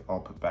like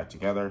all put back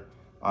together.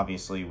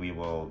 Obviously, we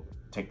will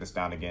take this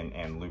down again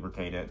and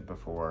lubricate it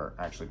before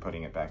actually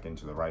putting it back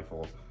into the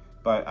rifle,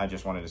 but I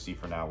just wanted to see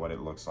for now what it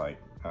looks like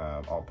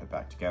all put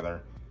back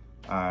together.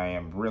 I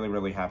am really,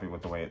 really happy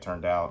with the way it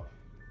turned out.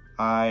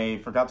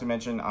 I forgot to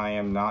mention I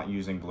am not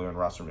using glue and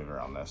rust remover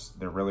on this.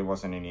 There really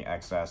wasn't any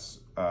excess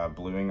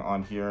bluing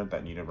on here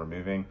that needed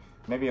removing.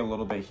 Maybe a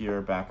little bit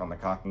here back on the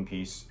cocking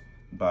piece.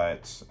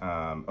 But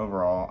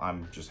overall,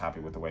 I'm just happy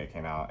with the way it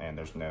came out, and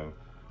there's no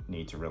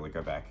need to really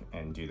go back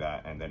and do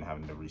that and then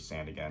having to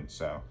resand again.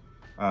 So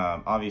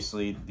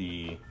obviously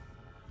the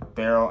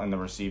barrel and the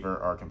receiver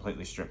are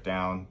completely stripped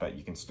down, but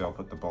you can still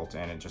put the bolt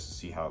in it just to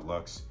see how it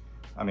looks.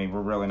 I mean,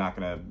 we're really not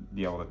gonna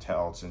be able to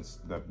tell since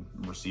the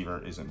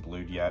receiver isn't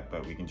blued yet,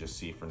 but we can just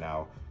see for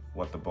now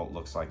what the bolt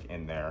looks like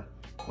in there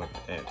with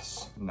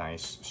its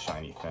nice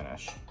shiny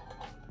finish.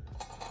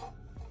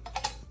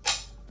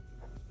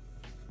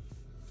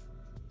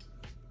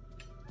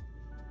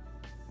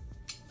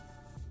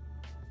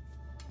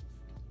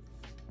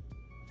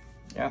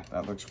 Yeah,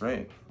 that looks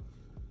great.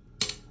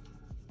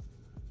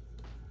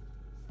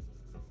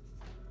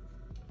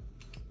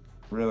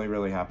 Really,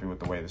 really happy with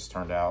the way this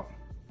turned out.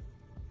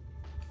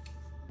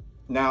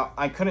 Now,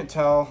 I couldn't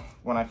tell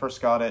when I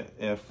first got it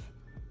if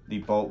the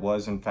bolt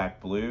was in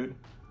fact blued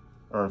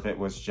or if it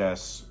was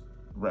just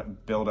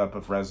buildup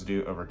of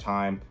residue over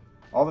time.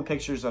 All the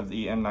pictures of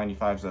the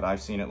M95s that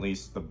I've seen, at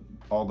least,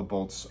 all the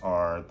bolts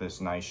are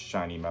this nice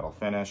shiny metal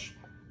finish.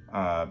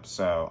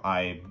 So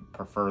I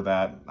prefer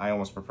that. I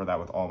almost prefer that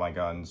with all my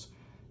guns.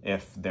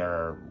 If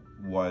there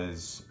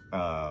was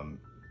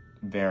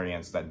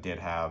variants that did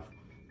have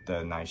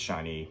the nice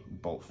shiny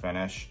bolt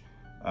finish,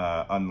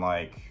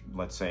 Unlike,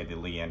 let's say, the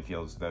Lee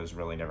Enfields, those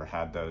really never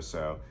had those.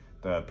 So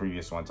the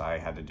previous ones I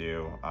had to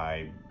do,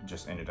 I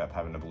just ended up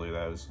having to blue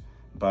those.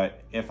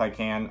 But if I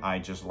can, I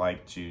just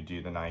like to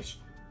do the nice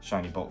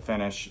shiny bolt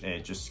finish.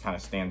 It just kind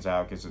of stands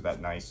out, gives it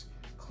that nice,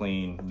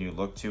 clean, new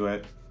look to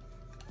it.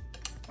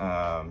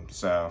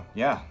 So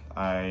yeah,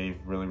 I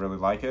really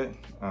like it.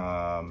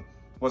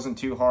 Wasn't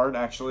too hard,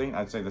 actually.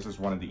 I'd say this is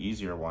one of the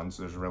easier ones.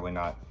 There's really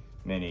not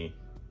many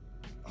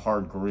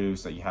hard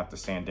grooves that you have to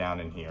sand down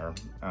in here,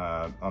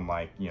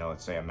 unlike, you know,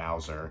 let's say a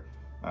Mauser.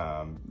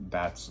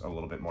 That's a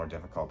little bit more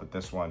difficult, but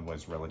this one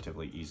was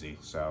relatively easy.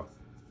 So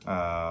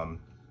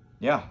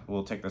yeah,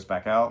 we'll take this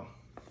back out.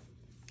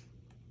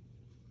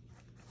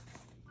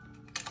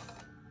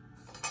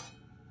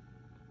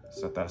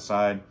 Set that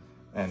aside.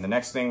 And the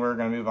next thing we're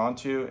going to move on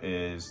to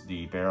is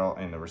the barrel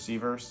and the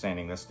receiver,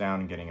 sanding this down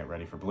and getting it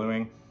ready for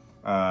bluing.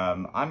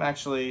 I'm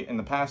actually, in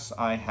the past,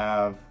 I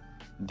have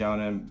done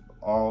them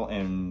all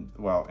in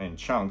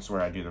chunks,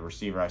 where I do the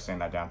receiver, I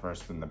sand that down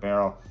first, then the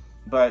barrel.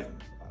 But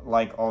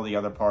like all the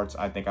other parts,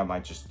 I think I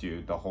might just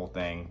do the whole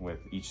thing with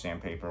each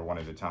sandpaper one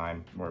at a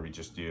time, where we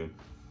just do,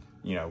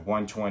 you know,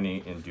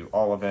 120 and do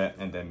all of it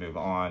and then move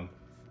on.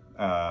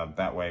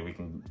 That way we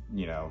can,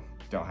 you know,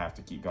 don't have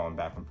to keep going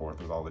back and forth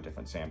with all the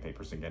different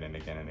sandpapers again and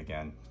again and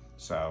again.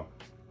 So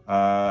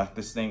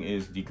this thing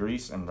is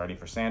degreased and ready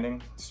for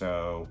sanding,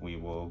 so we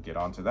will get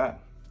on to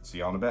that. See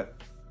y'all in a bit.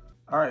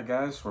 All right,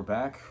 guys, we're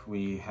back.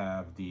 We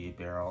have the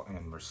barrel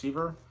and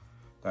receiver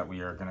that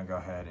we are gonna go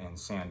ahead and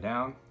sand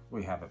down.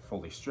 We have it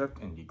fully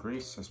stripped and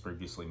degreased, as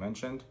previously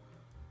mentioned.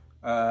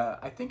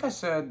 I think I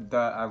said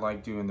that I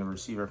like doing the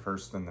receiver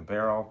first, then the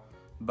barrel,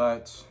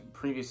 but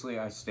previously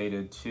I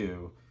stated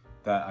too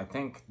that I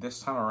think this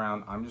time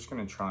around I'm just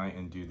gonna try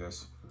and do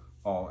this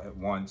all at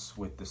once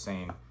with the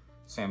same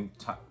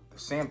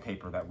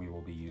sandpaper that we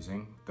will be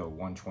using, the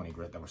 120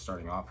 grit that we're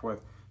starting off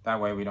with. That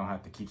way we don't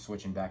have to keep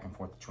switching back and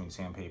forth between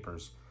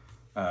sandpapers.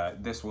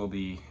 This will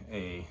be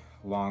a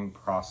long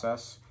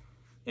process.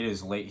 It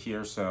is late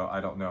here, so I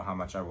don't know how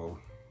much I will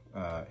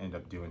end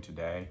up doing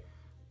today,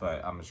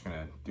 but I'm just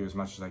gonna do as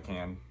much as I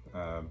can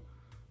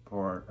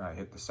before I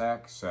hit the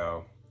sack.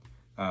 So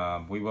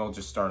we will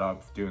just start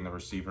off doing the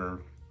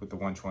receiver with the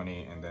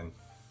 120 and then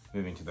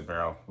moving to the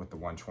barrel with the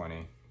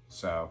 120.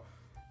 So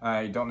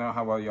I don't know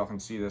how well y'all can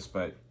see this,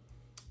 but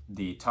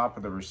the top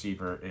of the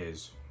receiver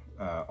is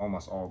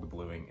almost all the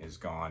bluing is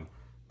gone,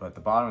 but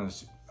the bottom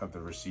of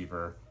the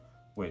receiver,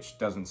 which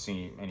doesn't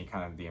see any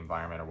kind of the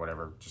environment or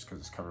whatever, just because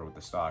it's covered with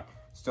the stock,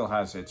 still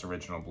has its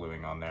original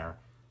bluing on there.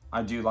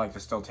 I do like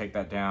to still take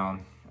that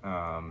down.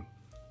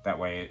 That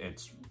way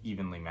it's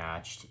evenly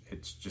matched.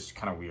 It's just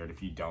kind of weird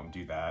if you don't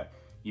do that.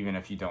 Even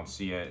if you don't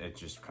see it, it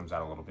just comes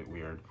out a little bit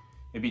weird.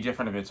 It'd be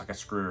different if it's like a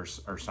screw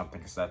or something,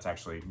 because that's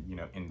actually, you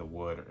know, in the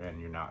wood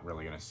and you're not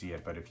really gonna see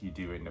it. But if you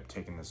do end up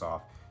taking this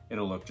off,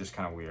 it'll look just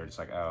kind of weird. It's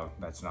like, oh,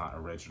 that's not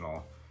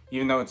original.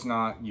 Even though it's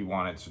not, you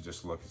want it to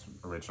just look as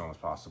original as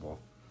possible.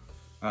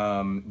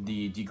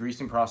 The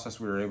degreasing process,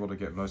 we were able to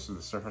get most of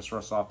the surface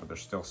rust off, but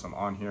there's still some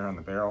on here on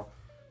the barrel,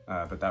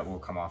 but that will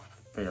come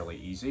off fairly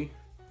easy.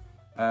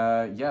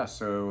 Yeah,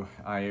 so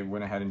I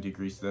went ahead and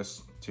degreased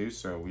this too,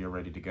 so we are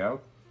ready to go.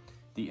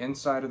 The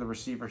inside of the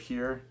receiver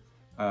here,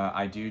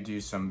 I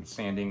do some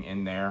sanding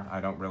in there.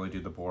 I don't really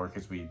do the bore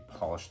because we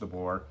polish the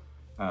bore.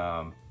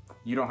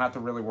 You don't have to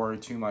really worry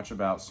too much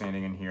about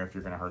sanding in here if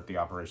you're going to hurt the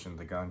operation of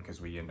the gun,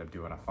 because we end up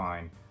doing a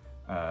fine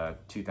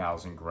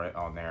 2000 grit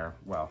on there.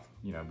 Well,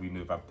 you know, we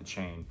move up the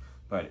chain,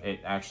 but it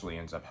actually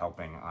ends up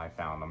helping, I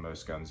found, on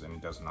most guns, and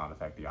it does not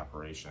affect the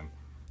operation.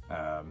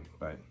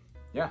 But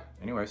yeah,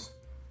 anyways,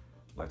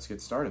 let's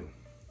get started.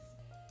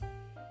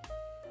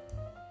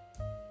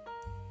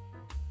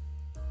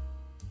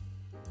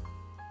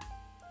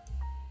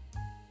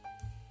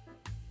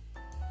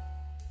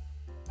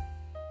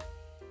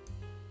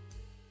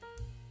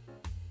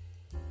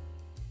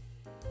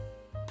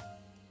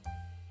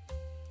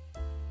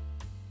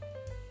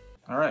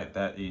 All right,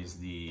 that is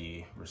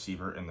the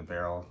receiver and the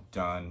barrel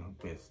done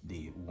with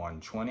the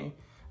 120.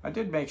 I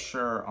did make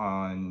sure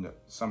on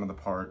some of the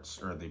parts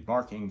or the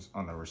markings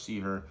on the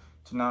receiver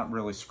to not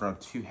really scrub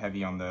too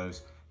heavy on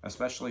those,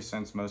 especially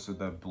since most of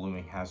the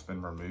bluing has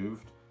been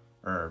removed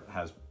or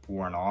has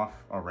worn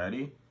off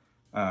already.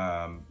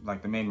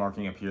 Like the main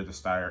marking up here, the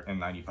Steyr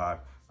M95,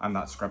 I'm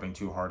not scrubbing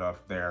too hard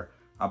off there.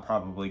 I'll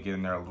probably get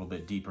in there a little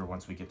bit deeper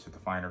once we get to the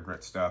finer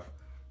grit stuff.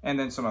 And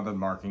then some other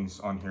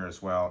markings on here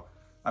as well.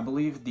 I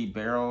believe the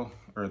barrel,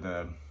 or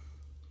the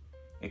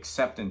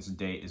acceptance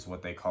date is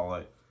what they call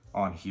it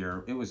on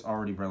here, it was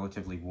already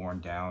relatively worn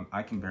down.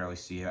 I can barely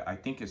see it. I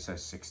think it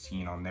says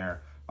 16 on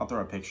there. I'll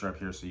throw a picture up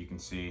here so you can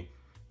see.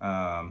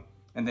 And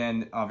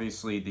then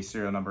obviously the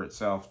serial number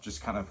itself,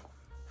 just kind of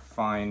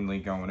finely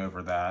going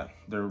over that.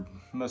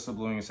 Most of the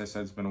bluing, as I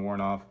said, has been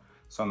worn off,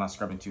 so I'm not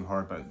scrubbing too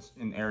hard, but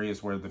in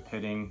areas where the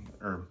pitting,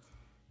 or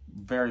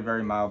very,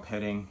 very mild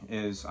pitting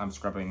is, I'm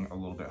scrubbing a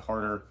little bit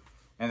harder.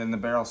 And then the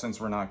barrel,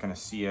 since we're not gonna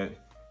see it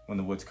when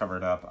the wood's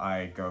covered up,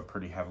 I go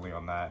pretty heavily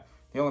on that.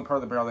 The only part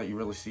of the barrel that you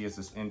really see is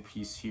this end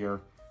piece here,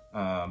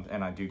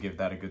 and I do give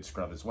that a good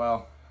scrub as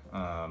well.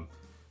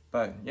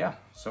 But yeah,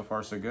 so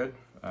far so good.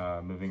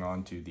 Moving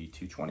on to the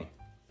 220.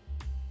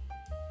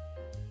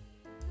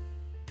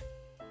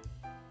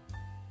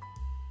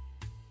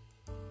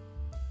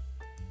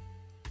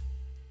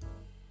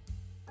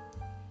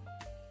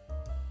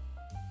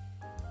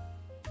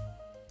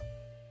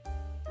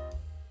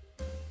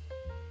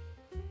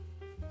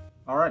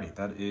 Alrighty,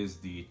 that is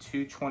the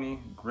 220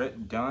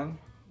 grit done.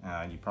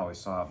 You probably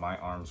saw my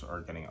arms are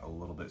getting a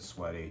little bit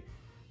sweaty.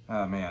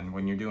 Man,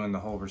 when you're doing the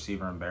whole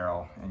receiver and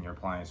barrel and you're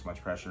applying as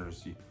much pressure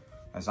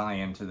as I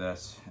am to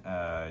this,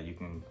 you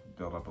can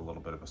build up a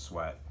little bit of a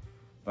sweat.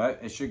 But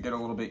it should get a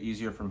little bit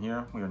easier from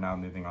here. We are now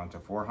moving on to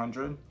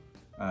 400.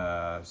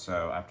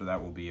 So after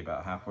that, we'll be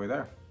about halfway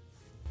there.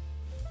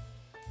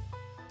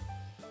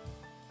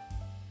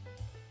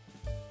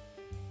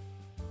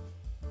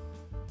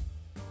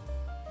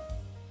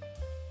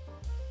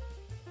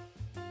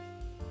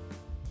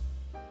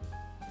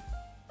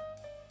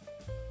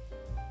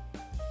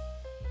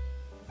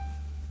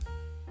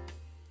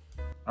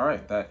 All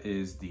right, that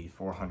is the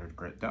 400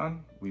 grit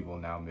done. We will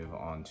now move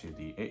on to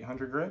the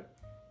 800 grit,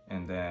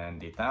 and then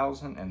the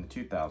 1000 and the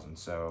 2000.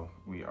 So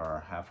we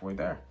are halfway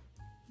there.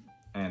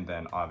 And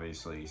then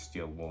obviously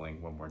steel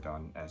wooling when we're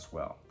done as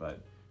well.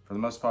 But for the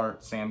most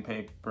part,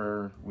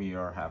 sandpaper, we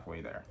are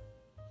halfway there.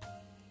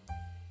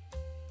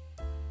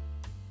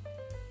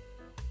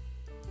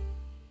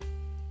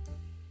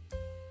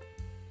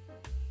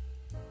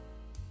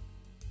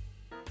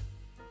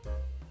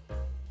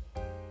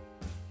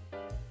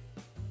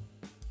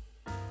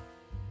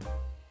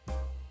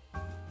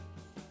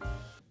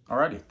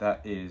 Alrighty,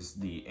 that is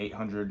the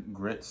 800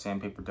 grit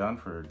sandpaper done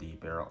for the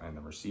barrel and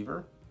the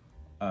receiver.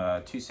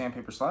 2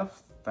 sandpapers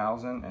left,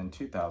 1000 and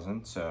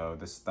 2000. So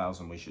this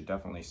 1000, we should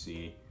definitely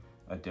see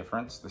a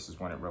difference. This is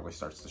when it really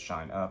starts to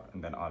shine up,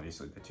 and then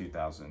obviously the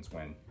 2000 is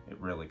when it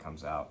really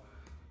comes out.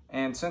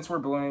 And since we're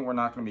bluing, we're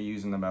not going to be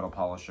using the metal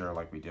polisher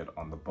like we did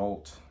on the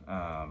bolt.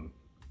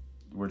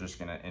 We're just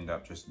going to end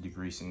up just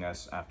degreasing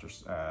this after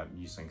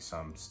using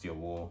some steel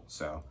wool.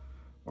 So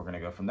we're going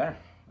to go from there.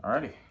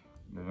 Alrighty,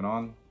 moving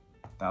on.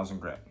 1000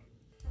 grit.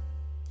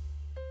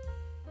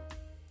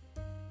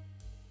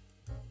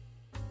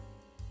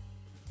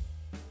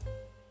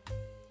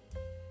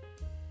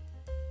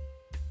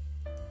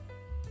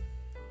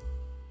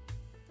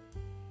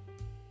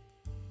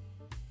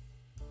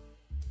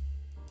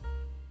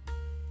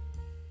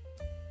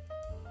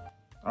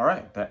 All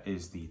right, that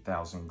is the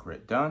 1000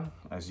 grit done.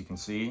 As you can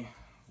see,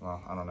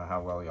 well, I don't know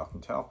how well y'all can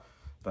tell,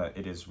 but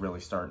it is really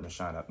starting to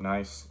shine up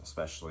nice,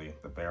 especially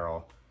the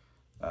barrel.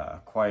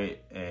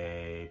 Quite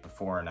a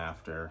before and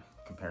after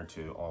compared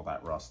to all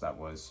that rust that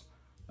was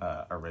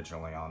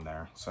originally on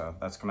there. So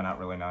that's coming out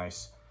really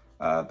nice.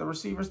 The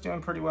receiver's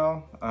doing pretty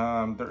well.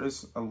 There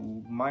is a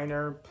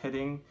minor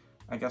pitting,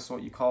 I guess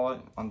what you call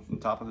it, on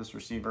top of this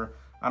receiver.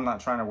 I'm not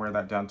trying to wear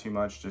that down too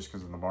much just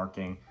because of the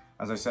marking.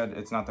 As I said,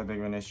 it's not that big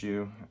of an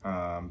issue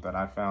that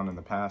I've found in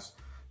the past,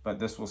 but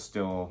this will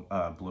still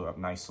blue up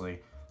nicely.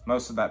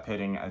 Most of that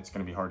pitting, it's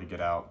going to be hard to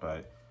get out,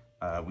 but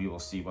we will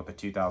see what the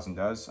 2000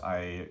 does. I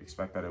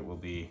expect that it will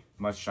be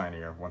much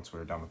shinier once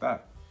we're done with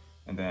that.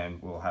 And then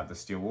we'll have the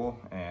steel wool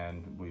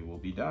and we will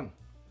be done.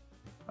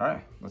 All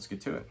right, let's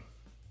get to it.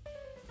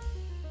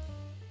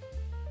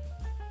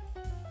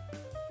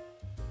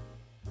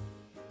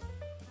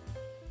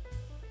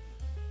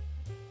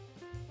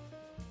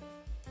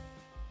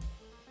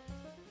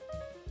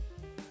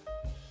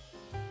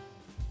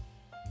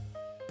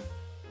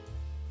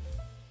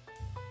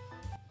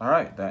 All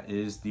right, that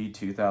is the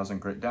 2000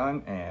 grit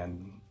done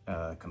and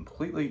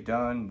completely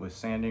done with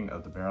sanding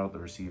of the barrel, the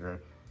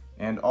receiver,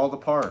 and all the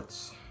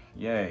parts.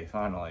 Yay,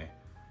 finally.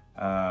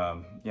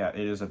 Yeah, it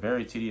is a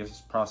very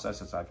tedious process,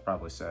 as I've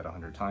probably said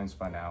 100 times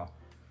by now,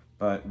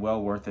 but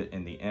well worth it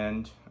in the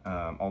end.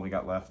 All we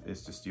got left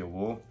is to steel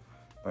wool,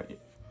 but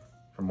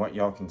from what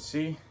y'all can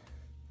see,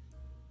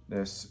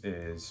 this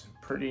is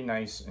pretty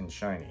nice and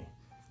shiny,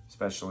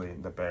 especially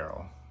the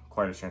barrel.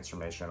 Quite a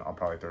transformation. I'll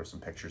probably throw some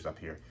pictures up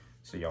here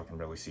so y'all can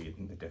really see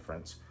the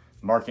difference.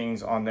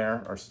 Markings on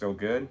there are still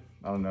good.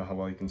 I don't know how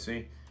well you can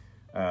see.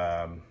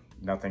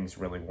 Nothing's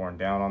really worn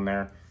down on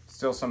there.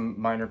 Still some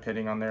minor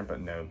pitting on there,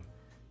 but no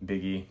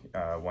biggie.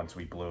 Once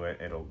we glue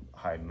it, it'll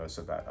hide most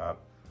of that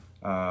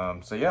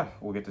up. So yeah,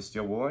 we'll get to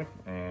steel wooling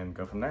and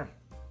go from there.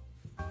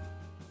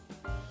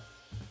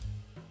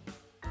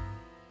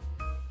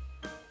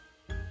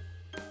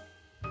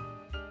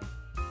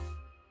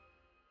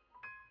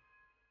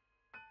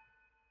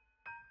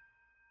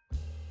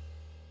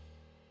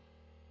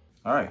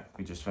 All right,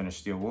 we just finished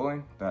steel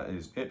wooling. That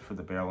is it for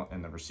the barrel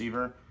and the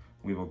receiver.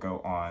 We will go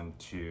on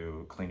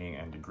to cleaning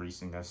and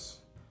degreasing this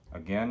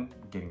again,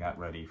 getting that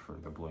ready for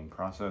the bluing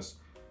process.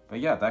 But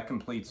yeah, that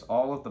completes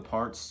all of the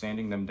parts,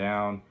 sanding them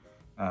down,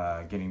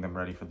 getting them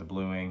ready for the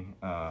bluing.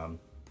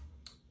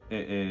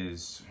 It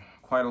is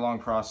quite a long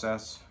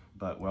process,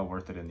 but well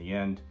worth it in the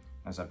end.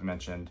 As I've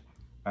mentioned,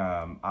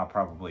 I'll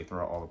probably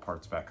throw all the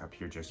parts back up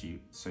here just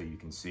so you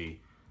can see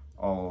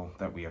all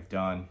that we have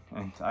done.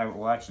 And I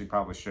will actually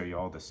probably show you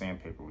all the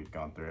sandpaper we've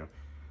gone through.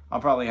 I'll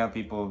probably have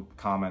people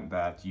comment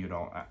that you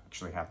don't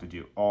actually have to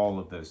do all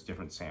of those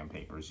different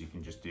sandpapers. You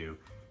can just do,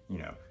 you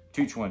know,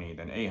 220,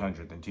 then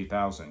 800, then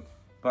 2000.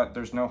 But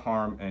there's no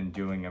harm in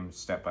doing them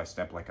step by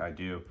step like I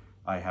do.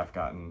 I have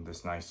gotten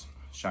this nice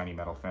shiny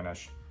metal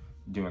finish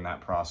doing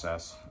that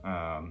process.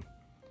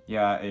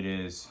 Yeah, it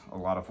is a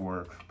lot of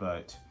work,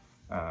 but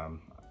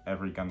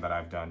every gun that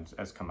I've done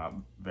has come out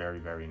very,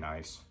 very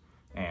nice.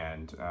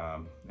 And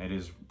it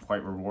is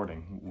quite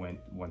rewarding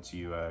once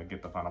you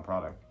get the final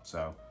product.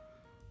 So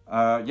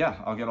yeah,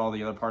 I'll get all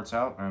the other parts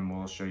out and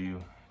we'll show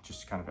you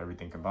just kind of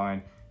everything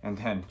combined, and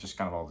then just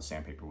kind of all the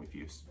sandpaper we've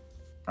used.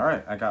 All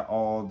right, I got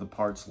all the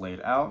parts laid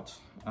out.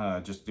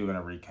 Just doing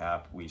a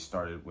recap, we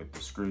started with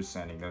the screws,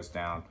 sanding those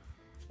down,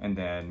 and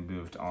then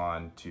moved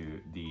on to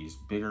these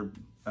bigger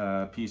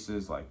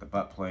pieces like the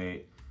butt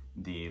plate,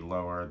 the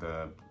lower,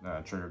 the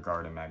trigger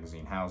guard and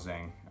magazine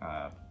housing,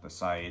 the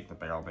sight, the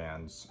barrel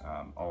bands,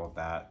 all of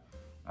that.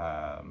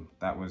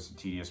 That was a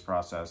tedious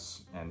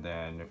process. And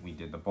then we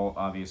did the bolt,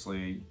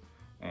 obviously,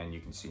 and you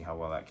can see how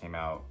well that came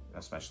out,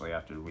 especially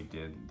after we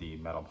did the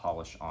metal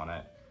polish on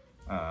it.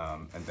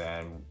 And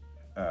then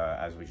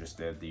as we just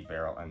did, the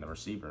barrel and the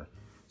receiver.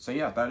 So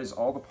yeah, that is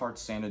all the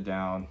parts sanded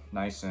down,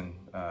 nice and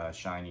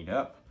shinied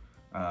up.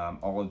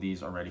 All of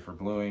these are ready for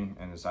bluing,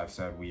 and as I've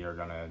said, we are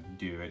gonna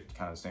do it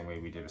kind of the same way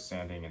we did with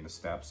sanding in the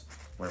steps,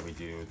 where we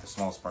do the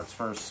smallest parts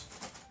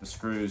first, the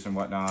screws and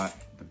whatnot,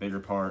 the bigger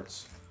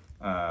parts,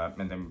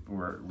 and then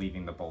we're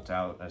leaving the bolt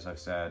out, as I've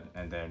said,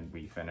 and then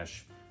we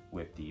finish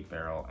with the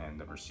barrel and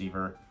the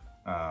receiver.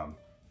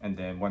 And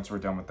then once we're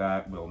done with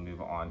that, we'll move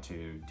on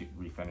to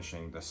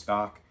refinishing the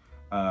stock.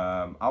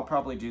 I'll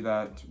probably do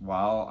that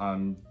while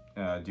I'm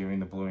doing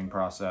the bluing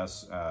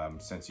process,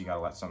 since you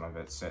gotta let some of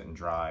it sit and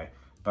dry,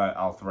 but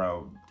I'll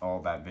throw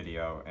all that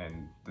video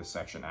in the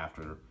section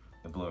after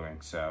the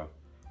bluing. So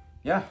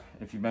yeah,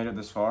 if you've made it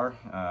this far,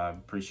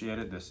 appreciate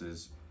it. This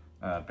has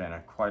been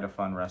quite a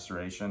fun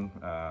restoration.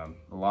 A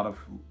lot of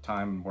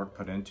time and work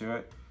put into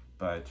it,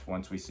 but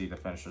once we see the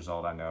finished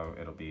result, I know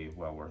it'll be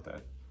well worth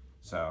it.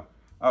 So,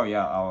 oh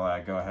yeah,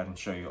 I'll go ahead and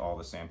show you all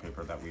the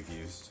sandpaper that we've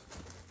used.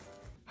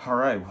 All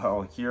right,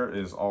 well, here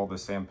is all the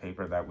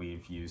sandpaper that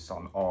we've used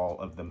on all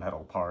of the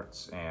metal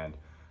parts, and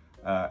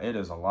it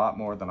is a lot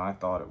more than I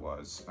thought it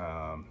was.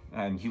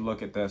 And you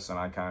look at this and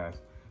I kind of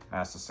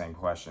ask the same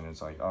question.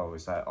 It's like, oh,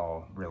 is that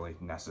all really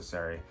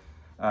necessary?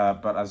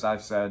 But as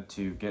I've said,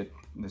 to get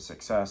the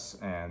success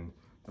and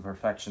the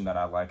perfection that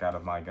I like out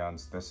of my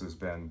guns, this has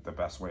been the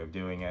best way of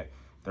doing it.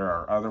 There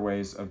are other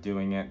ways of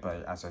doing it,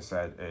 but as I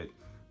said, it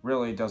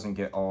really doesn't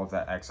get all of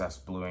that excess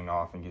bluing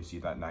off and gives you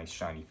that nice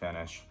shiny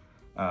finish.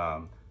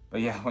 But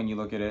yeah, when you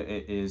look at it,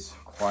 it is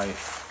quite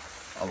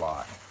a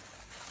lot.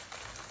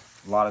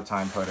 A lot of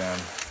time put in,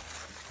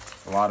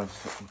 a lot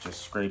of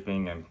just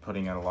scraping and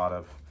putting in a lot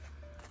of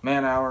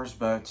man hours,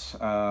 but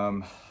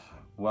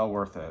well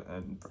worth it.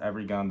 And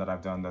every gun that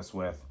I've done this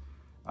with,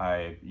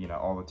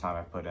 all the time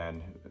I put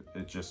in,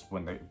 it just,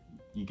 when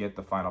you get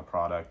the final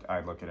product, I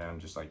look at it and I'm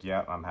just like,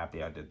 yeah, I'm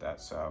happy I did that.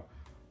 So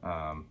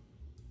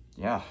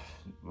yeah,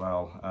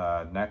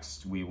 well,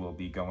 next we will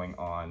be going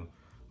on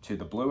to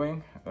the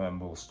bluing,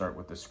 and we'll start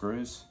with the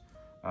screws.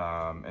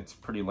 It's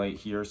pretty late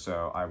here,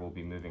 so I will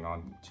be moving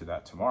on to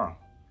that tomorrow.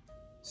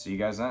 See you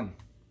guys then.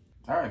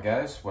 All right,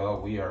 guys, well,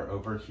 we are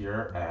over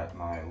here at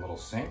my little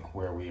sink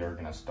where we are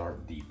gonna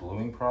start the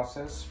bluing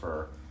process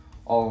for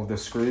all of the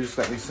screws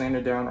that we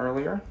sanded down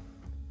earlier.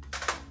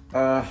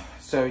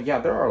 So yeah,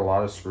 there are a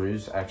lot of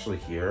screws actually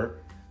here,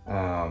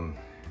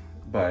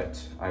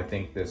 but I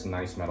think this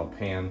nice metal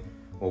pan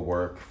will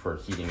work for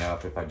heating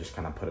up if I just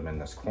kind of put them in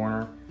this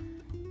corner.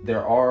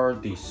 There are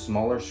these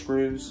smaller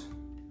screws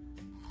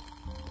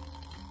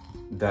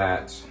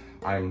that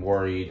I'm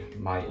worried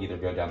might either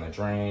go down the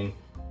drain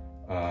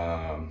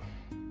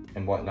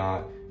and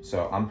whatnot.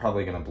 So I'm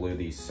probably gonna blue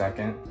these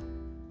second.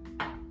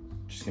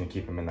 Just gonna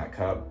keep them in that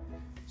cup.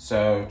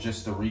 So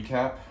just to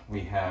recap, we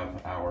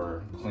have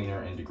our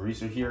cleaner and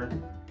degreaser here.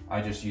 I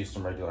just used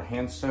some regular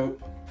hand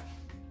soap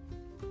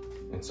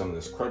and some of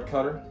this crud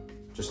cutter.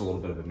 Just a little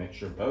bit of a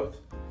mixture of both.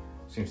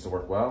 Seems to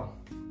work well.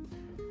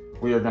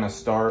 We are gonna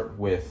start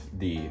with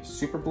the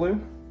super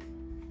blue.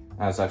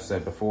 As I've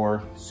said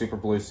before, super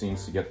blue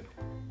seems to get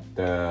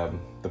the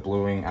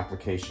bluing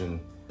application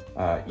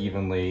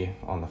evenly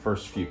on the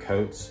first few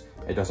coats.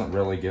 It doesn't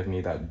really give me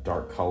that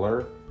dark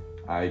color.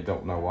 I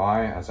don't know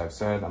why. As I've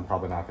said, I'm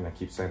probably not gonna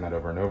keep saying that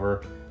over and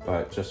over,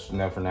 but just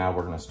know for now,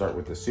 we're gonna start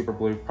with the super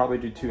blue, probably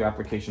do 2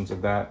 applications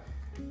of that,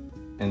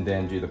 and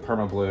then do the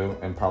perma blue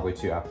and probably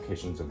 2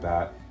 applications of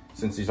that.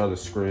 Since these are the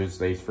screws,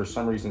 they for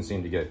some reason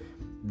seem to get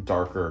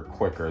darker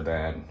quicker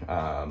than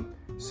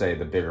say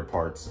the bigger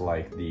parts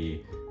like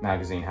the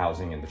magazine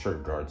housing and the trigger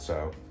guard.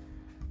 So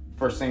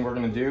first thing we're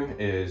gonna do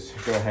is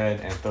go ahead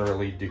and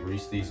thoroughly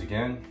degrease these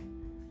again,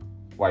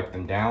 wipe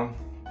them down,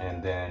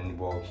 and then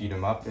we'll heat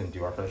them up and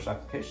do our finished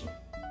application.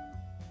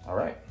 All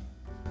right.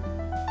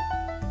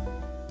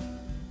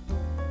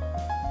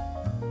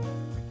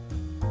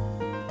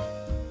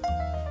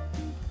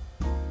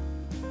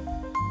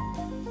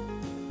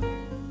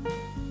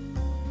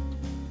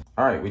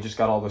 All right, we just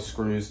got all the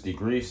screws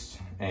degreased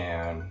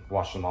and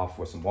washed them off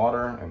with some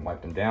water and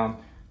wiped them down.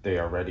 They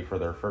are ready for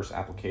their first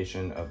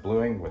application of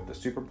bluing with the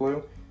super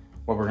blue.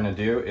 What we're gonna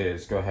do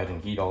is go ahead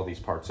and heat all these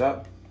parts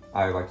up.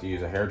 I like to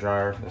use a hair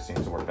dryer. This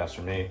seems to work best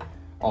for me.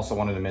 Also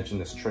wanted to mention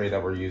this tray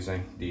that we're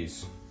using,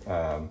 these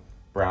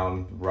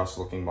brown rust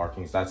looking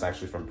markings. That's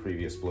actually from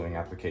previous bluing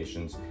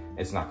applications.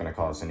 It's not gonna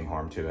cause any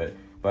harm to it.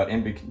 But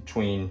in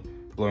between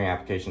bluing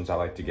applications, I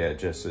like to get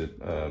just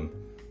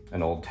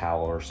an old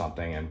towel or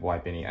something and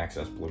wipe any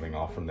excess bluing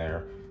off from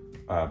there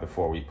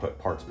before we put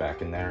parts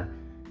back in there.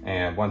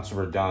 And once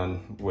we're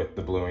done with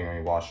the bluing and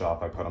we wash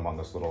off, I put them on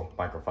this little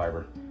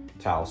microfiber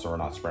towel so we're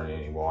not spraying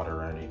any water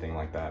or anything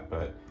like that.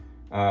 But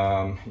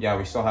yeah,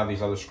 we still have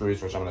these other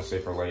screws, which I'm gonna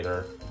save for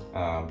later.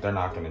 They're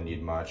not gonna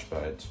need much,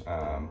 but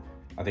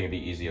I think it'd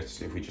be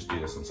easiest if we just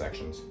do this in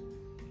sections.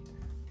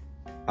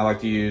 I like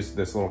to use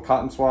this little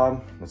cotton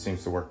swab. That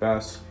seems to work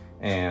best.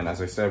 And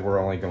as I said, we're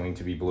only going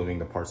to be bluing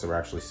the parts that we're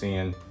actually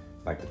seeing,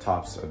 like the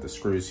tops of the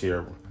screws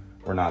here.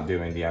 We're not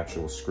doing the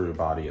actual screw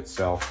body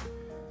itself.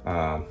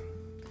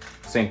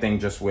 Same thing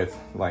just with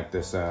like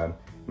this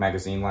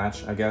magazine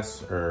latch, I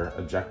guess, or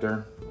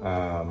ejector.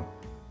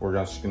 We're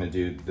just gonna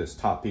do this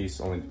top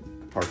piece, only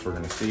parts we're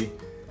gonna see.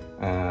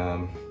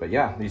 But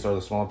yeah, these are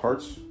the smaller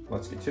parts.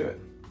 Let's get to it.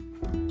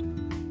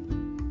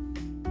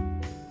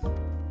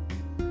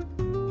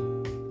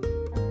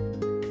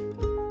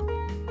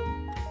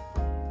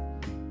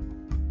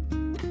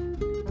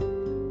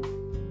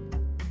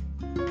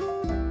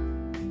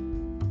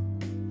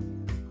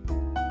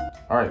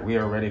 All right, we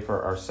are ready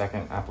for our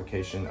second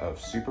application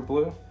of super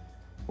blue.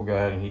 We'll go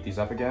ahead and heat these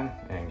up again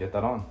and get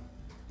that on.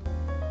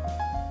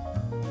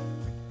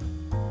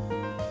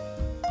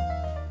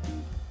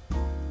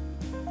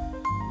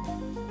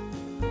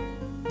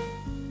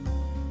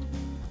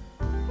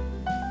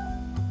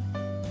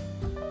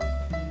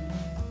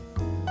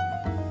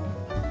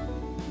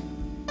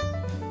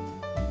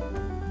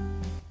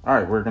 All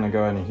right, we're gonna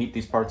go ahead and heat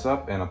these parts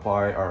up and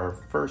apply our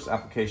first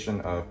application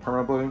of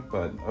perma blue,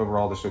 but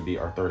overall this would be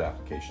our third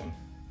application.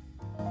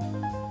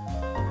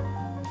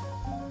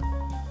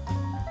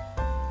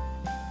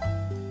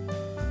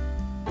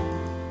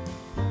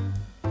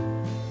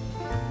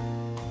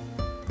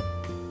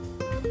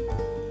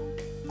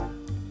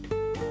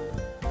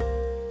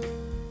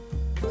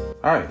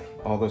 All right,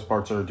 all those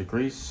parts are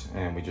degreased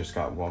and we just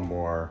got one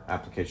more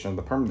application of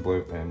the perma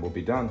blue and we'll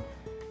be done.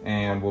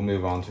 And we'll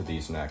move on to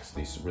these next,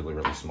 these really,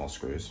 really small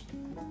screws.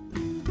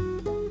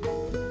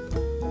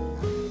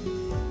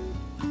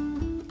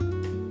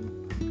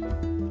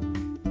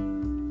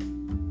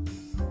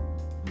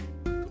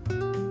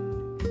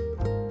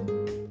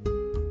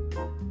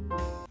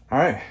 All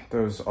right,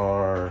 those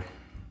are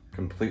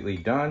completely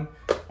done.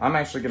 I'm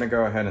actually gonna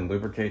go ahead and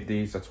lubricate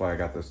these. That's why I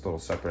got this little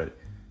separate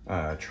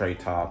tray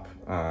top.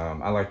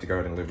 I like to go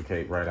ahead and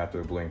lubricate right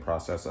after the bluing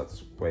process.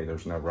 That's the way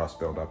there's no rust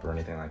buildup or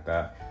anything like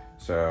that.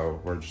 So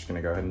we're just gonna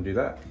go ahead and do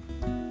that.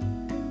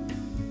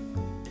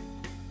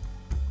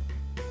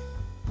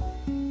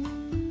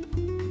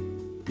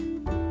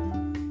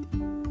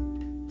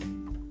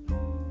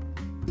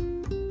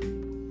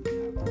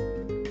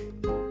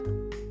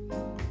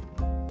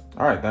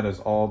 All right, that is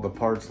all the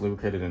parts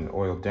lubricated and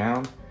oiled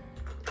down.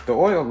 The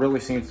oil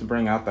really seems to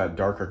bring out that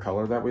darker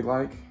color that we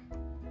like.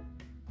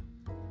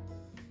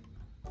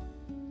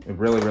 It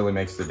really, really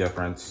makes the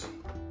difference,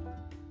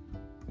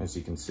 as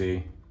you can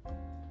see.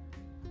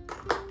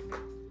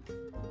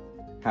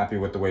 Happy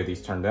with the way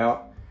these turned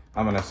out.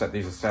 I'm gonna set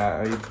these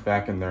aside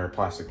back in their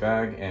plastic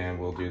bag and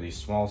we'll do these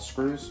small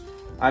screws.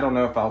 I don't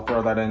know if I'll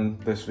throw that in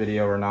this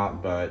video or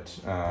not, but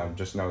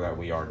just know that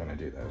we are gonna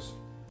do those.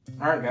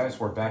 All right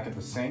guys, we're back at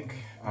the sink.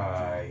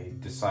 I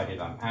decided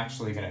I'm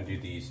actually gonna do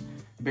these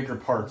bigger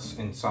parts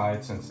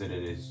inside since it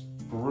is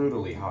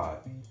brutally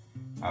hot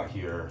out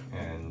here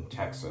in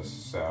Texas.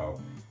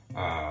 So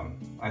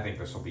I think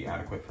this will be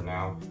adequate for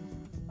now.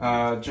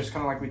 Just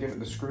kind of like we did with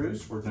the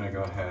screws, we're gonna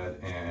go ahead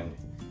and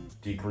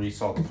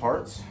degrease all the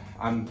parts.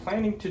 I'm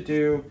planning to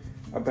do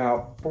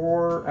about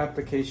 4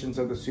 applications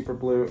of the super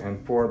blue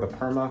and 4 of the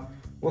perma.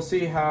 We'll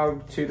see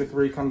how 2 to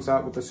 3 comes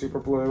out with the super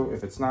blue.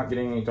 If it's not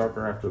getting any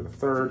darker after the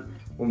 3rd,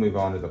 we'll move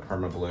on to the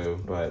perma blue,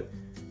 but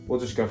we'll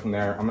just go from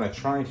there. I'm gonna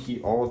try and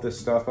heat all of this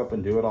stuff up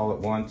and do it all at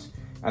once.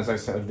 As I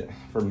said,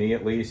 for me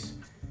at least,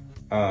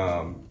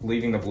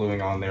 leaving the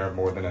bluing on there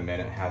more than a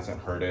minute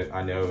hasn't hurt it.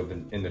 I know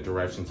in the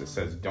directions it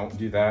says don't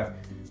do that,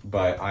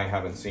 but I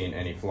haven't seen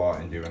any flaw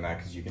in doing that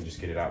because you can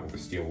just get it out with the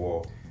steel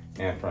wool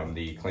and from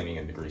the cleaning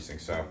and degreasing.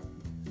 So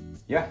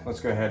yeah, let's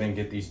go ahead and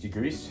get these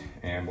degreased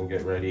and we'll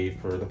get ready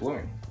for the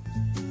bluing.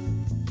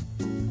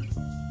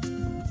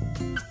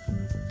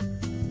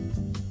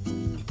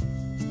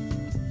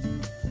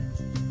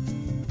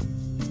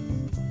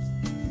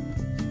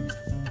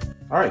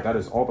 All right, that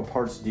is all the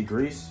parts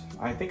degreased.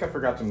 I think I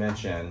forgot to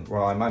mention,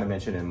 well, I might have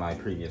mentioned in my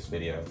previous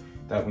video,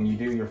 that when you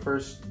do your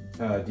first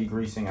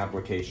degreasing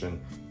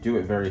application, do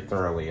it very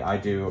thoroughly. I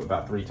do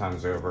about 3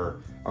 times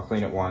over. I'll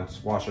clean it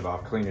once, wash it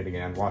off, clean it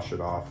again, wash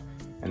it off.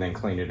 and then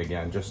clean it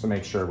again, just to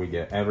make sure we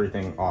get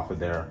everything off of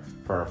there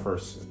for our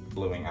first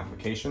bluing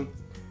application.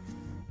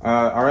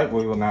 All right,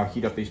 we will now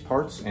heat up these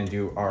parts and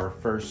do our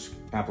first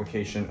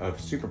application of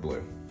super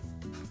blue.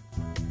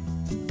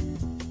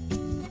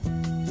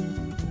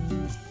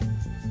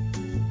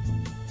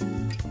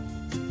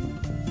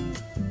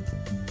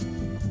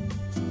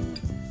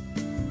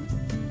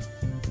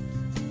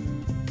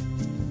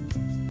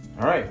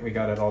 All right, we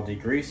got it all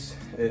degreased.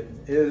 It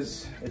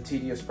is a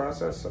tedious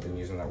process. I've been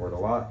using that word a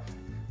lot.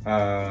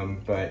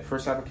 But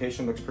first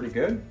application looks pretty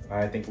good.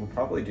 I think we'll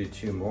probably do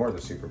 2 more of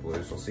the super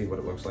blues. We'll see what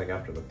it looks like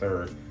after the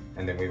 3rd,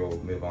 and then we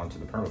will move on to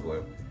the perma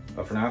blue.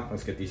 But for now,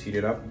 let's get these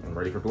heated up and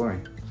ready for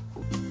bluing.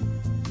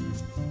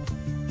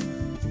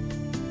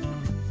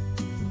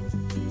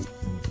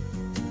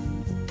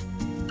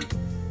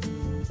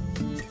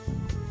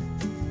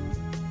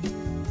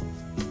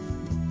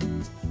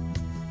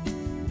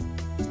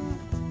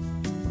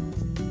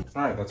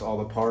 All right, that's all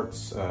the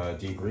parts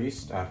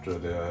degreased after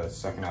the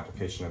 2nd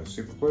application of the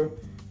super blue.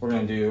 We're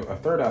gonna do a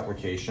 3rd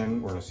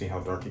application. We're gonna see how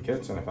dark it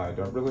gets, and if I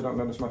really don't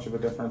notice much of a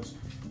difference,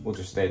 we'll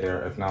just stay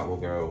there. If not, we'll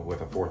go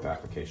with a 4th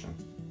application.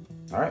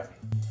 All right.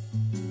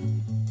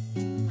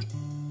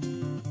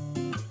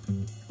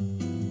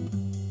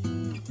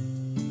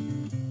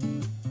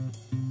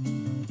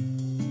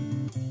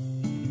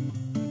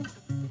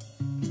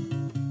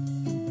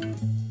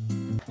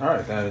 All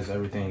right, that is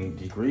everything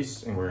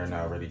degreased, and we're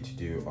now ready to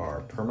do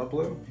our perma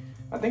blue.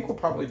 I think we'll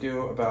probably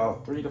do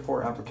about 3 to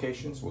 4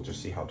 applications. We'll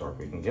just see how dark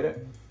we can get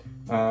it.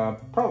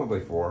 Probably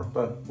 4,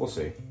 but we'll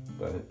see.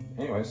 But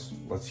anyways,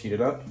 let's heat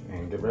it up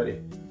and get ready.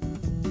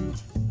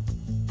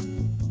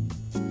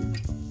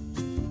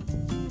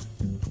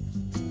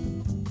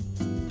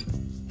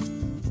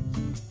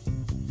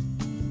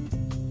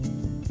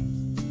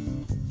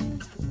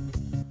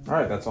 All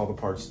right, that's all the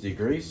parts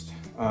degreased.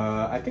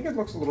 I think it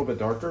looks a little bit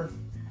darker.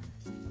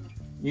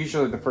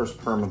 Usually the first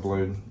perma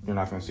blue, you're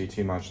not gonna see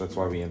too much. That's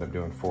why we end up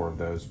doing 4 of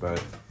those,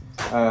 but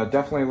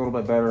definitely a little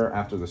bit better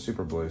after the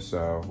super blue.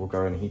 So we'll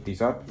go ahead and heat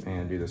these up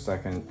and do the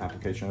 2nd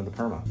application of the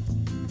perma.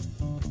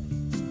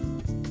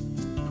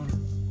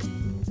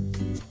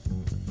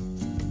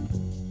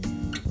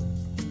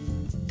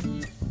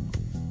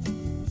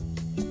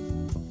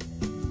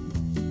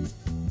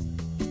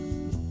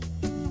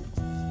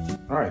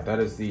 All right, that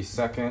is the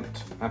 2nd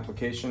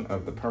application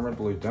of the perma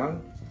blue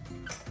done.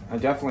 I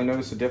definitely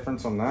noticed a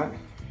difference on that.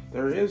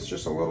 There is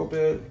just a little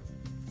bit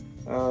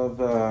of,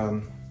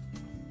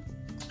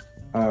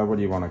 what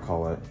do you want to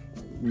call it?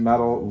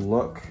 Metal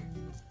look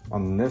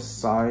on this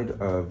side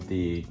of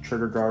the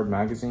trigger guard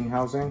magazine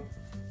housing.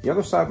 The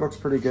other side looks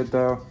pretty good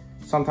though.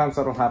 Sometimes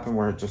that'll happen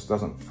where it just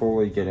doesn't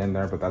fully get in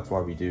there, but that's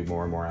why we do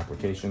more and more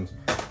applications.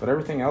 But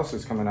everything else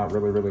is coming out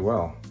really, really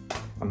well.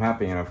 I'm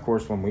happy, and of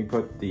course when we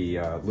put the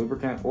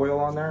lubricant oil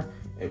on there,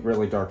 it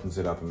really darkens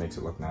it up and makes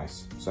it look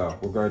nice. So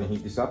we'll go ahead and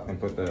heat these up and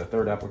put the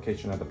 3rd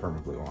application of the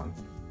perma blue on.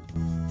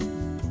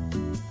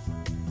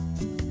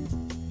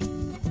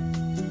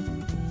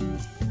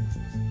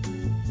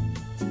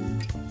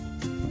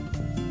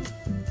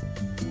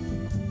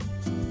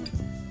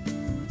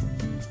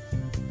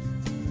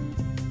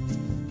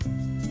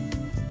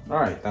 All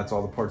right, that's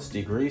all the parts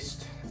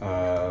degreased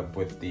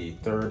with the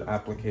 3rd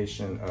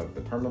application of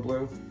the perma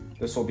blue.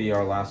 This will be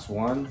our last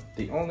one.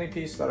 The only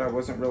piece that I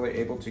wasn't really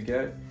able to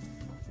get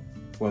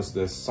was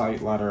this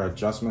sight ladder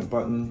adjustment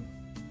button.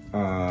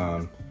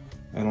 I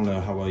don't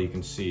know how well you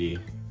can see,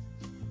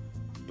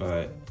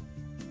 but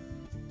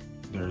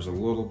there's a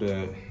little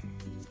bit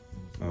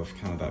of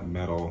kind of that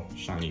metal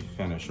shiny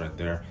finish right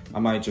there. I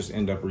might just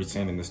end up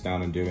resanding this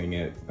down and doing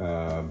it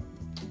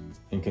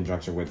in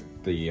conjunction with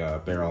the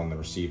barrel and the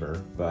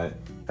receiver, but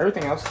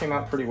everything else came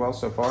out pretty well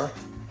so far.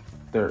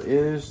 There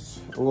is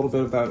a little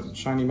bit of that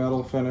shiny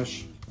metal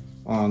finish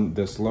on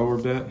this lower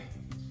bit.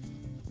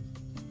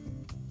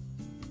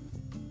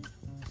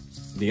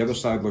 The other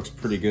side looks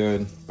pretty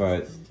good,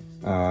 but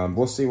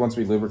we'll see once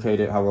we lubricate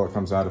it how well it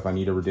comes out. If I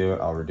need to redo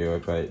it, I'll redo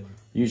it, but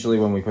usually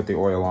when we put the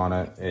oil on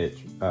it,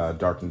 it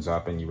darkens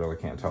up and you really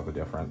can't tell the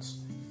difference.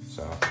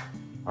 So,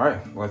 all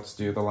right, let's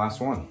do the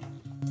last one.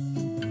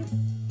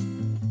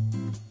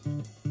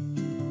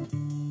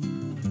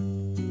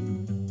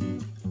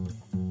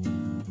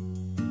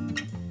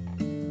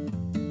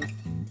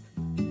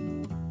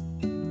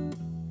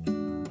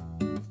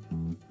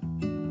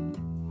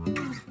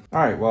 All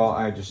right, well,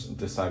 I just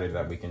decided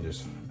that we can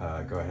just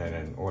go ahead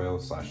and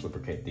oil /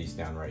 lubricate these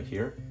down right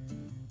here.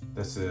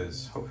 This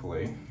is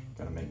hopefully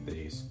gonna make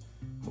these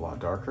a lot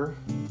darker.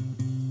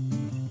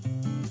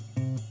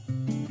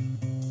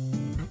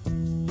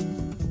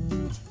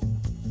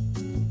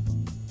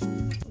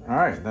 All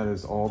right, that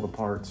is all the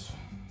parts,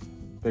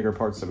 bigger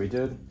parts that we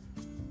did,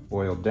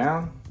 oiled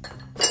down.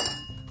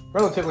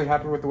 Relatively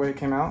happy with the way it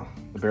came out,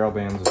 the barrel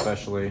bands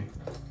especially.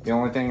 The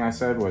only thing I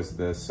said was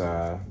this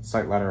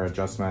sight ladder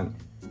adjustment.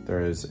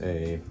 There is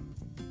a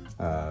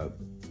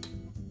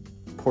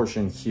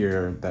portion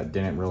here that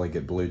didn't really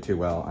get blued too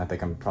well. I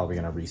think I'm probably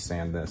gonna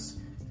resand this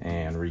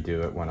and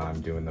redo it when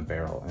I'm doing the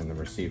barrel and the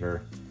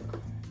receiver.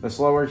 This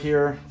lower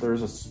here,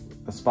 there's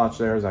spots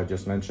there, as I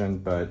just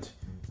mentioned, but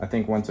I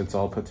think once it's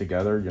all put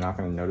together, you're not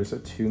going to notice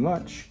it too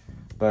much.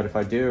 But if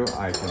I do,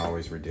 I can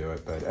always redo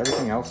it. But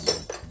everything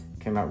else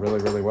came out really,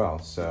 really well.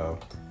 So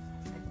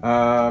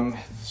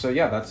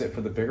yeah, that's it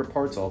for the bigger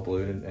parts, all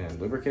blued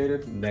and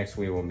lubricated. Next,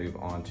 we will move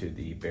on to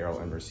the barrel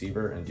and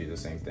receiver and do the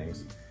same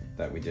things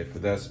that we did for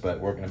this, but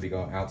we're going to be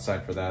going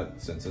outside for that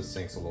since this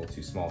sink's a little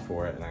too small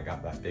for it, and I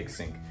got that big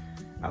sink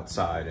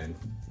outside and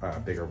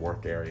bigger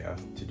work area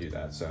to do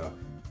that. So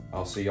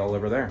I'll see y'all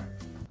over there.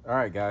 All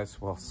right,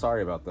 guys, well,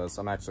 sorry about this.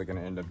 I'm actually going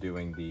to end up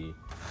doing the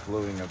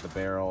bluing of the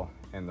barrel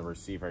and the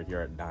receiver here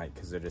at night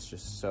because it is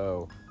just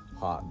so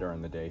hot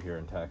during the day here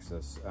in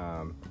Texas.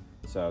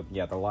 So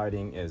yeah, the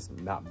lighting is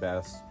not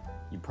best.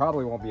 You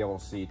probably won't be able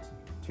to see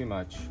too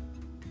much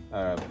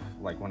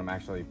like when I'm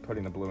actually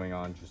putting the bluing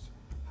on, just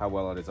how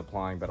well it is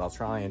applying, but I'll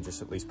try and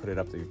just at least put it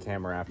up to the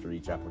camera after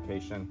each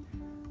application.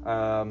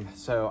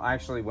 So I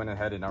actually went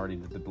ahead and already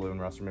did the blue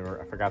and rust remover.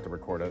 I forgot to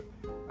record it.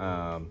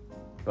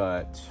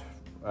 But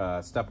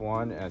step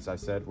one, as I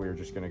said, we're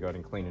just gonna go ahead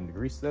and clean and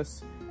degrease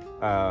this.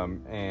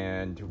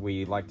 And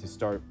we like to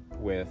start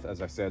with,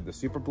 as I said, the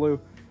super blue.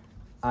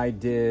 I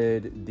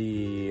did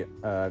the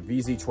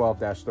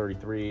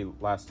VZ12-33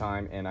 last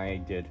time, and I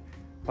did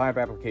 5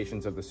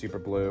 applications of the super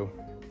blue,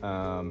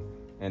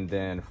 and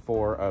then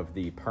 4 of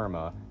the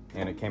perma,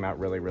 and it came out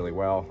really, really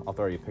well. I'll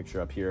throw you a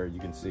picture up here, you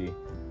can see.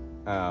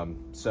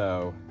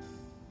 So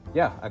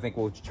yeah, I think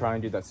we'll try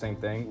and do that same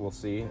thing. We'll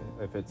see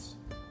if it's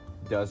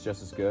does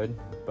just as good,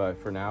 but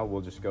for now,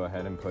 we'll just go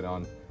ahead and put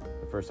on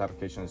the first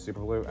application of super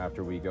glue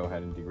after we go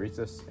ahead and degrease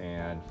this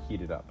and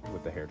heat it up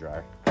with the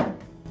hairdryer.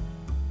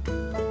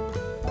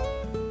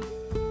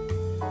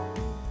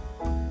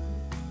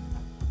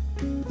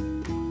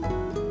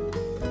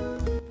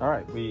 All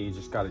right, we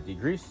just got it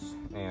degreased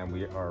and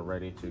we are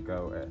ready to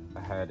go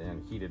ahead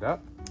and heat it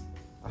up.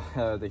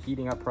 The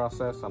heating up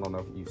process, I don't know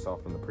if you saw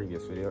from the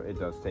previous video, it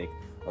does take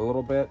a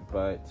little bit,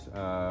 but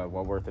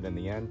well worth it in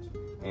the end.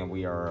 And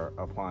we are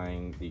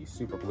applying the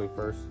super blue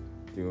first,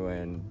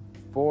 doing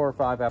 4 or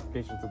 5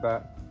 applications of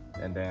that.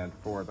 And then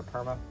for the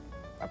perma,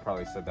 I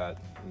probably said that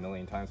a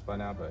million times by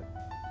now, but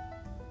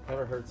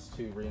never hurts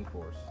to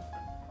reinforce.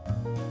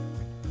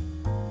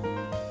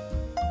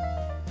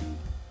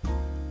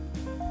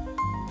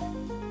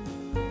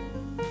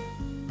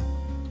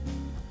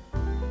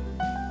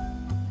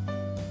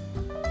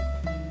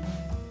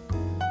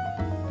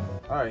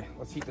 All right,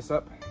 let's heat this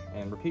up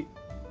and repeat.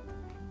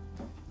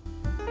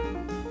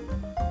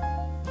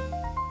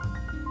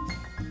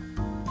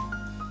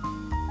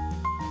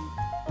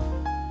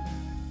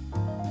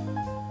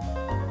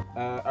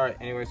 All right,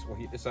 anyways, we'll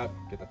heat this up,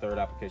 get the 3rd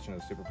application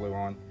of the super blue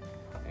on,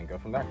 and go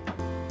from there.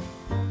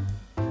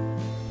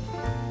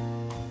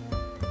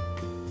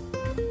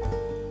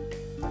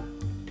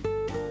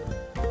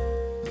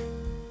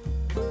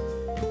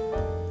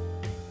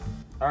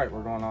 All right,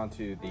 we're going on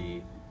to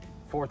the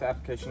 4th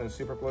application of the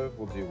super blue.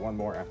 We'll do 1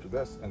 more after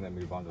this and then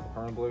move on to the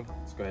perma blue.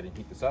 Let's go ahead and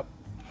heat this up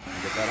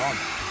and get that on.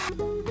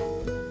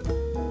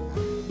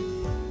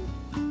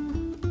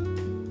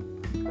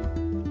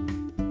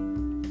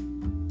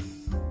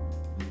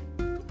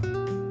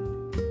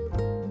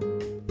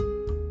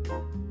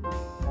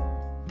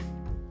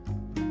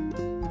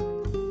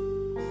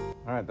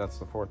 All right, that's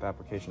the 4th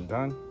application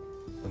done.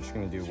 We're just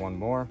gonna do 1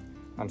 more.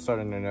 I'm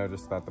starting to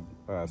notice that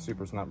the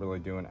super's not really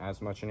doing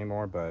as much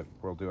anymore, but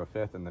we'll do a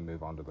 5th and then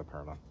move on to the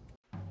perma.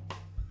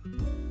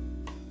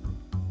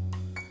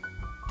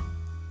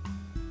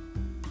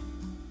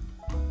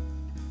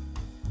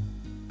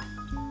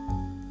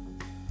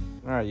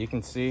 All right, you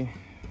can see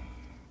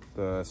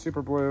the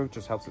super blue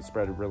just helps it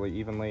spread really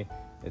evenly.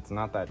 It's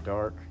not that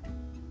dark,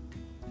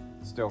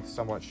 still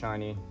somewhat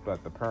shiny,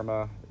 but the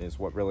perma is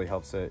what really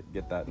helps it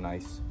get that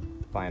nice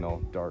final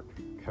dark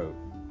coat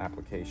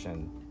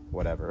application,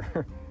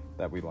 whatever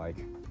that we like.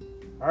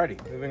 Alrighty,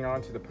 moving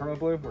on to the perma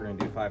blue. We're gonna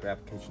do 5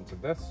 applications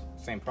of this.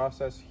 Same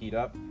process, heat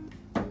up,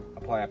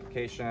 apply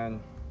application,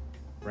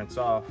 rinse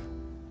off,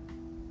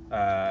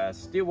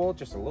 steel wool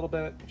just a little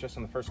bit, just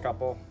in the first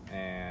couple,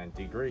 and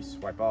degrease,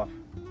 wipe off,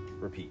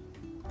 repeat.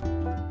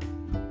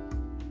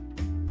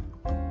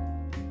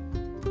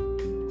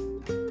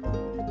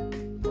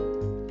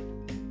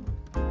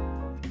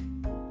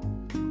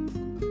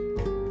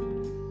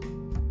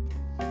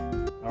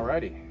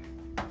 Alrighty,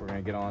 we're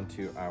gonna get on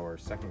to our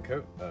 2nd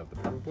coat of the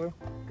perma blue.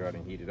 Go ahead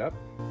and heat it up.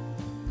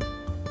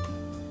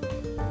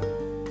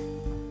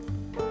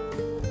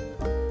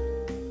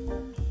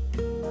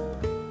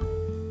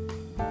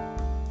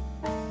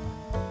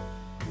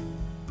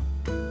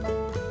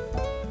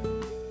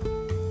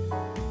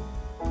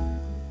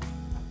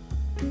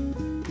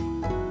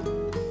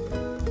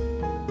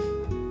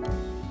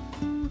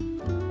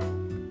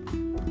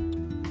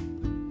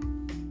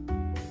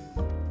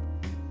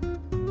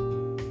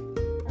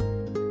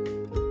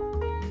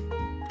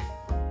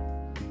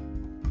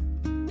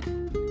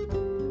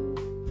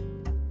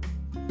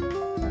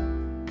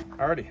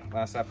 Alrighty,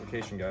 last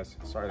application, guys.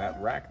 Sorry,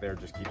 that rack there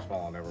just keeps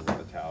falling over with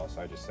the towel,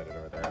 so I just set it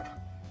over there.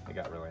 It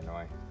got really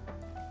annoying.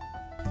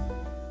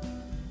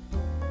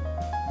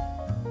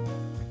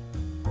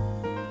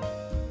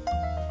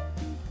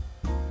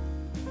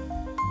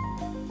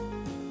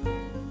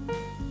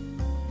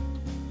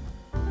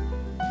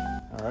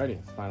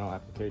 Alrighty, final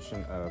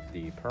application of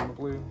the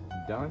PermaBlue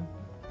done.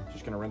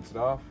 Just gonna rinse it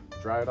off,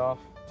 dry it off,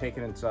 take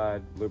it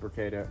inside,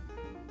 lubricate it,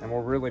 and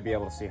we'll really be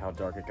able to see how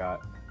dark it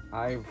got.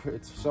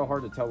 It's so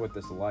hard to tell with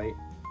this light,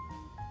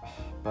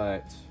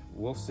 but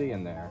we'll see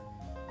in there.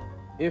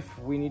 If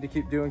we need to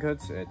keep doing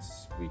coats,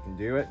 we can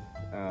do it,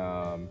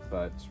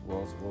 but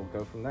we'll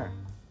go from there.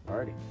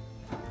 Alrighty.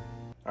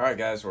 Alright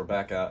guys, we're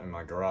back out in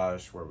my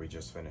garage where we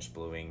just finished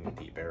bluing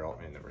the barrel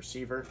and the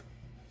receiver.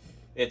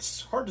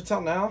 It's hard to tell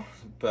now,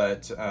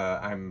 but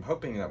I'm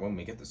hoping that when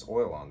we get this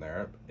oil on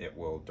there, it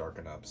will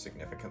darken up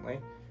significantly.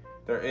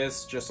 There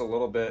is just a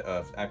little bit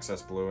of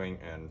excess bluing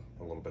and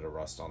a little bit of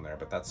rust on there,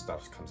 but that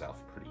stuff comes out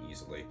pretty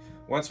easily.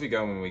 Once we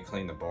go and we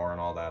clean the bar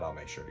and all that, I'll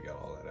make sure to get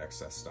all that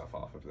excess stuff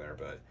off of there.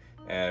 But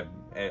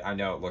I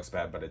know it looks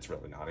bad, but it's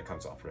really not. It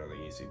comes off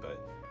really easy. But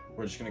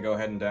we're just going to go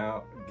ahead and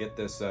get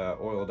this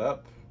oiled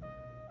up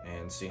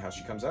and see how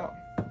she comes out.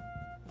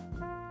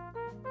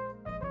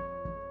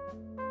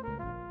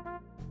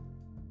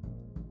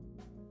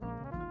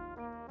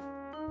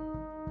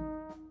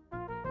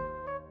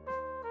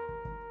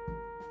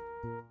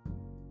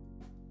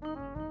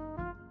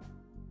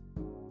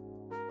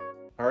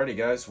 Alrighty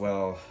guys,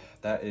 well,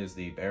 that is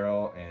the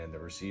barrel and the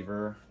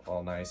receiver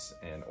all nice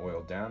and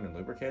oiled down and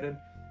lubricated.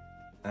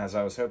 As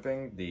I was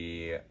hoping,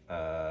 the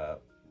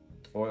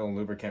oil and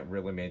lubricant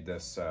really made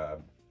this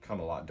come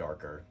a lot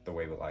darker the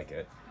way we like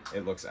it.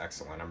 It looks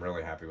excellent. I'm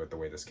really happy with the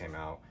way this came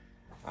out.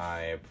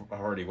 I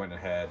already went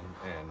ahead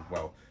and,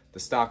 well, the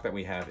stock that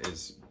we have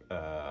is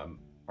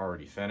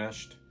already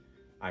finished.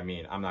 I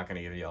mean, I'm not going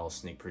to give you all a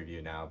sneak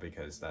preview now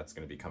because that's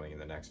going to be coming in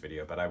the next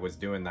video, but I was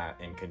doing that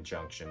in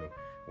conjunction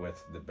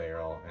with the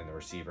barrel and the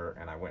receiver,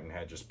 and I went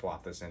ahead just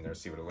plop this in there,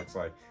 see what it looks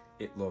like.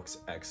 It looks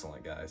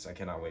excellent, guys. I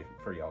cannot wait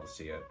for y'all to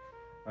see it.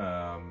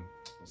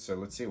 So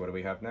let's see, what do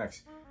we have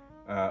next?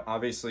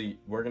 Obviously,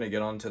 we're going to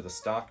get on to the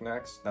stock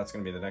next. That's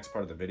going to be the next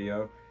part of the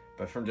video,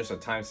 but from just a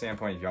time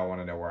standpoint, if y'all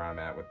want to know where I'm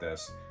at with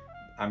this,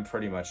 I'm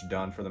pretty much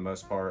done for the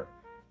most part.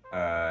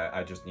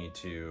 I just need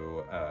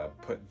to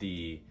put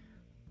the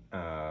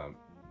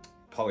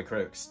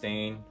polycrylic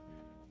stain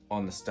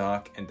on the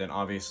stock, and then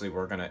obviously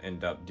we're going to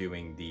end up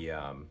doing the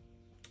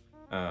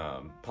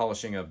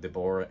polishing of the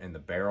bore and the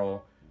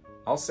barrel.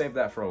 I'll save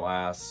that for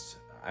last.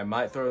 I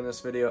might throw in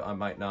this video, I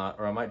might not,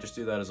 or I might just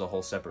do that as a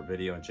whole separate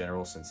video in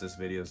general since this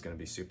video is going to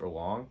be super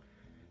long.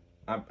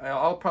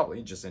 I'll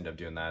probably just end up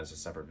doing that as a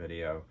separate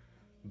video,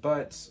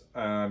 but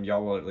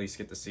y'all will at least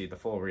get to see the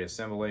full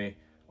reassembly,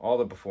 all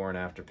the before and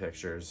after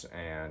pictures,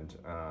 and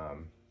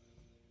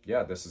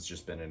yeah, this has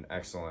just been an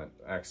excellent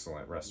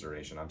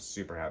restoration. I'm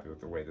super happy with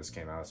the way this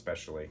came out,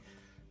 especially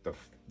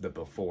the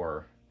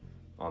before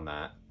on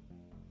that.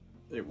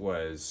 It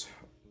was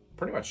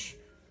pretty much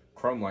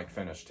chrome-like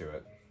finish to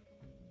it.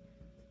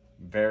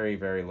 Very,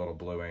 very little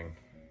bluing.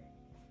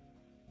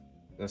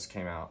 This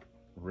came out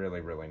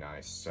really, really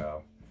nice.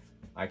 So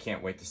I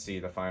can't wait to see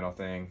the final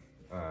thing.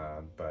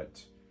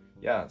 But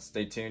yeah,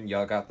 stay tuned.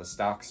 Y'all got the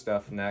stock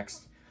stuff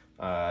next.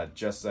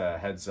 Just a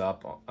heads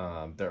up,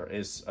 there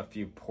is a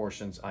few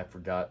portions I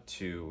forgot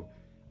to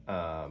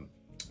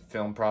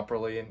film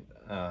properly.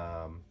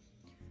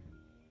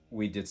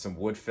 We did some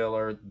wood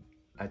filler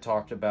I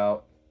talked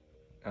about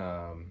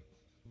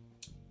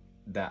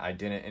that I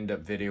didn't end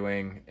up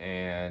videoing,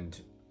 and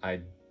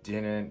I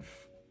didn't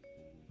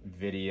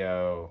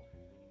video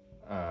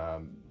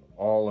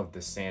all of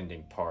the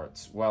sanding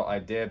parts. Well, I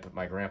did, but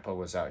my grandpa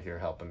was out here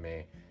helping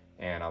me,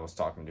 and I was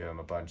talking to him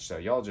a bunch, so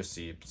y'all just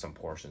see some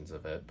portions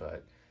of it.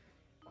 But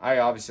I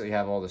obviously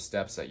have all the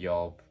steps that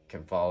y'all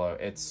can follow.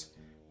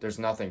 There's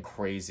nothing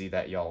crazy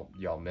that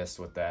y'all missed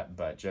with that,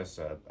 but just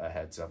a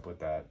heads up with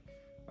that.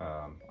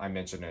 I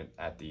mentioned it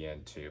at the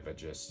end too, but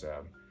just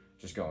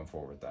going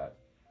forward with that.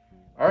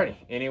 Alrighty,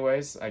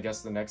 anyways, I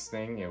guess the next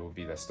thing, it will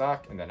be the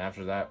stock, and then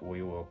after that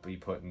we will be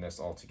putting this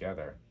all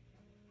together.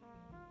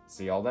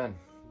 See y'all then.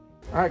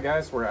 Alright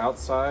guys, we're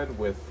outside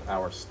with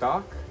our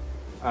stock.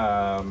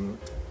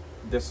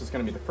 This is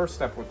going to be the first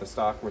step with the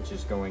stock, which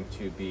is going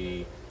to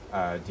be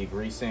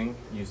degreasing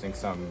using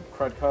some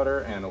crud cutter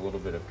and a little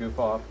bit of goof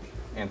off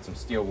and some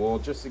steel wool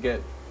just to get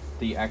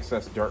the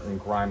excess dirt and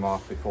grime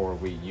off before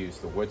we use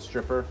the wood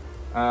stripper.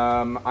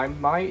 I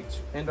might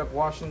end up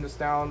washing this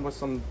down with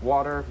some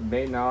water,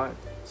 may not.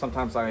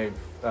 Sometimes I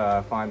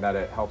find that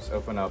it helps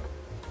open up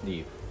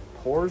the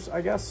pores,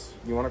 I guess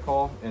you want to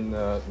call, in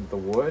the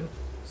wood,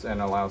 and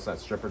allows that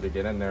stripper to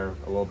get in there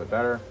a little bit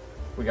better.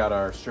 We got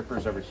our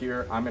strippers over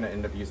here. I'm going to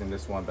end up using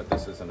this one, but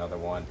this is another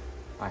one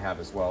I have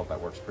as well that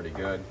works pretty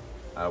good.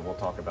 We'll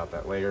talk about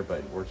that later,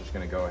 but we're just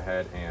going to go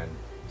ahead and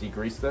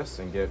degrease this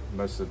and get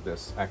most of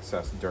this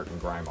excess dirt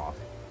and grime off.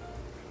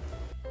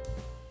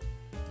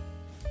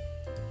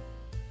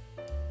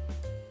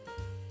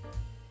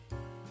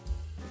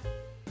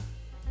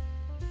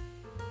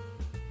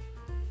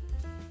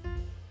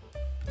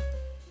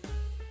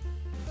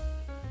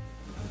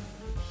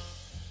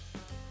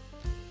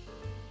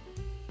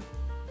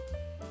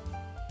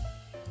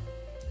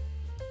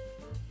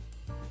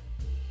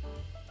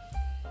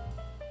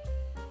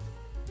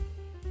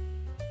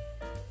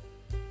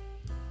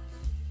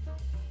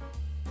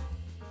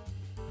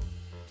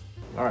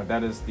 All right,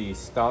 that is the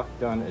stock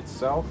done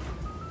itself.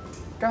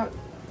 Got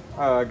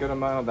a good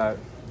amount of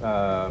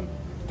that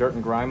dirt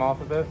and grime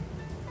off of it.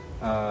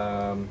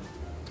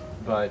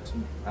 But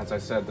as I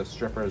said, the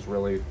stripper is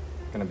really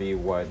gonna be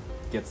what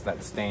gets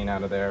that stain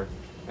out of there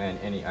and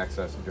any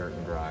excess dirt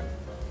and grime.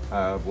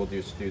 We'll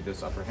just do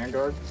this upper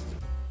handguard.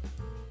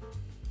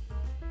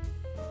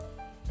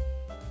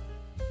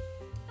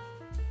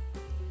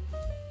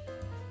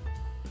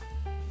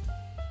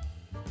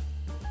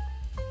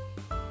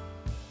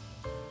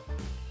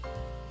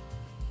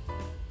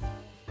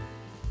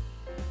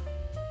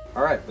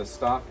 All right, the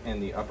stock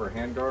and the upper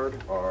handguard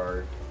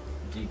are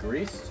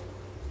degreased.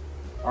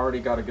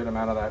 Already got a good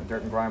amount of that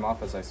dirt and grime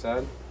off, as I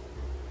said.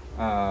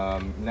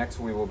 Next,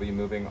 we will be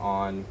moving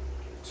on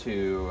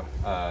to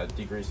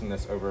degreasing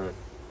this over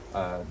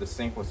the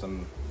sink with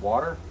some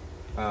water.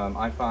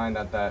 I find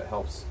that that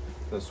helps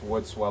this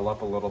wood swell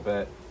up a little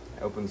bit,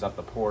 opens up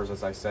the pores,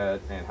 as I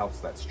said, and helps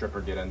that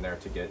stripper get in there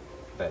to get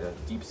that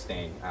deep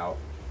stain out.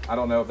 I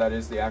don't know if that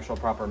is the actual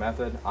proper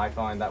method. I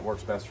find that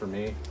works best for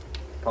me.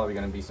 Probably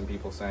going to be some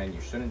people saying you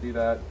shouldn't do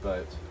that,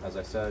 but as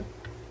I said,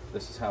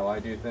 this is how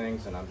I do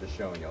things, and I'm just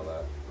showing y'all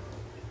that.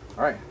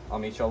 All right, I'll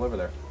meet y'all over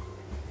there.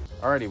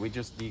 Alrighty, we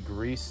just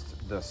degreased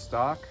the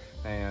stock,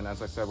 and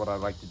as I said, what I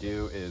like to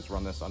do is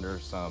run this under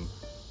some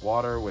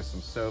water with some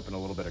soap and a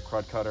little bit of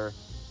crud cutter.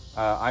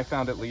 I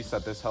found at least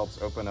that this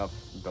helps open up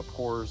the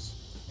pores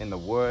in the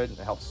wood. It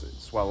helps it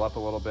swell up a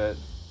little bit,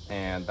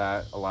 and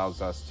that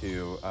allows us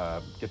to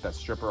get that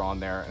stripper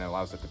on there, and it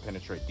allows it to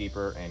penetrate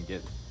deeper and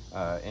get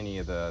any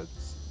of the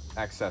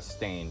excess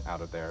stain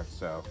out of there.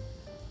 So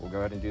we'll go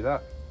ahead and do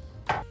that.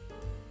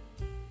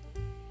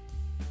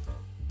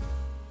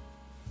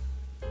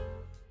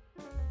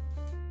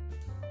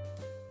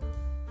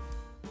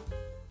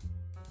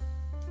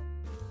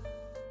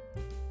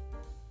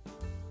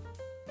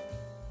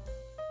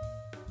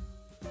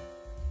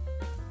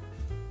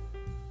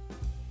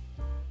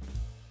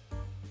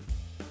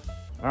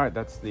 All right,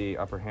 that's the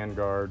upper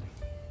handguard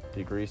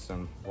degreased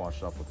and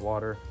washed off with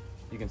water.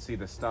 You can see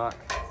the stock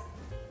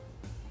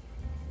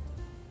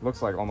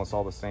looks like almost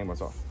all the stain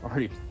was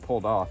already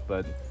pulled off,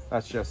 but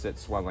that's just it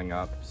swelling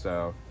up.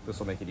 So this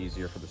will make it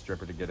easier for the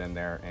stripper to get in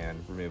there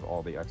and remove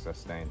all the excess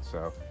stain.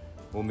 So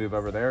we'll move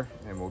over there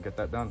and we'll get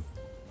that done.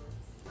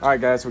 All right,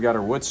 guys, we got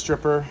our wood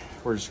stripper.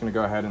 We're just gonna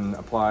go ahead and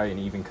apply an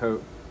even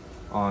coat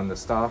on the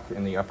stock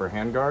and the upper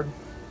handguard.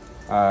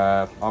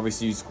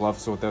 Obviously use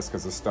gloves with this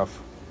because this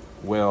stuff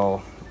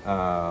will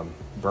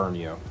burn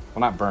you. Well,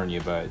 not burn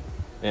you, but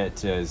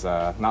it is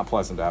not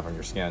pleasant to have on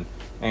your skin.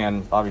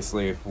 And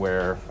obviously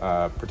wear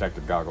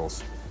protective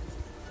goggles.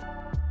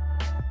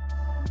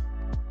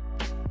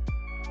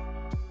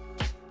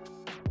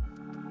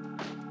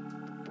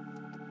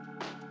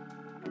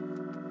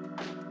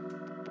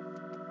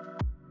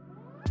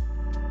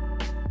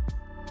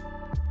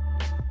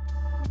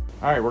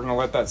 All right, we're gonna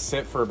let that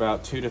sit for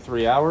about 2 to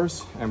 3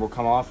 hours, and we'll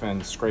come off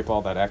and scrape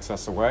all that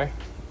excess away.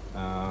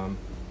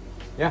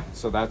 Yeah,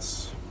 so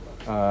that's,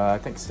 I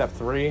think, step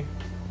 3,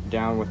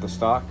 down with the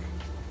stock.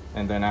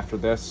 And then after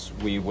this,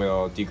 we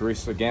will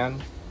degrease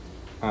again,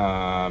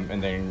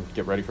 and then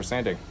get ready for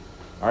sanding.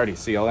 Alrighty,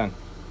 see y'all then.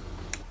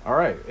 All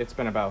right, it's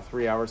been about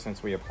 3 hours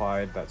since we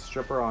applied that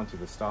stripper onto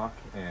the stock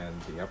and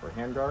the upper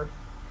handguard.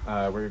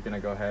 We're gonna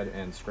go ahead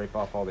and scrape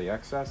off all the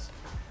excess.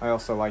 I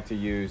also like to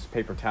use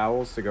paper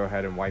towels to go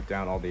ahead and wipe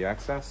down all the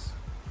excess.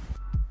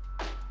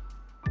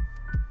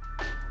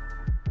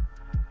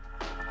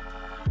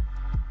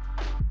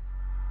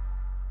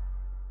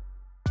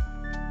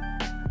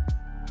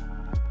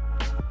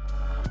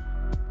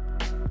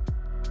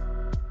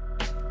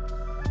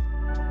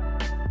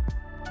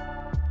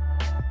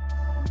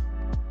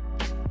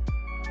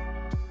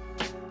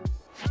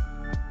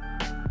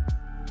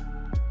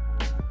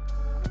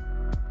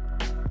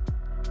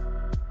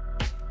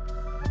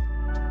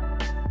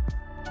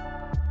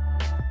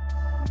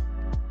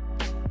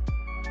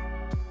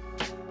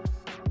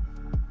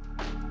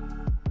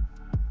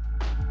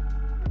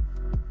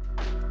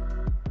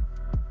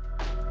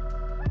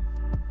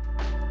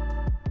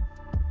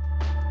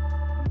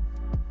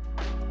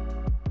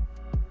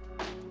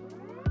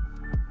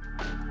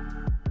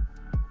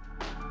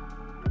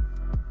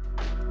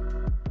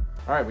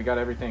 All right, we got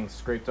everything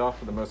scraped off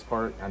for the most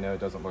part. I know it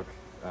doesn't look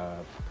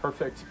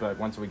perfect, but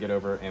once we get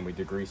over and we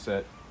degrease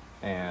it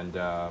and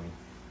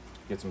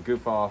get some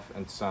goof off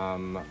and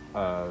some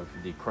of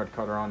the crud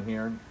cutter on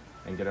here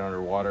and get it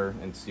under water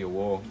and steel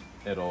wool,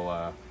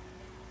 it'll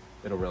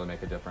really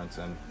make a difference,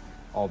 and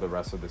all the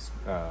rest of this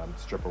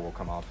stripper will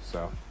come off.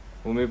 So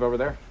we'll move over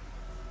there.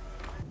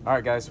 All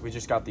right, guys, we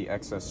just got the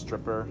excess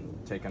stripper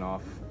taken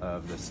off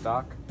of the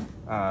stock.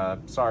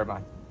 Sorry,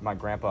 my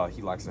grandpa,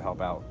 he likes to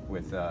help out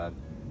with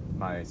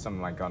some of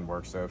my gun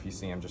work, so if you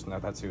see him, just know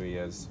that's who he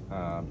is.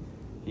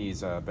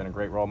 He's been a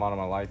great role model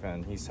in my life,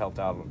 and he's helped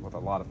out with a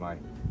lot of my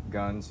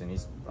guns, and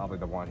he's probably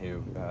the one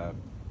who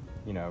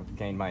you know,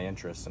 gained my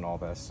interest in all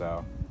this.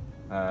 So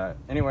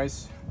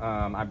anyways,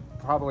 I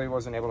probably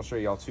wasn't able to show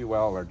you all too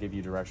well or give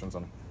you directions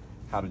on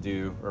how to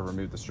do or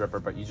remove the stripper,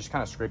 but you just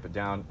kind of scrape it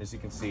down. As you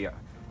can see,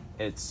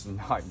 it's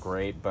not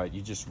great, but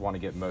you just want to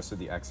get most of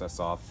the excess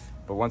off.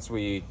 But once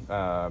we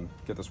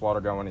get this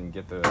water going and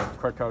get the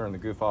cred cutter and the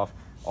goof off,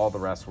 all the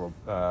rest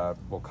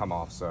will come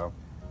off. So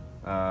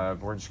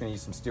we're just gonna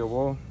use some steel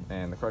wool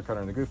and the cred cutter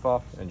and the goof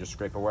off and just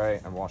scrape away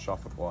and wash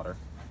off with water.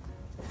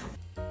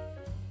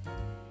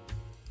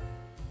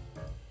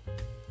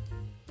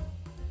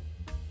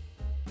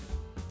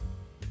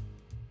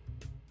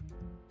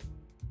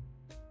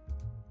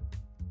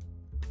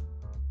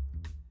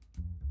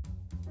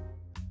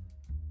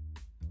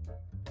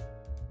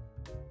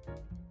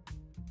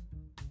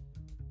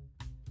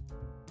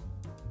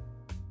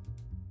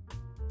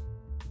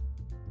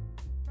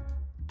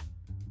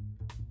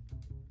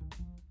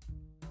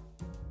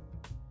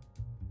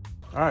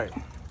 All right,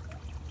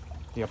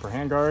 the upper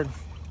handguard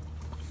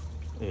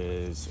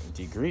is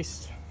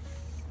degreased.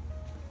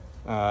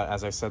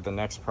 As I said, the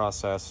next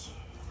process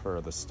for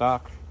the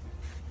stock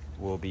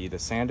will be the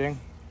sanding,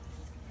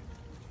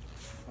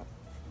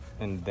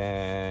 and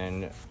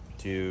then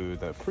do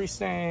the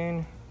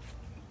pre-stain,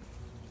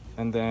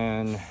 and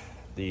then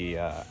the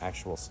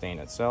actual stain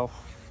itself,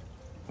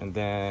 and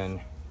then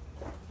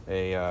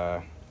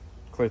a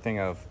clear thing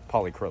of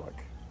polyacrylic.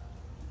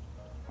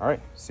 All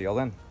right, see y'all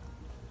then.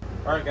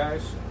 All right,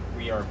 guys,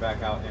 we are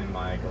back out in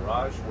my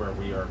garage where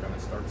we are going to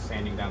start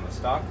sanding down the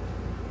stock.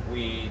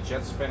 We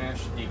just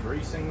finished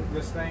degreasing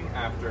this thing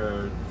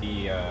after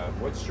the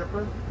wood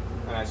stripper,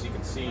 and as you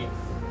can see,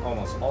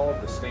 almost all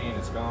of the stain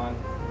is gone.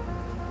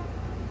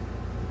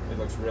 It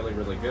looks really,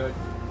 really good.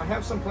 I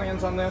have some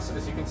plans on this.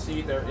 As you can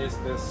see, there is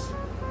this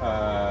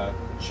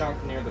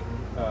chunk near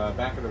the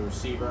back of the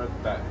receiver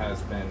that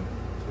has been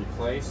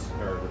replaced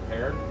or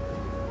repaired.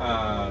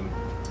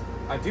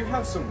 I do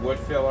have some wood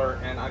filler,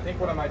 and I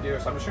think what I might do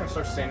is I'm just going to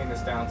start sanding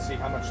this down, see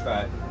how much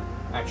that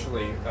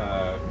actually,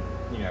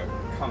 you know,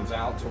 comes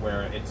out to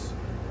where it's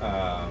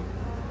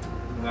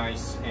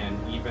nice and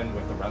even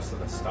with the rest of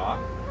the stock.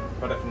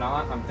 But if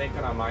not, I'm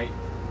thinking I might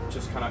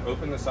just kind of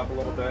open this up a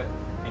little bit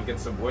and get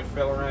some wood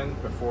filler in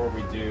before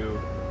we do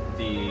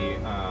the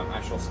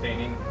actual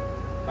staining.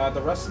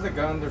 The rest of the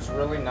gun, there's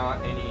really not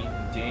any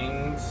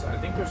dings. I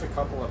think there's a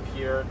couple up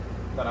here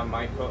that I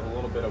might put a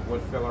little bit of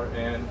wood filler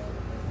in.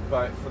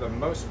 But for the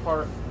most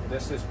part,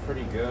 this is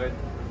pretty good.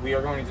 We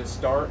are going to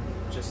start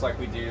just like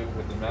we do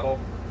with the metal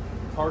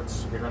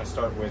parts. We're going to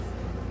start with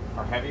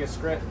our heaviest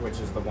grit,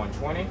 which is the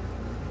 120,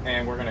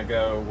 and we're going to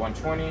go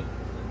 120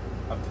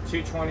 up to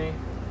 220,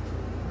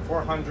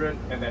 400,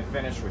 and then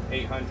finish with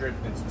 800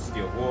 and some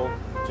steel wool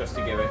just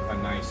to give it a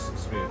nice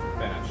smooth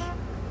finish.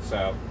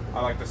 So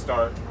I like to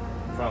start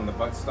from the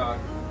buttstock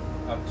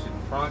up to the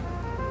front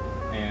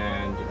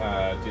and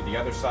do the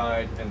other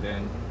side, and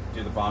then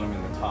do the bottom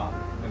and the top,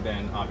 and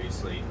then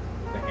obviously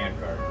the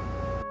handguard.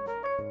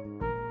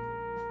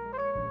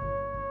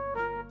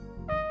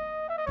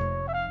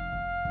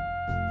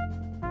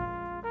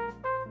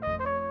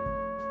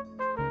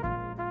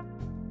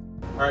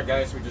 Alright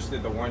guys, we just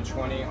did the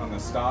 120 on the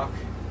stock.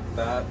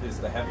 That is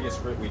the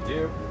heaviest grit we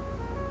do.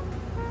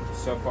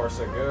 So far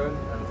so good.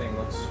 Everything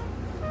looks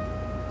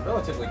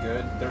relatively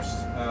good. There's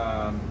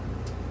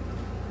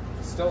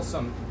still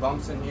some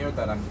bumps in here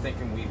that I'm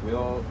thinking we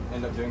will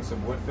end up doing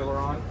some wood filler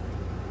on.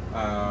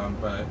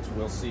 But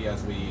we'll see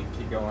as we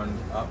keep going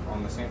up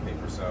on the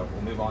sandpaper. So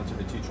we'll move on to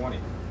the 220.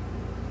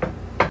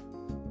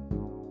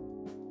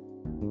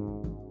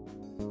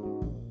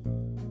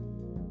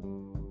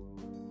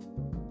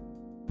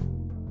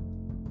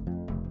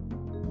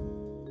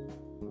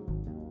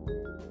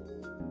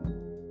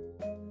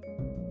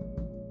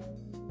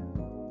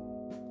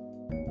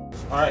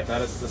 Alright,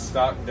 that is the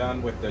stock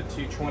done with the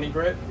 220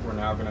 grit. We're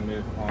now going to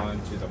move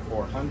on to the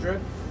 400,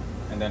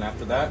 and then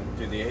after that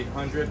do the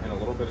 800 and a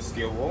little bit of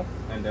steel wool,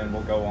 and then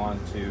we'll go on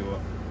to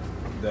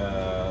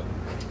the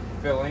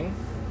filling.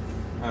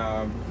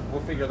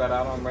 We'll figure that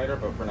out on later,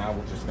 but for now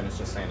we'll just finish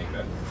the sanding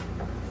bit.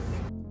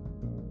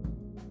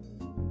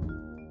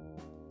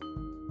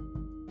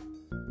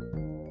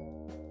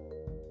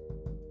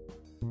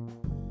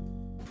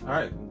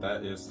 Alright,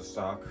 that is the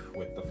stock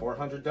with the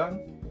 400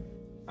 done.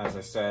 As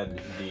I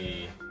said,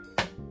 the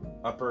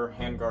upper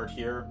handguard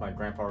here, my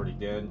grandpa already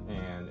did,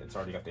 and it's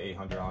already got the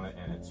 800 on it,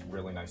 and it's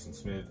really nice and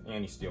smooth,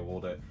 and he steel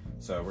wooled it.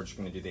 So we're just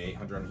going to do the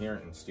 800 on here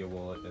and steel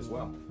wool it as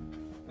well.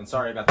 And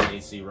sorry about the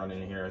AC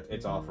running in here.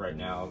 It's off right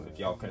now, if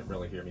y'all couldn't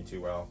really hear me too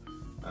well.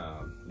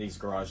 These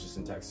garages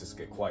in Texas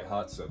get quite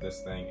hot, so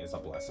this thing is a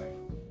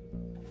blessing.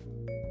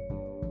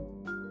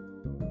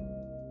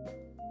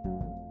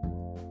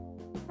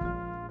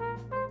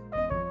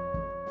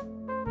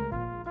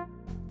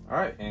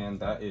 Alright, and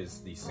that is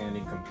the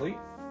sanding complete.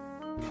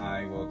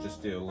 I will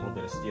just do a little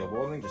bit of steel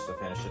wooling just to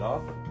finish it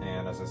off,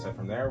 and as I said,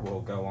 from there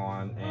we'll go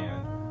on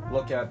and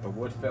look at the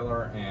wood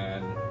filler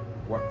and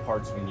what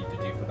parts we need to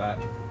do for that.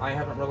 I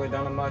haven't really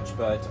done much,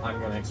 but I'm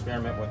going to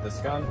experiment with this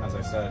gun. As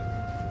I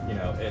said, you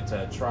know, it's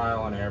a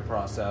trial and error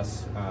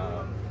process,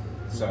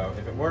 so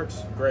if it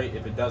works, great.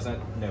 If it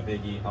doesn't, no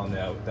biggie. I'll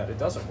know that it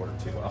doesn't work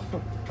too well.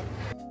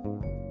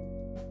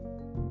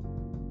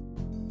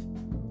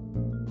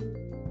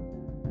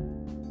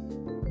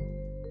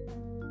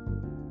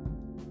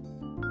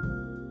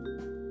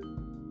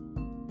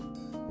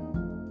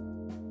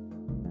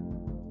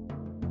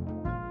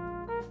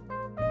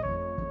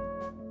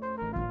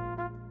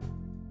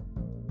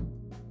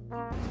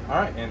 All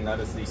right, and that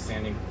is the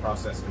sanding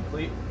process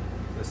complete.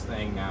 This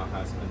thing now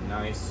has a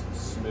nice,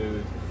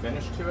 smooth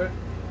finish to it.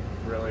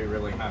 Really,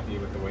 really happy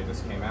with the way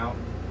this came out.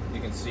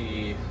 You can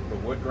see the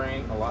wood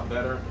grain a lot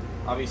better.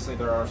 Obviously,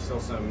 there are still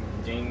some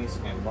dings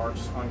and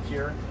marks on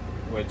here,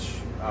 which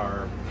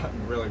are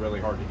really,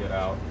 really hard to get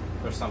out.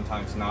 There's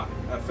sometimes not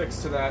a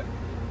fix to that.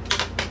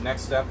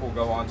 Next step, we'll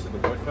go on to the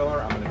wood filler.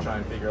 I'm gonna try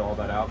and figure all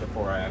that out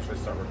before I actually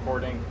start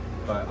recording,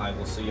 but I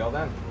will see y'all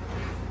then.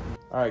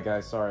 All right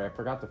guys, sorry, I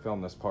forgot to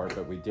film this part,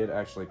 but we did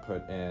actually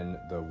put in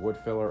the wood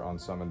filler on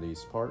some of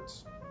these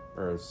parts,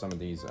 or some of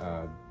these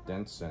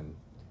dents and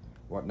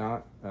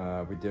whatnot.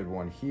 We did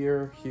one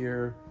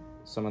here,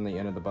 some on the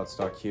end of the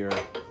buttstock here,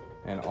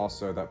 and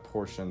also that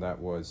portion that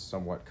was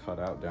somewhat cut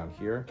out down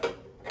here.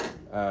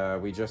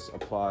 We just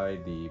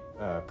applied the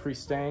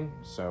pre-stain,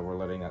 so we're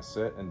letting that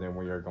sit, and then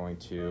we are going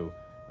to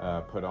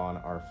put on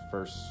our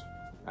first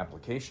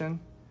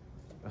application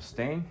of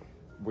stain.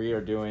 We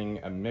are doing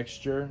a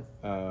mixture.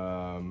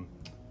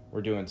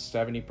 We're doing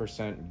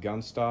 70%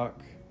 gunstock,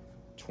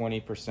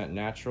 20%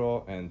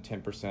 natural, and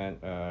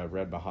 10%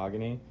 red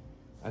mahogany.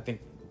 I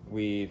think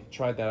we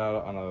tried that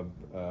out on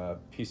a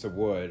piece of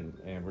wood,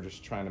 and we're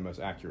just trying to most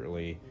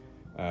accurately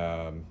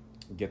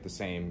get the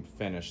same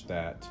finish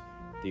that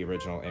the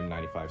original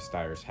M95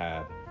 Steyrs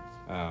had.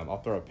 I'll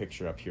throw a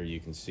picture up here you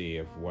can see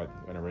of what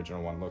an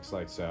original one looks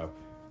like. So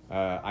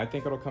I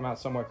think it'll come out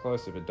somewhat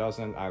close. If it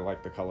doesn't, I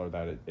like the color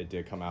that it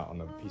did come out on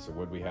the piece of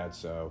wood we had.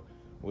 So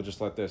we'll just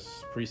let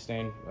this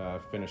pre-stain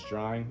finish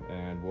drying,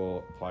 and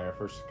we'll apply our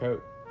first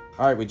coat.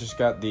 All right, we just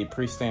got the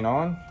pre-stain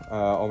on.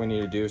 All we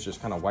need to do is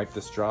just kind of wipe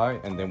this dry,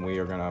 and then we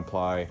are going to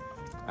apply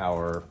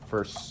our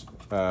first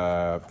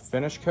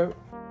finish coat.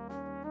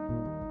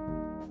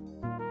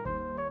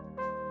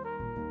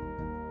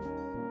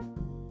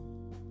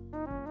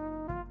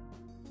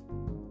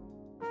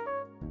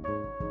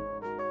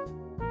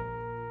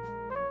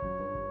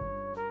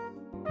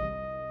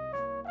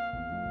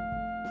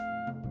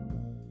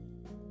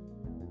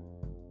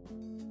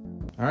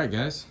 All right,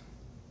 guys,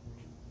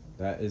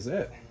 that is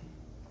it.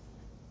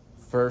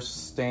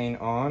 First stain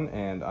on,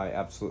 and I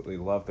absolutely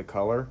love the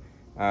color.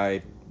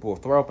 I will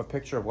throw up a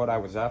picture of what I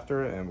was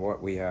after and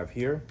what we have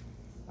here.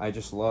 I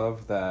just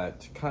love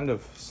that kind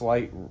of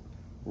slight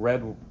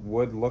red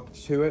wood look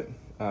to it,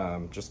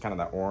 just kind of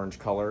that orange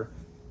color.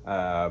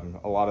 A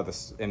lot of the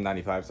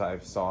M95s I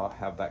saw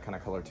have that kind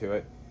of color to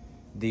it.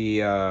 The,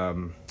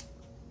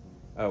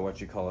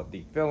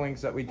 the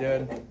fillings that we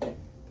did,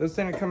 those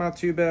didn't come out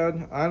too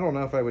bad. I don't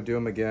know if I would do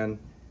them again.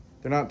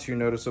 They're not too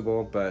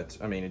noticeable, but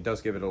I mean, it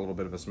does give it a little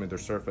bit of a smoother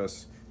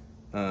surface.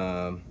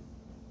 Not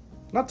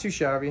too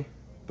shabby,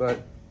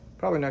 but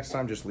probably next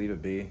time just leave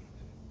it be.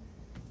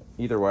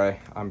 Either way,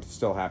 I'm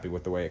still happy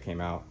with the way it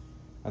came out.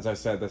 As I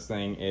said, this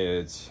thing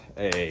is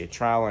a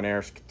trial and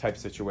error type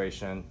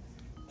situation.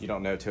 You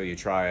don't know till you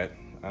try it.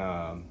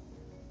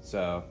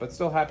 But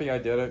still happy I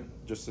did it.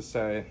 Just to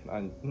say,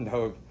 I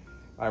know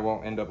I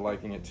won't end up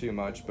liking it too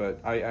much, but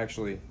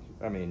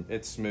I mean,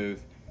 it's smooth.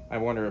 I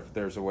wonder if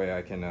there's a way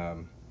I can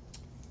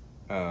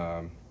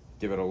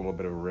give it a little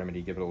bit of a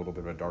remedy, give it a little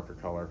bit of a darker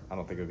color. I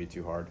don't think it would be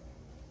too hard.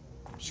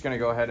 I'm just gonna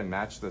go ahead and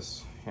match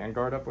this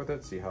handguard up with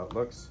it, see how it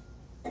looks.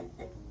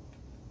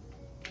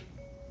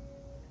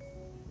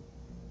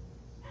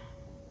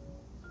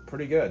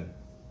 Pretty good.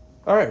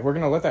 All right, we're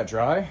gonna let that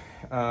dry.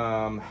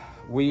 I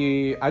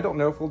don't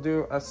know if we'll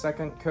do a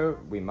second coat.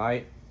 We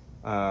might.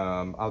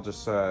 I'll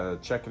just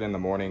check it in the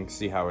morning,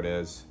 see how it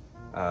is.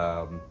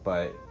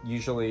 But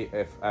usually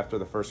if after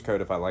the first coat,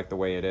 if I like the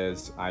way it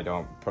is, I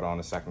don't put on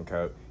a second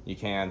coat. You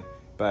can,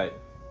 but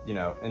you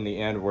know, in the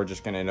end, we're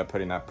just gonna end up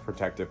putting that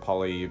protective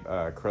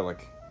polyacrylic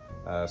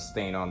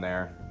stain on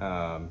there,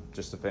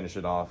 just to finish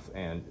it off.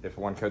 And if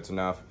one coat's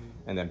enough,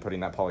 and then putting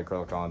that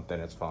polyacrylic on, then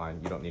it's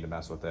fine. You don't need to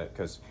mess with it,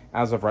 because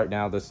as of right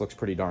now, this looks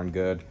pretty darn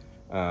good.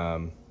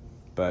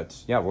 But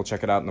yeah, we'll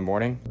check it out in the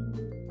morning.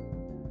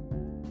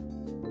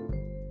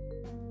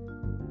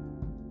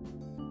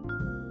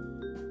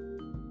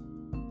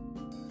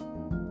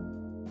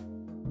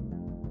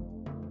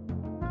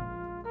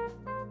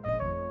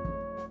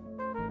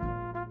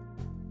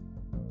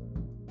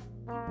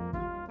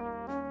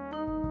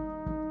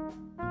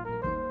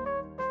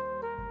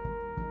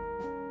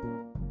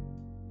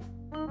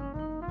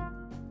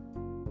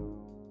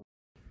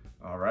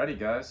 Alrighty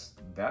guys,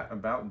 that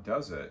about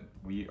does it.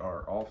 We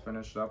are all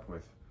finished up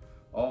with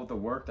all of the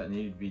work that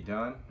needed to be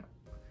done.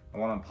 I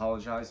want to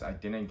apologize, I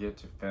didn't get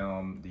to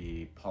film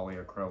the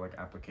polyacrylic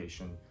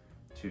application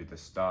to the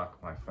stock.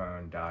 My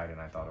phone died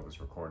and I thought it was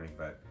recording,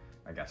 but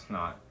I guess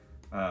not.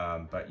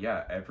 But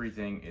yeah,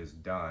 everything is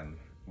done.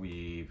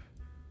 We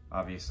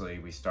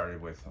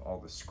started with all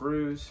the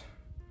screws,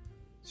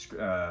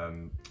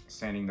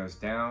 sanding those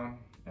down,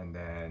 and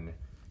then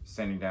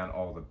sanding down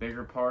all the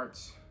bigger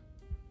parts,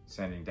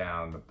 sanding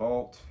down the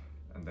bolt,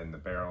 and then the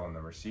barrel and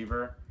the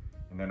receiver.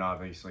 And then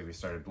obviously we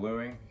started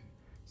bluing,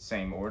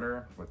 same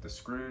order with the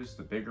screws,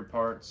 the bigger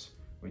parts.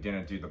 We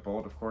didn't do the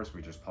bolt, of course,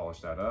 we just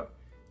polished that up,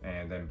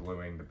 and then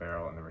bluing the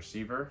barrel and the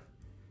receiver.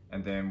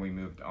 And then we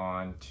moved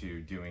on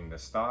to doing the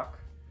stock.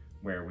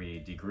 where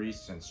we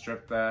degreased and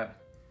stripped that,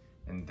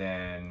 and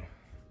then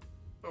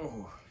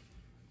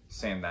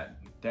sand that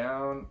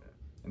down,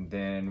 and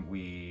then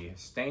we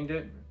stained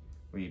it.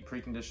 We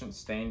preconditioned,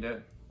 stained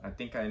it. I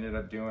think I ended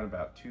up doing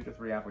about 2 to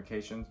 3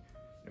 applications.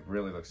 It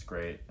really looks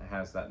great. It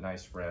has that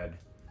nice red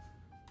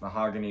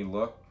mahogany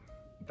look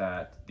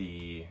that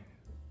the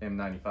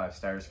M95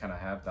 Steyrs kind of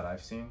have that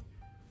I've seen.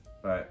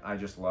 But I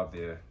just love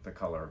the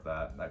color of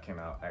that. That came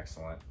out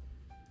excellent.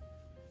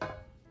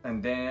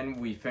 And then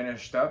we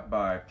finished up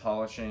by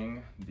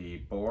polishing the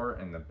bore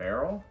and the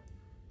barrel.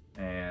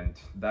 And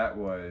that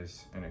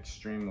was an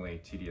extremely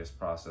tedious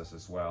process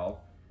as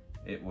well.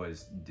 It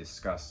was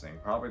disgusting.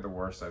 Probably the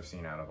worst I've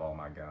seen out of all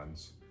my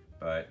guns.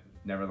 But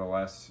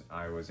nevertheless,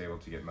 I was able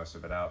to get most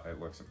of it out. It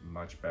looks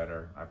much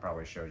better. I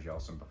probably showed y'all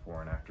some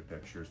before and after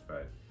pictures,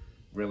 but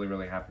really,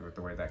 really happy with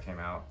the way that came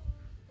out.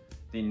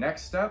 The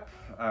next step,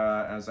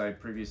 as I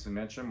previously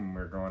mentioned, when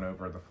we're going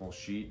over the full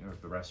sheet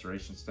of the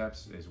restoration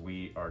steps, is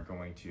we are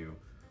going to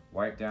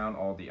wipe down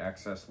all the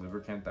excess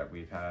lubricant that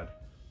we've had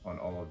on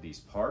all of these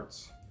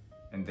parts.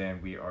 And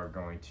then we are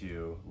going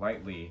to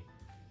lightly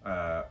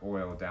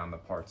oil down the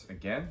parts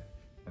again.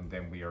 And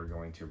then we are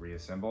going to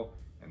reassemble,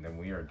 and then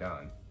we are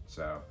done.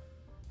 So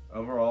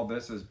overall,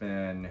 this has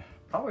been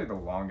probably the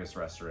longest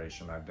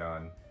restoration I've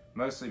done,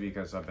 mostly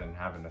because I've been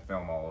having to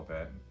film all of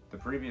it. The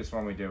previous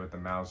one we did with the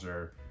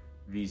Mauser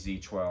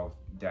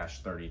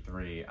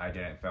VZ12-33, I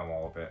didn't film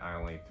all of it. I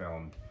only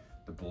filmed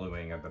the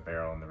bluing of the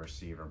barrel and the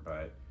receiver.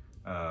 But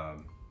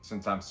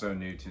since I'm so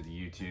new to the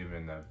YouTube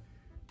and the,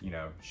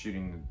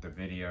 shooting the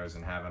videos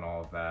and having all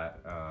of that,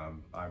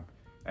 I'm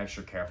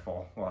extra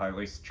careful. Well, I at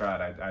least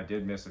tried. I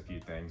did miss a few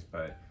things,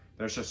 but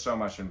there's just so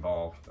much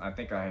involved. I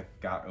think I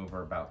got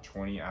over about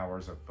 20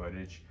 hours of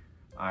footage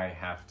I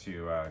have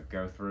to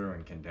go through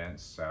and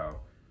condense. So,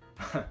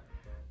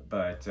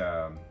 but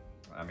I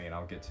mean,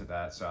 I'll get to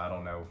that. So I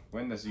don't know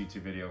when this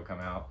YouTube video will come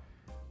out.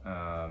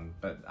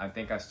 But I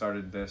think I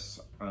started this,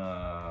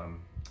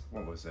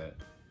 what was it?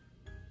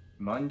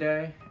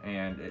 Monday,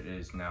 and it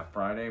is now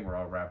Friday. We're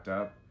all wrapped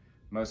up,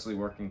 mostly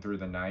working through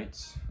the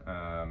nights.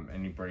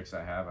 Any breaks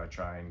I have, I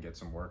try and get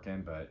some work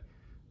in, but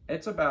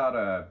it's about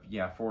a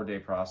 4-day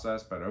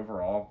process, but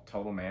overall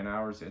total man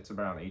hours, it's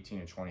around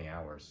 18 to 20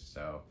 hours.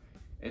 So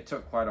it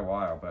took quite a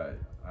while, but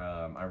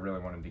I really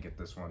wanted to get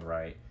this one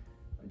right.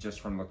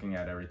 Just from looking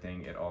at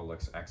everything, it all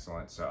looks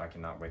excellent. So I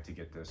cannot wait to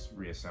get this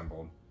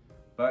reassembled.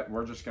 But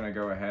we're just gonna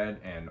go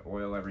ahead and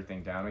oil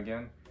everything down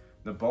again.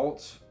 The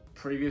bolts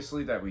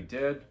previously that we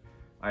did,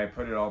 I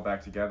put it all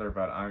back together,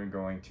 but I'm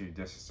going to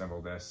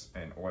disassemble this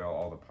and oil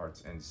all the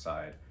parts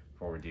inside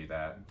before we do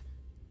that.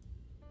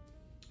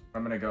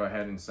 I'm gonna go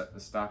ahead and set the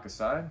stock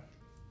aside.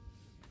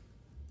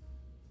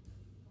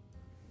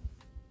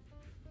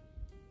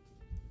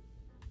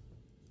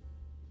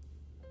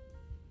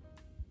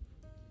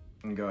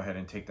 And go ahead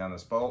and take down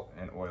this bolt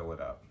and oil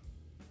it up.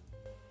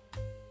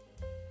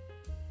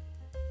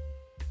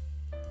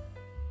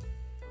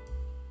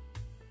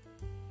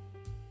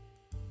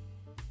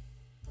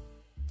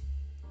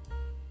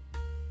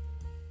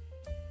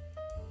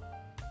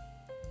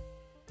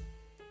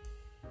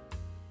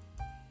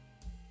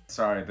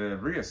 Sorry, the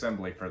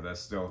reassembly for this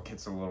still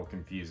gets a little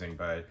confusing,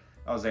 but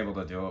I was able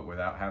to do it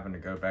without having to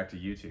go back to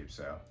YouTube,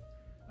 so.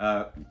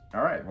 All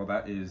right, well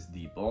that is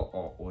the bolt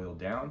all oiled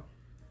down.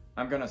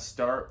 I'm gonna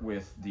start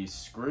with the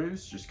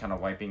screws, just kind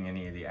of wiping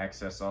any of the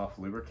excess off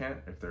lubricant,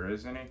 if there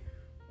is any,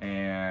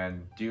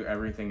 and do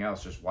everything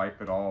else, just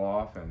wipe it all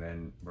off, and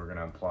then we're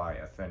gonna apply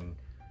a thin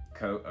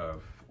coat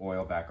of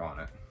oil back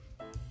on it.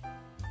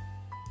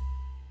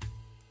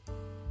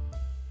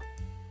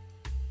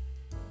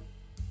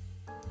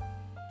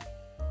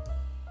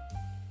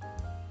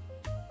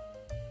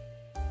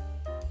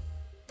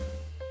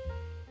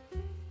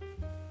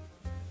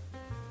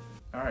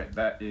 All right,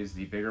 that is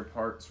the bigger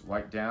parts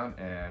wiped down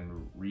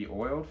and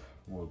re-oiled.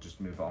 We'll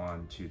just move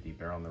on to the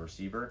barrel and the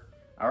receiver.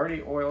 I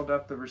already oiled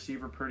up the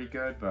receiver pretty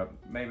good, but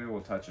maybe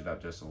we'll touch it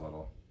up just a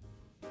little.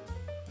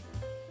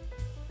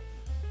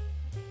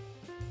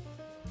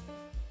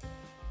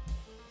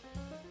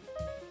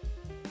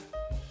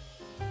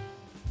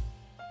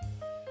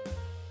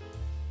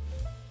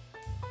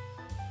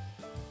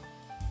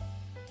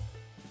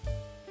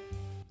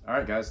 All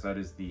right, guys, that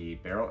is the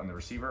barrel and the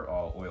receiver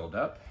all oiled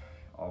up.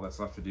 All that's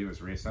left to do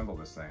is reassemble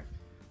this thing.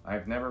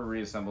 I've never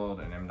reassembled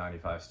an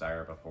M95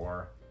 Steyr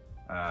before,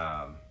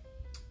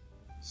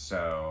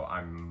 so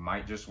I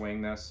might just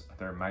wing this.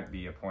 There might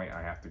be a point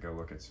I have to go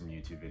look at some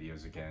YouTube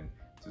videos again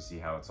to see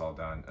how it's all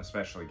done,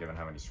 especially given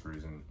how many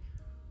screws and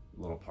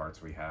little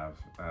parts we have.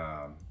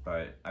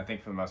 But I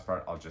think for the most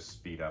part, I'll just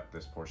speed up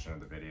this portion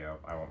of the video.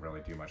 I won't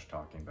really do much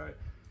talking, but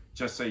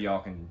just so y'all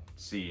can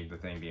see the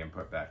thing being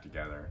put back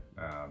together.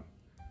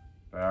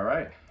 But all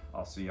right,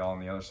 I'll see y'all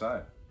on the other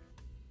side.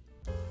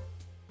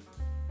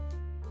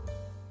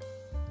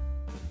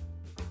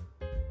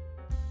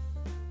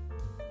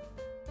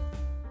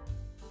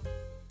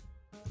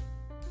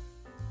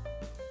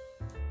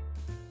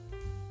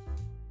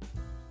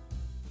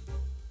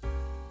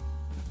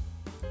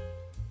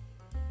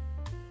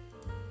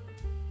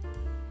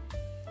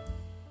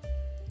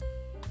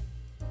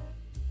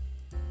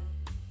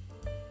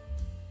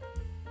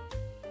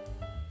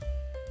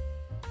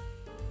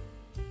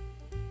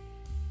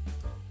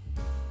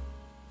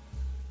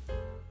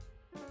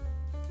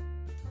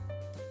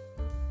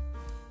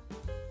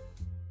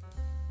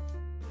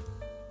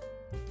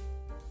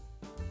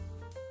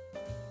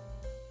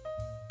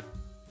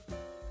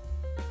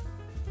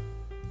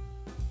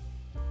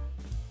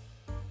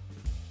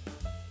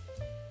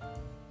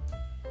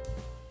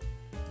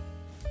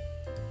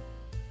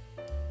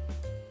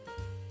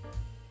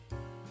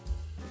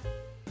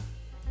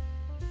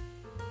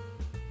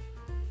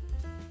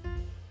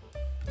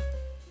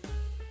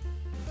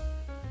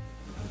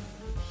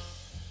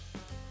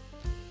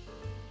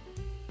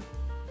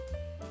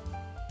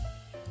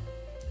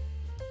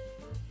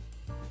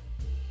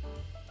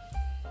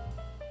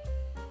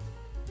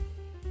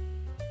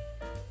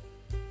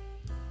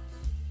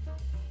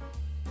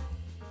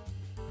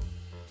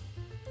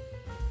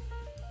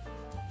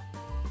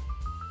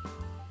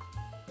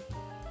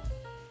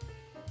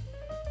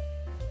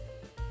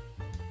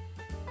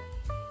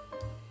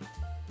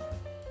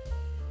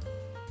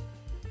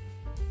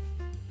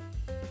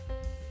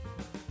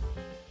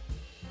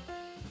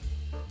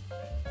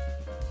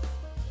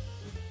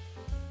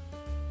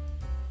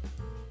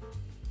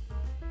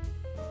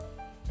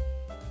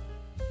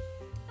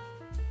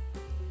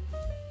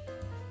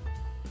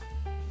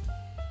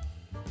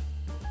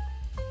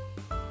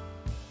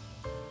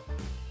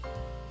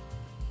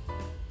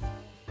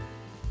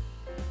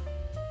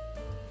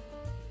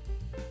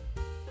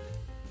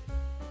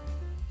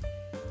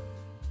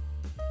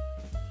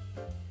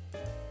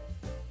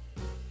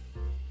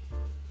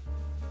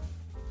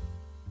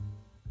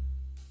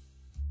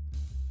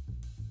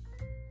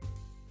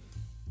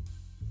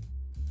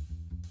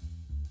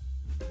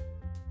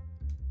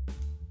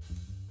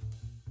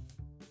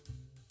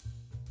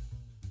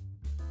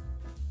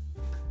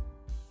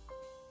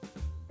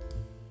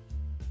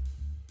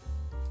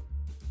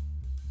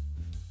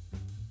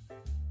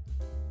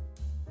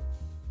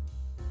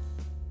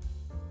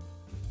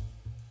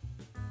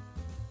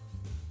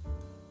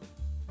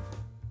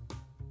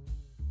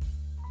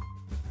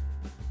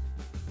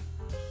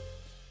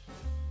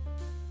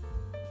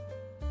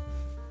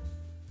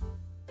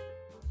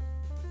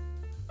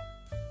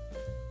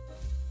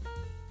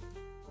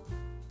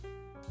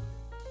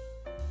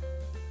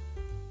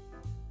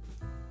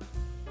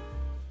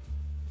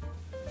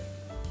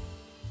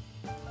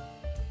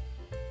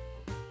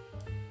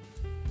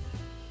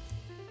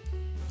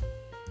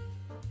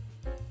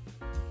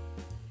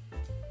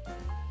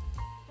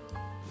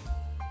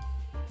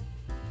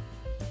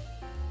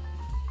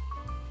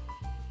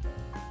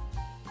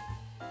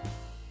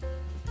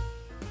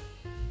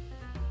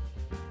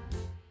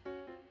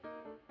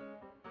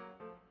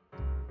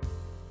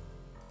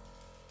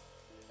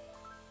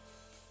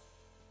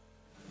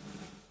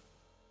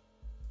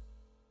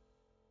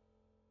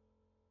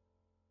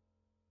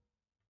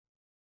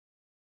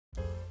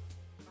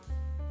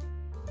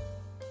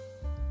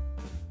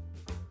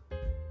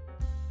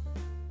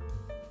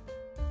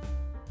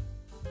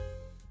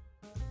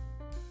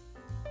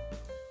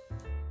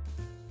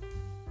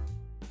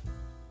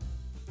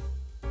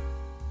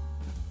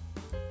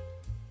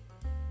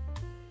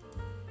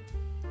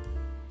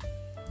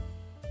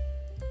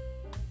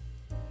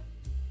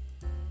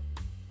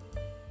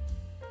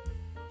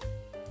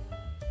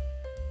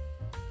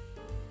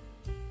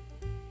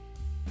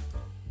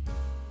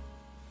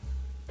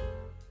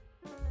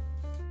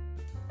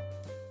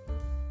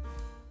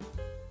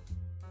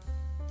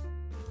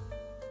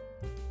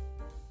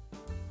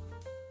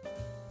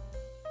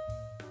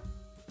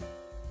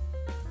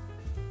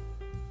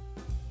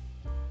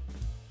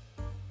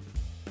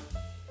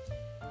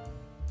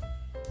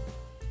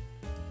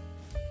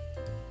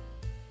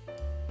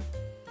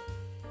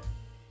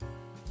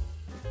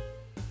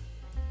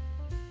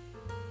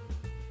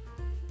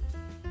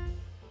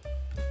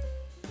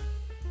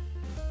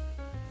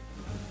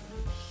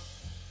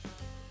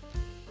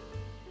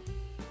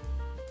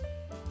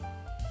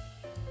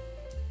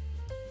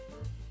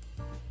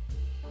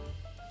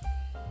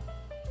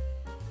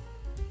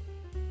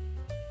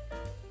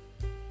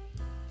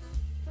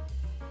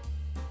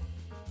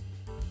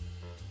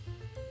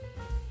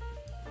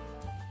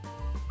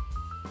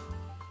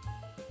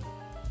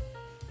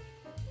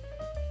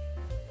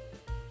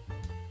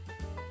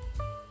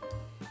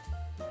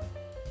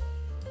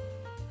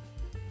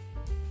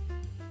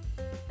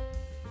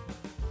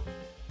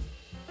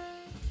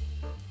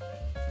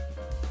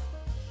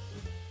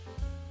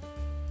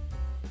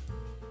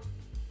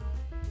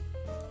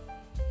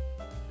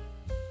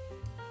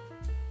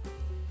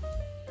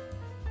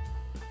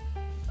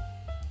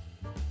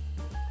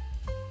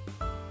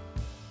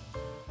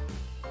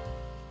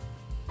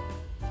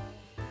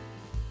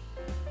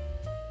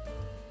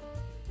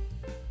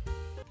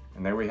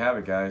 And there we have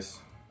it, guys,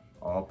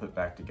 all put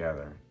back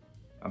together.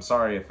 I'm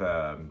sorry if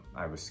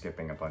I was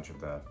skipping a bunch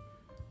of the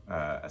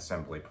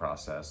assembly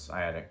process. I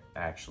had to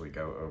actually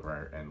go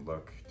over and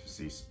look to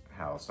see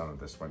how some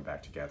of this went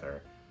back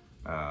together,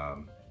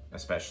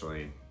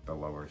 especially the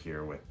lower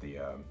here with the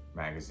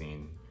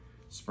magazine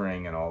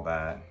spring and all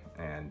that,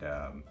 and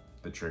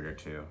the trigger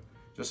too.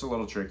 Just a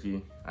little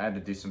tricky. I had to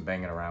do some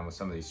banging around with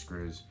some of these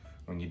screws.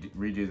 When you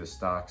redo the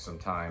stock,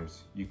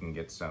 sometimes you can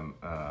get some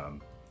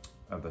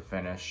of the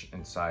finish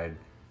inside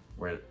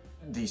where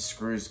these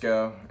screws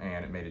go,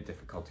 and it made it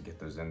difficult to get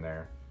those in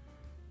there.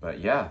 But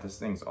yeah, this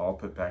thing's all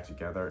put back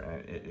together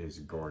and it is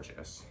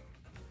gorgeous.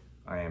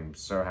 I am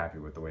so happy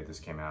with the way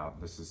this came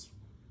out. This is,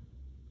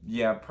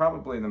 yeah,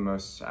 probably the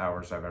most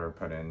hours I've ever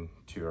put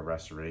into a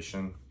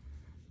restoration,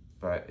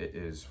 but it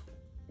is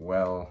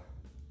well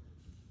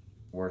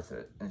worth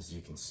it, as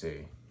you can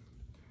see.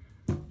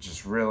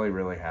 Just really,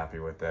 really happy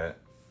with it.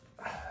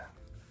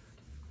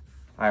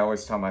 I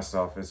always tell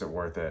myself, is it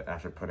worth it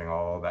after putting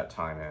all that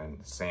time in,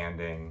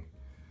 sanding,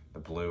 the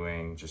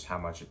bluing, just how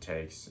much it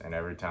takes. And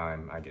every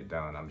time I get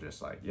done, I'm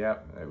just like,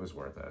 yep, it was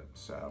worth it.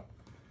 So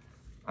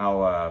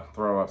I'll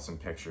throw up some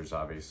pictures,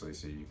 obviously,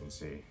 so you can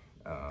see,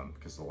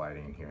 because the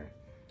lighting in here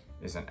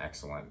isn't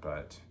excellent,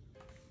 but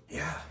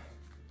yeah,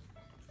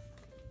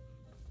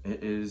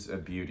 it is a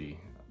beauty.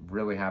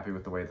 Really happy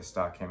with the way the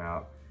stock came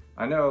out.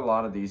 I know a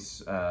lot of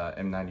these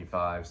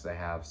M95s, they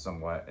have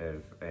somewhat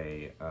of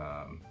a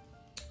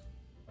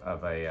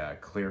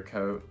clear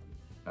coat,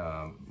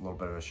 a little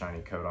bit of a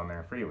shiny coat on there.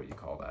 I forget what you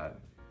call that.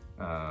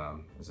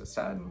 Is it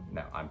satin?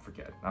 No, I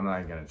forget. I'm not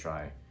even gonna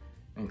try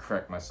and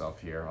correct myself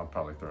here. I'll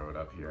probably throw it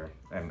up here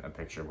and a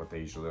picture of what they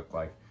usually look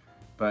like.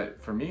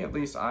 But for me, at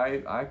least,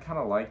 I kind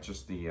of like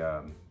just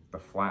the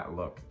flat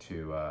look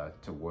to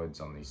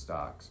woods on these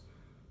stocks.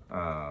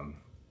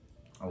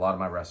 A lot of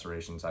my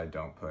restorations, I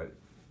don't put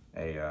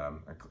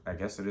I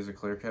guess it is a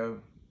clear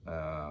coat,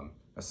 a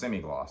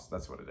semi-gloss,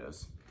 that's what it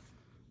is.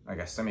 Like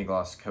a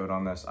semi-gloss coat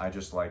on this. I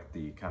just like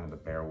the kind of the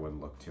bare wood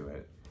look to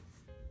it,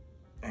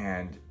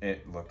 and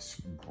it looks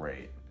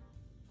great.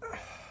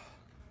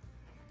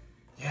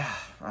 Yeah,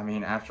 I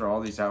mean, after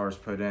all these hours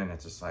put in,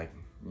 it's just like,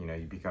 you know,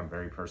 you become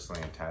very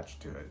personally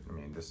attached to it. I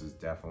mean, this is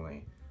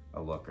definitely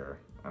a looker.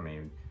 I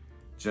mean,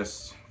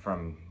 just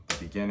from the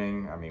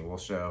beginning, I mean, we'll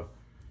show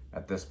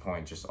at this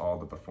point just all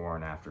the before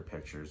and after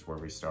pictures where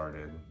we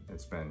started.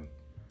 It's been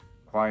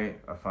quite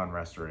a fun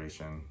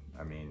restoration.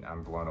 I mean,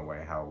 I'm blown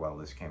away how well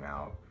this came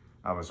out.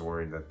 I was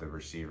worried that the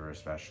receiver,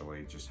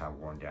 especially, just how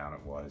worn down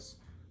it was.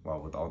 Well,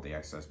 with all the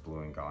excess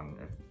bluing gone,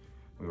 if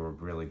we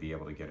would really be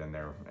able to get in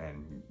there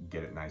and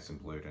get it nice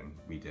and blued, and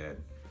we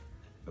did.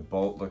 The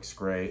bolt looks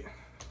great.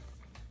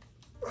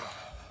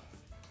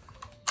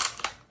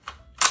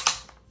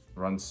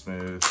 Runs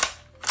smooth.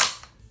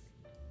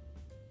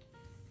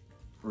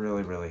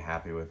 Really, really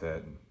happy with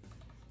it.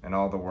 And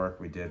all the work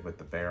we did with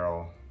the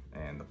barrel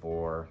and the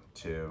bore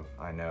too.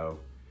 I know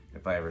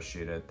if I ever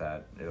shoot it,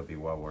 that it'll be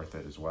well worth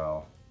it as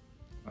well.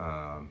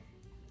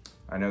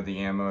 I know the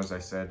ammo, as I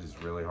said, is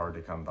really hard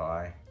to come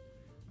by.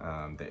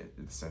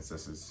 Since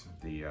this is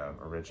the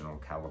original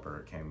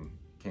caliber it came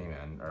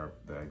in, or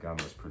the gun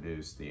was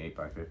produced, the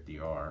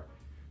 8x50R,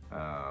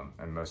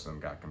 and most of them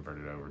got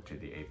converted over to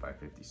the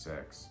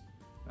 8x56.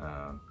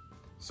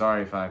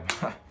 Sorry if I'm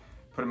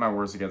putting my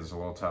words together is a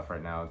little tough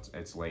right now.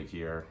 It's late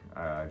here.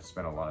 I've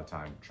spent a lot of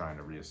time trying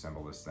to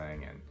reassemble this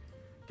thing and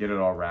get it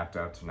all wrapped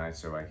up tonight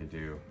so I could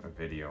do a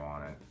video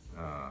on it.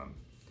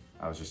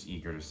 I was just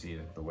eager to see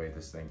the way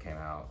this thing came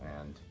out,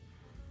 and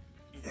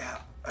yeah,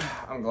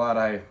 I'm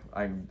glad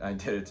I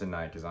did it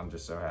tonight because I'm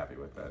just so happy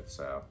with it.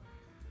 So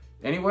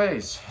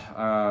anyways,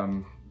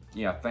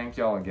 yeah, thank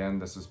y'all again.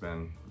 This has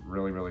been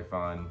really, really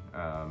fun.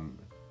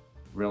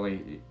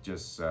 Really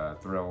just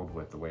thrilled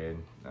with the way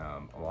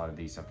a lot of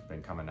these have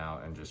been coming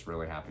out, and just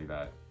really happy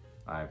that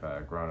I've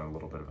grown a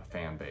little bit of a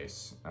fan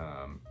base.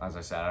 As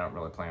I said, I don't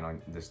really plan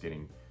on this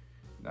getting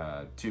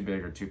too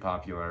big or too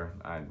popular.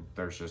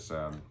 There's just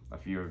a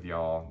few of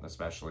y'all,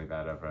 especially,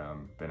 that have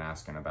been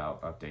asking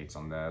about updates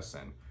on this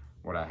and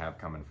what I have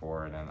coming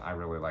forward, and I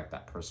really like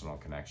that personal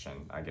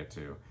connection. I get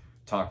to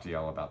talk to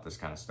y'all about this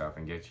kind of stuff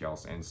and get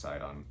y'all's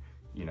insight on,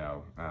 you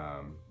know,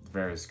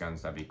 various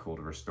guns that'd be cool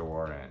to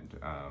restore, and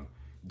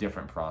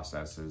different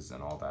processes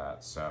and all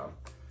that. So,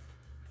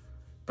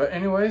 but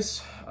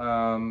anyways,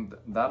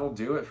 that'll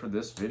do it for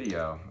this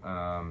video.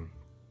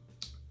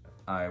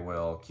 I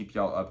will keep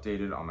y'all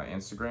updated on my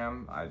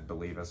Instagram. I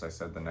believe, as I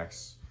said, the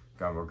next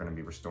gun we're going to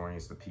be restoring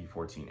is the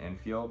P14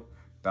 Enfield.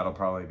 That'll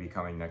probably be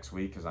coming next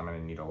week because I'm going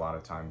to need a lot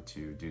of time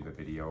to do the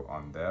video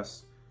on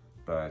this.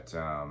 But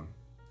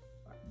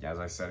as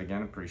I said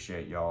again,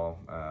 appreciate y'all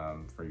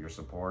for your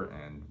support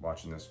and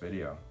watching this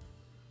video.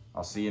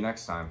 I'll see you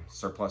next time.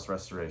 Surplus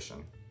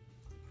Restoration.